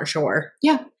 people weren't sure.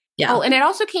 Yeah. Oh, and it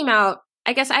also came out,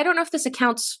 I guess, I don't know if this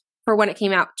accounts for when it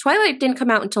came out. Twilight didn't come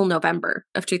out until November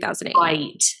of 2008.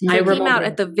 Right. It came out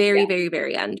at the very, very,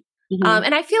 very end.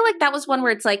 And I feel like that was one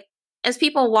where it's like, as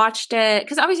people watched it,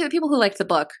 because obviously the people who liked the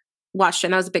book watched it,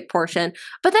 and that was a big portion.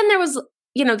 But then there was,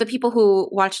 the people who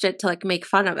watched it to like make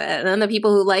fun of it. And then the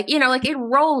people who like it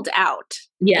rolled out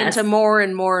into more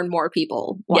and more and more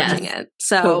people watching it.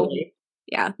 So,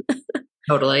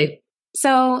 Totally.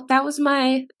 So that was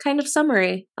my kind of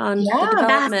summary on the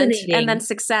development and then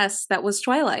success that was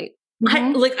Twilight.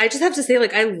 I just have to say,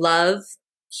 like, I love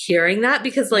hearing that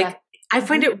because, like, I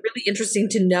find it really interesting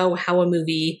to know how a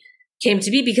movie came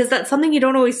to be because that's something you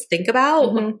don't always think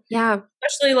about. Yeah.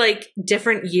 Especially, like,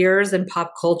 different years in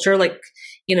pop culture, like,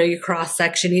 you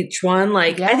cross-section each one.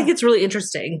 Like, I think it's really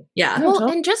interesting. Yeah. Well,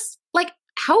 and just, like,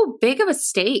 how big of a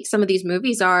stake some of these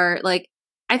movies are. Like,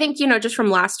 I think, just from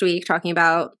last week talking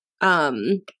about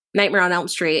Nightmare on Elm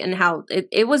Street and how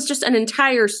it was just an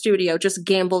entire studio just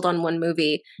gambled on one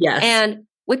movie. Yes. And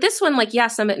with this one, like,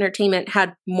 Summit Entertainment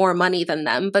had more money than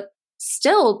them, but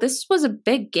still, this was a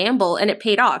big gamble and it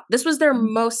paid off. This was their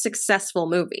most successful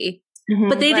movie.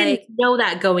 But they didn't know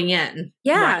that going in.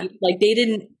 Yeah. Right? Like,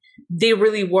 they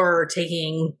really were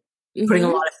putting a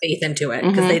lot of faith into it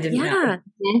because they didn't know.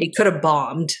 It could have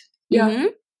bombed. Yeah.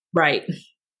 Right.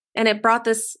 And it brought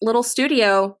this little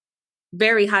studio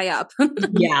very high up.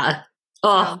 Yeah.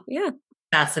 Oh, yeah.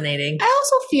 Fascinating. I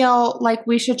also feel like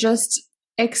we should just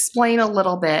explain a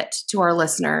little bit to our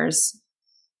listeners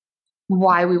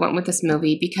why we went with this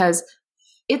movie because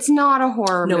it's not a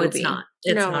horror movie. No, it's not.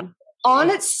 It's not. On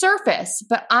its surface,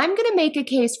 but I'm going to make a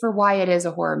case for why it is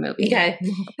a horror movie. Okay.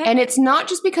 And it's not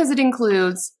just because it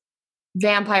includes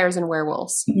vampires and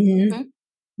werewolves.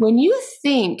 When you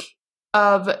think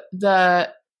of the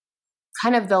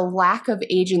kind of the lack of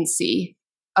agency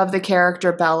of the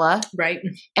character Bella, right,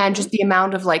 and just the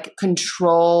amount of like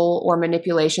control or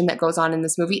manipulation that goes on in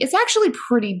this movie, it's actually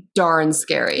pretty darn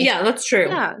scary. Yeah, that's true.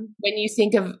 Yeah. When you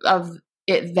think of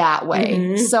it that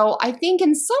way. So I think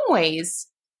in some ways,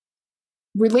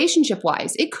 relationship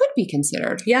wise, it could be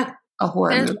considered a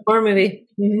horror movie.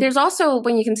 There's also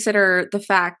when you consider the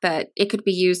fact that it could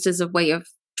be used as a way of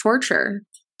torture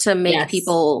to make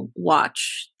people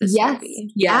watch this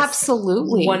movie. Yes,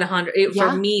 absolutely. 100.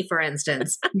 For me, for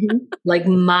instance, like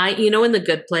in The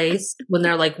Good Place, when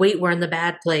they're like, wait, we're in the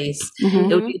bad place.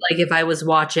 It would be like if I was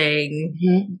watching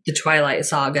the Twilight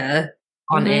Saga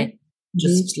on it,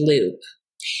 just loop.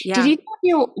 Yeah. Did either of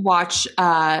you watch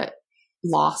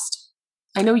Lost?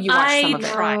 I know you watched some of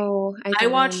it. I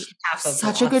watched half of it.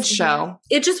 Such a good show.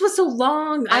 It just was so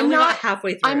long. I'm not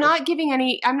halfway through. I'm not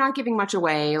giving much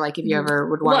away. Like if you ever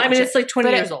would watch. Well, I mean, it's like 20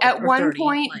 years old. At one 30,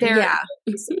 point, there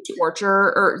is some torture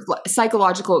or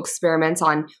psychological experiments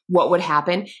on what would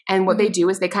happen, and what they do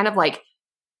is they kind of like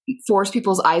force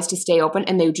people's eyes to stay open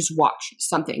and they would just watch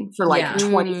something for like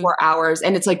 24 hours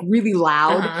and it's like really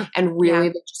loud and really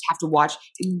they just have to watch.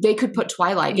 They could put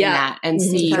Twilight in that and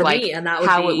see like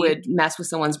how it would mess with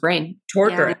someone's brain.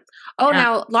 Torture.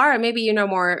 Now Laura, maybe you know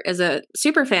more as a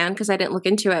super fan because I didn't look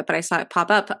into it, but I saw it pop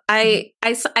up. I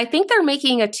think they're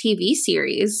making a TV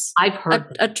series. I've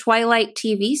heard a Twilight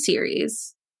TV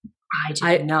series.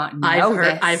 I did not know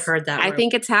I've heard that. I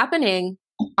think it's happening.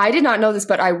 I did not know this,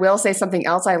 but I will say something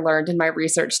else I learned in my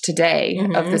research today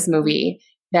of this movie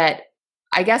that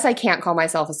I guess I can't call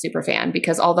myself a super fan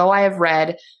because although I have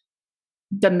read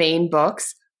the main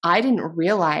books, I didn't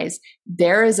realize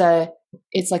there is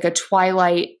it's like a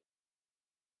Twilight.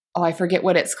 Oh, I forget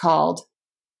what it's called.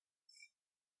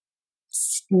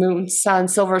 Moon, Sun,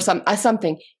 Silver,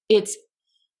 something. It's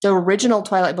the original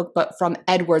Twilight book, but from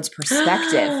Edward's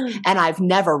perspective. And I've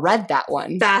never read that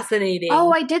one. Fascinating.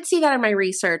 Oh, I did see that in my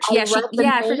research. I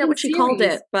forget what she called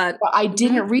it, but I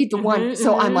didn't read the one.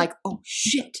 So I'm like, oh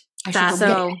shit. I should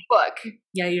go get a book.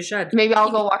 Yeah, you should. Maybe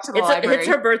I'll go walk to the library. It's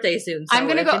her birthday soon. So I'm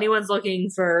gonna go. If anyone's looking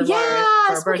for a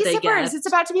birthday gift, it's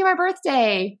about to be my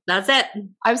birthday. That's it.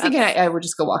 I was thinking I would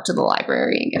just go walk to the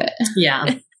library and get it. Yeah.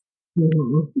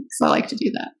 So I like to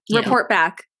do that. Report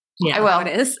back. Yeah, I will.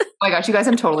 It is. Oh my gosh, you guys!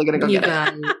 I'm totally gonna go get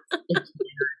it.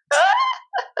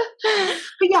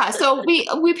 But yeah, so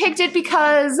we picked it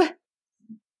because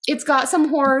it's got some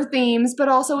horror themes, but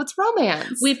also it's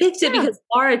romance. We picked it because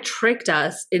Laura tricked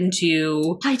us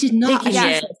into. I did not.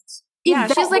 It. Yeah,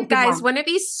 she's like, guys, wouldn't it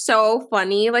be so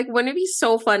funny? Like, wouldn't it be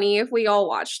so funny if we all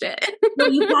watched it? No,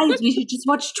 you guys, we should just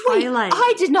watch Twilight. Wait,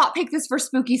 I did not pick this for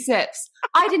Spooky Sips.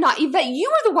 I did not. Yvette, you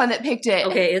were the one that picked it.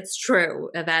 Okay, it's true.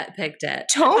 Yvette picked it.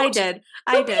 Don't. I did.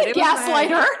 I did. It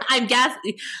gaslighter. I'm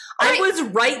gassing. I was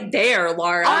right there,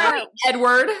 Laura. All right,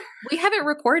 Edward. We have it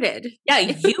recorded. Yeah,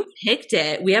 you picked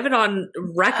it. We have it on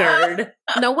record.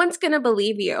 No one's going to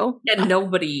believe you. And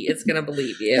nobody is going to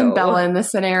believe you. And Bella in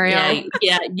this scenario.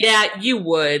 Yeah, you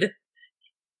would.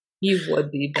 You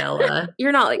would be Bella.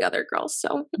 You're not like other girls,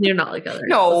 so. You're not like other girls.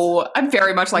 No, I'm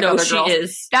very much like other girls. No, she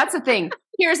is. That's the thing.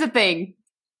 Here's the thing.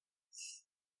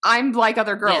 I'm like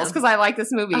other girls because I like this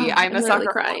movie. I'm a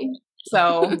sucker. Crying.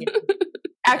 So,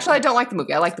 actually, I don't like the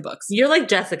movie. I like the books. You're like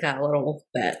Jessica a little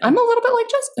bit. I'm a little bit like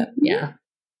Jessica. Yeah.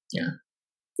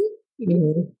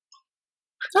 Mm-hmm.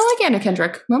 I like Anna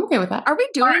Kendrick. I'm okay with that. Are we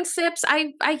doing sips?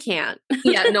 I can't.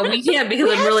 Yeah, no, we can't because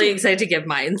I'm really excited to give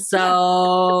mine.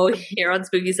 So here on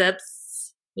Spooky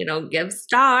Sips, give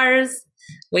stars.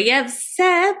 We give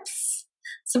sips.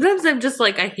 Sometimes I'm just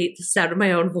like, I hate the sound of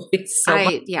my own voice so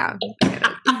much. Yeah.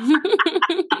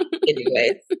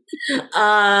 Anyways,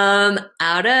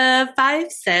 out of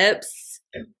 5 sips,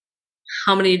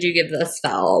 how many did you give this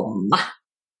film?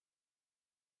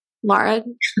 Laura,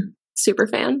 super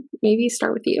fan. Maybe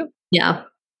start with you. Yeah.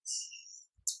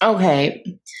 Okay.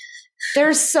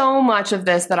 There's so much of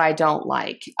this that I don't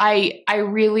like. I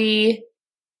really,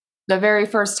 the very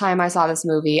first time I saw this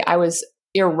movie, I was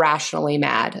irrationally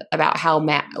mad about how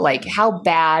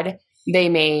bad they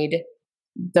made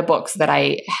the books that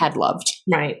I had loved.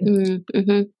 Right.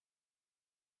 Mm-hmm.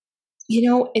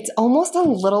 It's almost a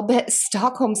little bit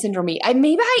Stockholm syndrome-y.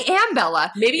 Maybe I am,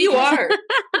 Bella. Maybe you are.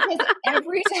 Because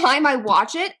every time I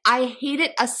watch it, I hate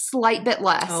it a slight bit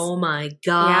less. Oh my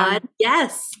God. Yeah.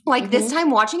 Yes. Like this time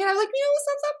watching it, I was like,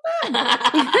 it's not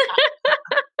that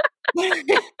bad.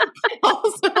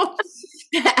 Also,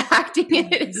 the acting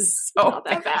in it is so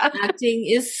bad. Acting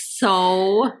is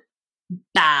so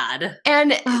bad.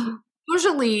 And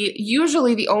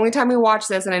usually the only time we watch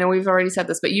this, and I know we've already said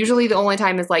this, but usually the only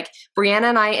time is like Brianna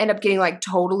and I end up getting like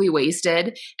totally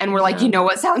wasted and we're like, you know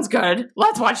what sounds good?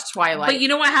 Let's watch Twilight. But you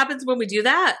know what happens when we do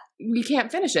that? We can't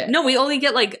finish it. No, we only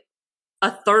get like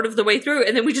a third of the way through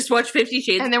and then we just watch 50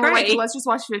 Shades and then we're like, let's just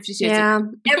watch 50 Shades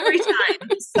every time.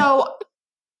 So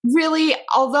really,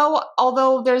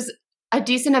 although there's a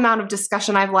decent amount of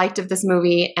discussion I've liked of this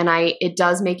movie and it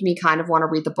does make me kind of want to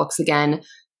read the books again.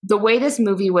 The way this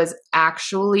movie was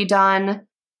actually done,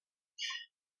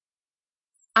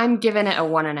 I'm giving it a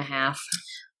 1.5.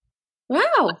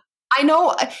 Wow. I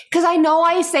know, because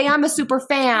I say I'm a super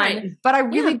fan, right. But I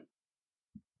really,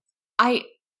 I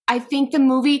think the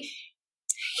movie,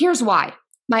 here's why.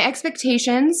 My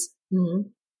expectations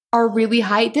are really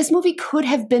high. This movie could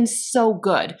have been so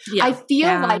good. Yeah. I feel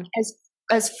like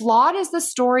as flawed as the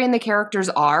story and the characters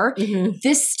are,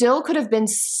 this still could have been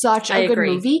such a good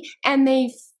movie. And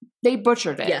they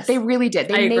butchered it. Yes. They really did.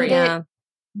 They made it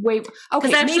way. Okay,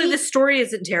 because actually the story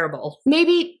isn't terrible.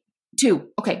 Maybe 2.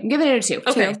 Okay, I'm giving it a 2.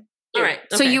 Okay. 2. All right.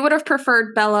 Okay. So you would have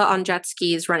preferred Bella on jet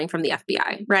skis running from the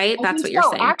FBI, right? That's what you're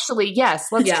saying. Actually, yes.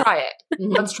 Let's try it.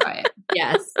 Let's try it.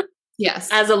 Yes. Yes.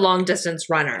 As a long distance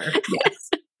runner. Yes.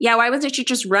 Yeah, why wasn't she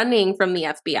just running from the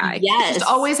FBI? Yes. Just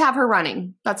always have her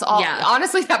running. That's all. Yeah.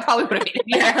 Honestly, that probably would have made it.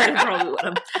 Yeah, probably would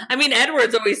have. I mean,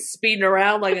 Edward's always speeding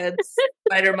around like a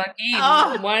spider monkey.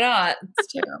 Oh, why not?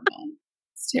 It's terrible.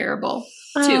 It's terrible.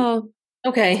 Oh. 2.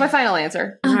 Okay. That's my final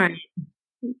answer. All right.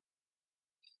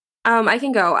 I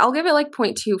can go. I'll give it like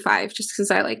 0.25 just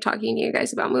because I like talking to you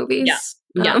guys about movies.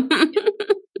 Yeah.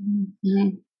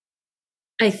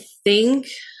 I think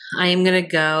I am going to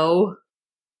go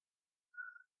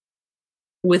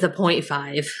with a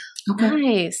 0.5. Okay.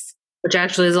 Nice. Which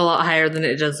actually is a lot higher than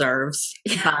it deserves.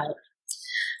 Yeah. But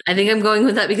I think I'm going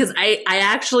with that because I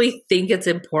actually think it's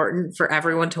important for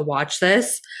everyone to watch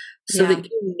this so that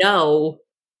you know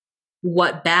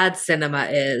what bad cinema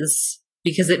is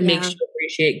because it makes you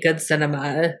appreciate good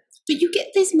cinema. But you get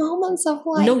these moments of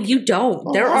like... No, you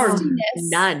don't. There are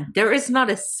none. There is not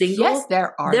a single... Yes,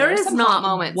 there are. There is not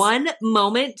moments. One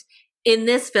moment in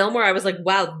this film where I was like,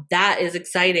 wow, that is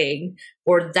exciting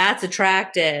or that's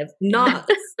attractive. Not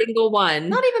a single one.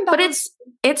 Not even But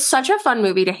it's such a fun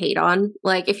movie to hate on.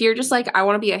 Like if you're just like, I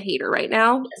want to be a hater right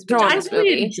now, throw on this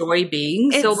movie. I enjoy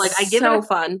being. It's so like I give it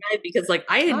fun because like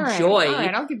I enjoy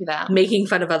I'll give you that. Making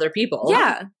fun of other people.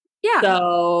 Yeah. Yeah.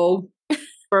 So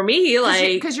for me,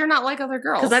 like because you're not like other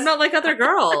girls. Because I'm not like other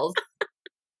girls.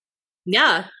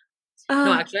 Yeah.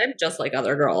 No, actually, I'm just like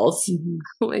other girls.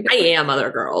 Oh my God. I am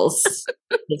other girls.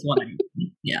 Is what I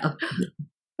mean. Yeah.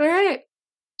 All right.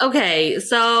 Okay,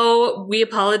 so we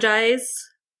apologize.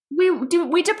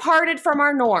 We departed from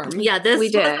our norm. Yeah, this we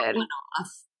did off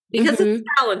because it's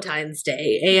Valentine's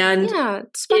Day, and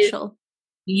it's special.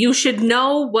 You should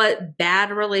know what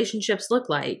bad relationships look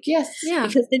like. Yes, yeah,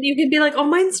 because then you can be like, "Oh,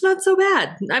 mine's not so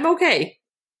bad. I'm okay.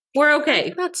 We're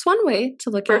okay." That's one way to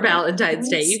look for at Valentine's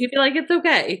Day. You can be like, "It's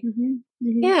okay."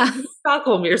 Yeah,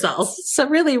 Stockholm yourself. It's a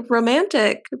really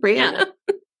romantic, Brianna.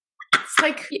 Yeah. It's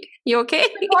like, you okay?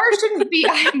 The bar shouldn't be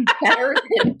better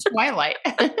than Twilight.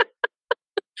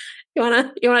 You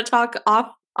wanna talk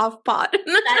off pot?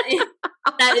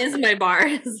 that is my bar.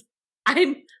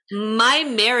 My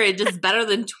marriage is better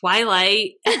than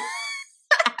Twilight.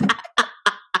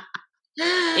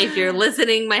 If you're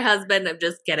listening, my husband, I'm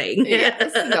just kidding.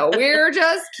 Yes. No, we're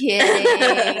just kidding.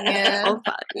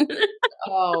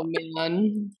 Oh,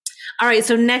 man. All right,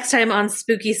 so next time on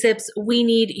Spooky Sips, we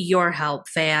need your help,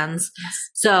 fans. Yes.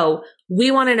 So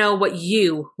we want to know what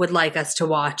you would like us to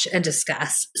watch and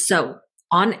discuss. So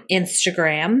on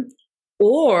Instagram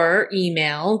or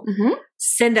email,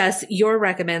 send us your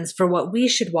recommends for what we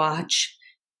should watch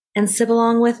and sip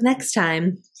along with next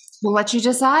time. We'll let you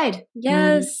decide.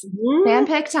 Yes. Fan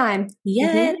pick time. Yay.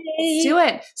 Let's do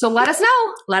it. So let us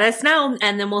know. Let us know.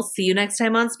 And then we'll see you next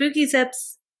time on Spooky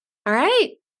Sips. All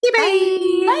right.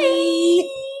 Bye. Bye.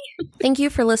 Thank you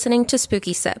for listening to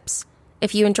Spooky Sips.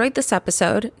 If you enjoyed this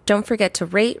episode, don't forget to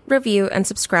rate, review, and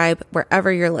subscribe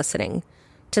wherever you're listening.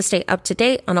 To stay up to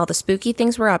date on all the spooky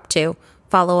things we're up to,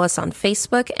 follow us on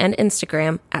Facebook and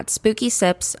Instagram at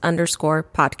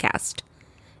SpookySips_podcast.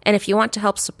 And if you want to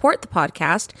help support the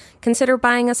podcast, consider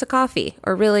buying us a coffee,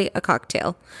 or really a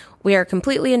cocktail. We are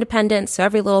completely independent, so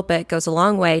every little bit goes a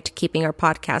long way to keeping our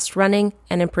podcast running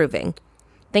and improving.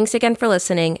 Thanks again for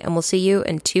listening, and we'll see you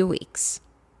in 2 weeks.